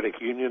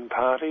Democratic Union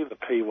Party, the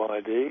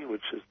PYD,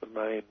 which is the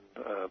main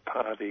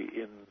party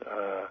in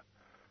the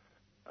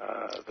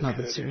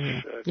Kurdish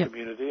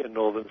community in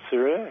northern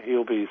Syria.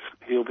 He'll be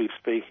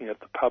speaking at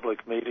the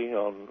public meeting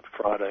on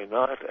Friday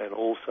night, and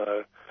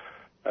also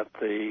at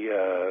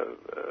the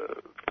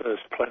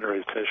first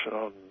plenary session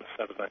on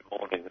Saturday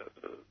morning,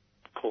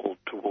 called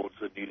Towards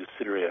the New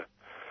Syria.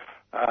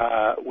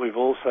 We've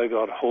also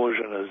got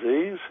Horjan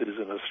Aziz, who's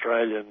an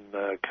Australian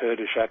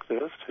Kurdish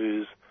activist,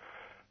 who's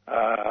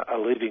a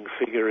leading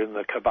figure in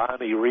the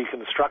Kobani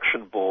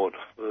Reconstruction Board,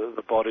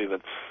 the body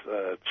that's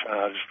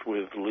charged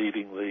with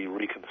leading the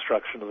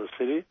reconstruction of the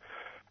city.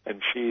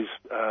 And she's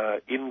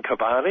in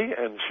Kobani,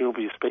 and she'll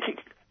be speaking.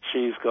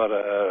 She's got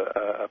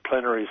a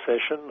plenary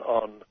session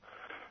on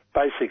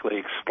basically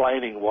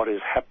explaining what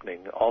is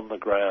happening on the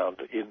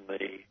ground in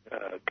the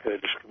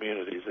Kurdish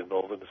communities in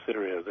northern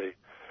Syria, the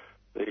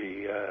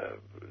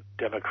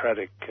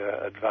democratic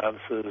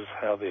advances,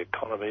 how the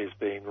economy is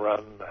being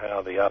run,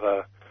 how the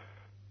other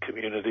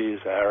communities,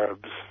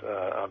 Arabs,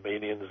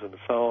 Armenians and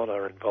so on,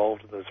 are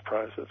involved in this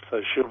process.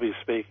 So she'll be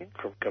speaking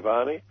from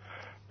Kobani.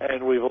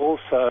 And we've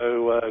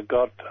also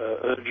got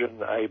Ercan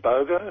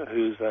Ayboga,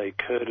 who's a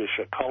Kurdish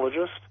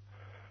ecologist,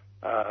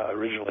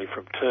 originally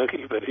from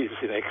Turkey, but he's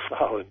in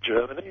exile in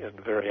Germany and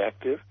very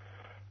active.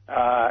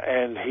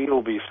 And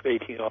he'll be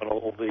speaking on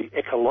all the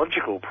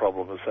ecological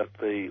problems that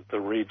the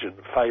region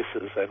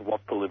faces and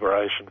what the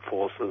liberation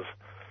forces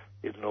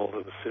in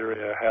northern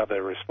Syria, how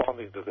they're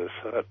responding to this.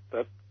 So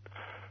that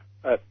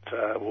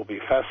will be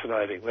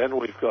fascinating. Then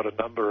we've got a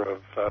number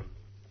of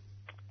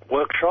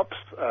workshops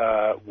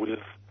with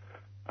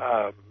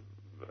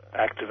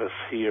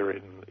activists here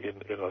in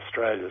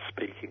Australia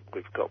speaking.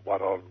 We've got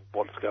one on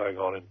what's going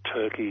on in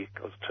Turkey,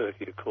 because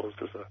Turkey, of course,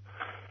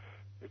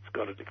 it's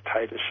got a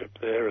dictatorship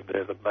there, and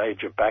they're the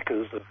major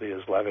backers of the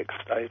Islamic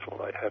State, or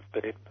they have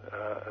been,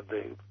 and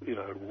they're,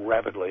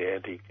 rabidly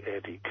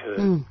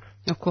anti-Kurd.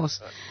 Of course.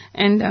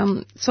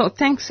 And so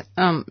thanks,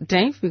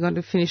 Dave. We've got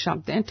to finish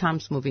up there.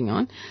 Time's moving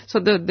on. So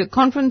the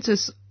conference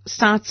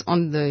starts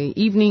on the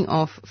evening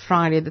of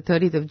Friday, the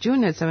 30th of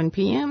June at 7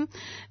 p.m.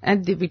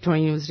 at the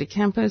Victoria University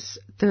campus,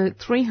 the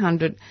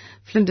 300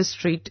 Flinders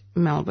Street,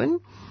 Melbourne.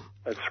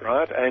 That's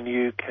right, and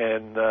you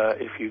can,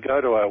 if you go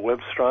to our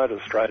website,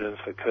 Australians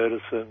for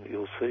Kurdistan,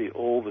 you'll see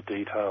all the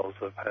details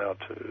of how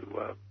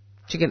to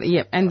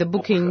get, and the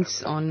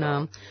bookings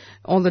on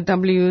all the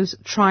W's,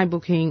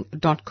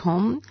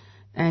 trybooking.com,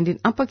 and in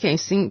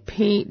uppercasing,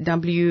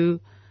 PWTZ.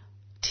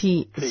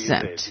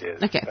 Yes,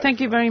 okay, thank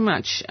you very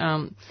much.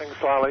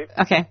 Thanks, Lali.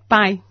 Okay,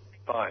 bye.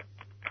 Bye.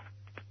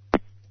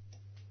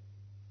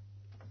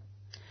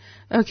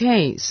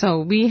 Okay, so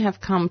we have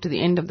come to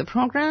the end of the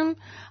program.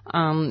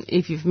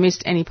 If you've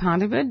missed any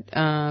part of it,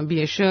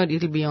 be assured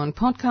it'll be on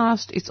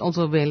podcast. It's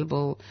also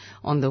available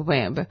on the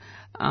web.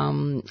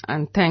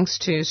 And thanks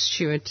to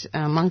Stuart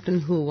Monkton,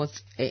 who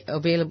was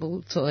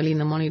available so early in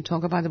the morning to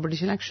talk about the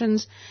British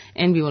elections,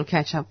 and we will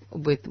catch up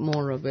with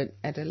more of it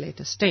at a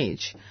later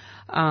stage.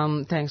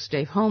 Thanks to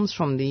Dave Holmes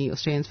from the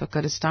Australians for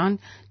Kurdistan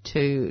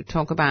to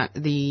talk about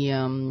the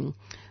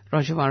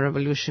Rojava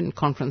Revolution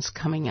conference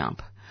coming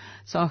up.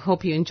 So I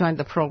hope you enjoyed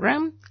the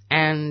program,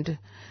 and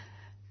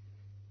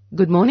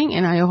good morning,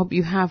 and I hope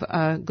you have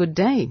a good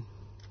day.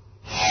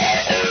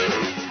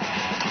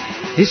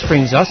 This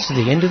brings us to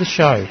the end of the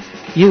show.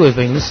 You have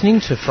been listening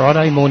to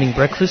Friday Morning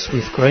Breakfast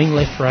with Green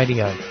Left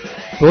Radio,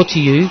 brought to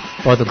you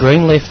by the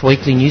Green Left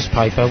Weekly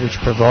newspaper, which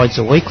provides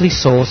a weekly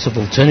source of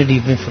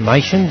alternative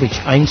information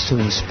which aims to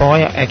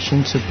inspire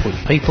action to put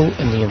people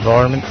and the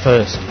environment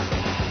first.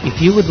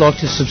 If you would like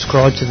to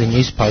subscribe to the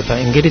newspaper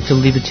and get it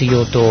delivered to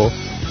your door,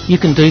 you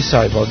can do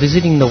so by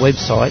visiting the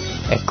website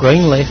at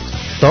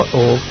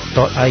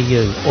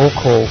greenleft.org.au or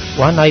call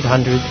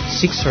 1800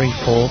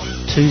 634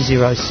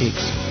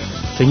 206.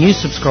 For new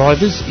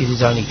subscribers, it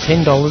is only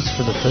 $10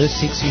 for the first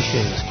 6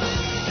 issues.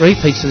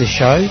 Repeats of the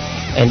show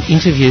and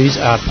interviews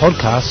are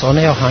podcasts on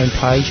our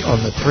homepage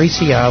on the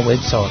 3CR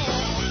website.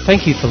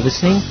 Thank you for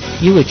listening.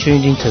 You are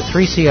tuned into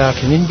 3CR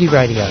Community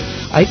Radio,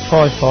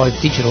 855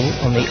 digital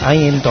on the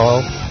AM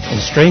dial and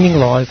streaming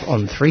live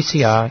on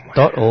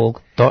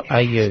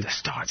 3cr.org.au. To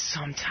start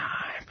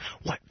sometime.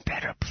 What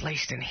better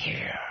place than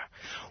here?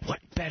 What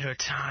better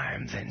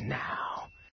time than now?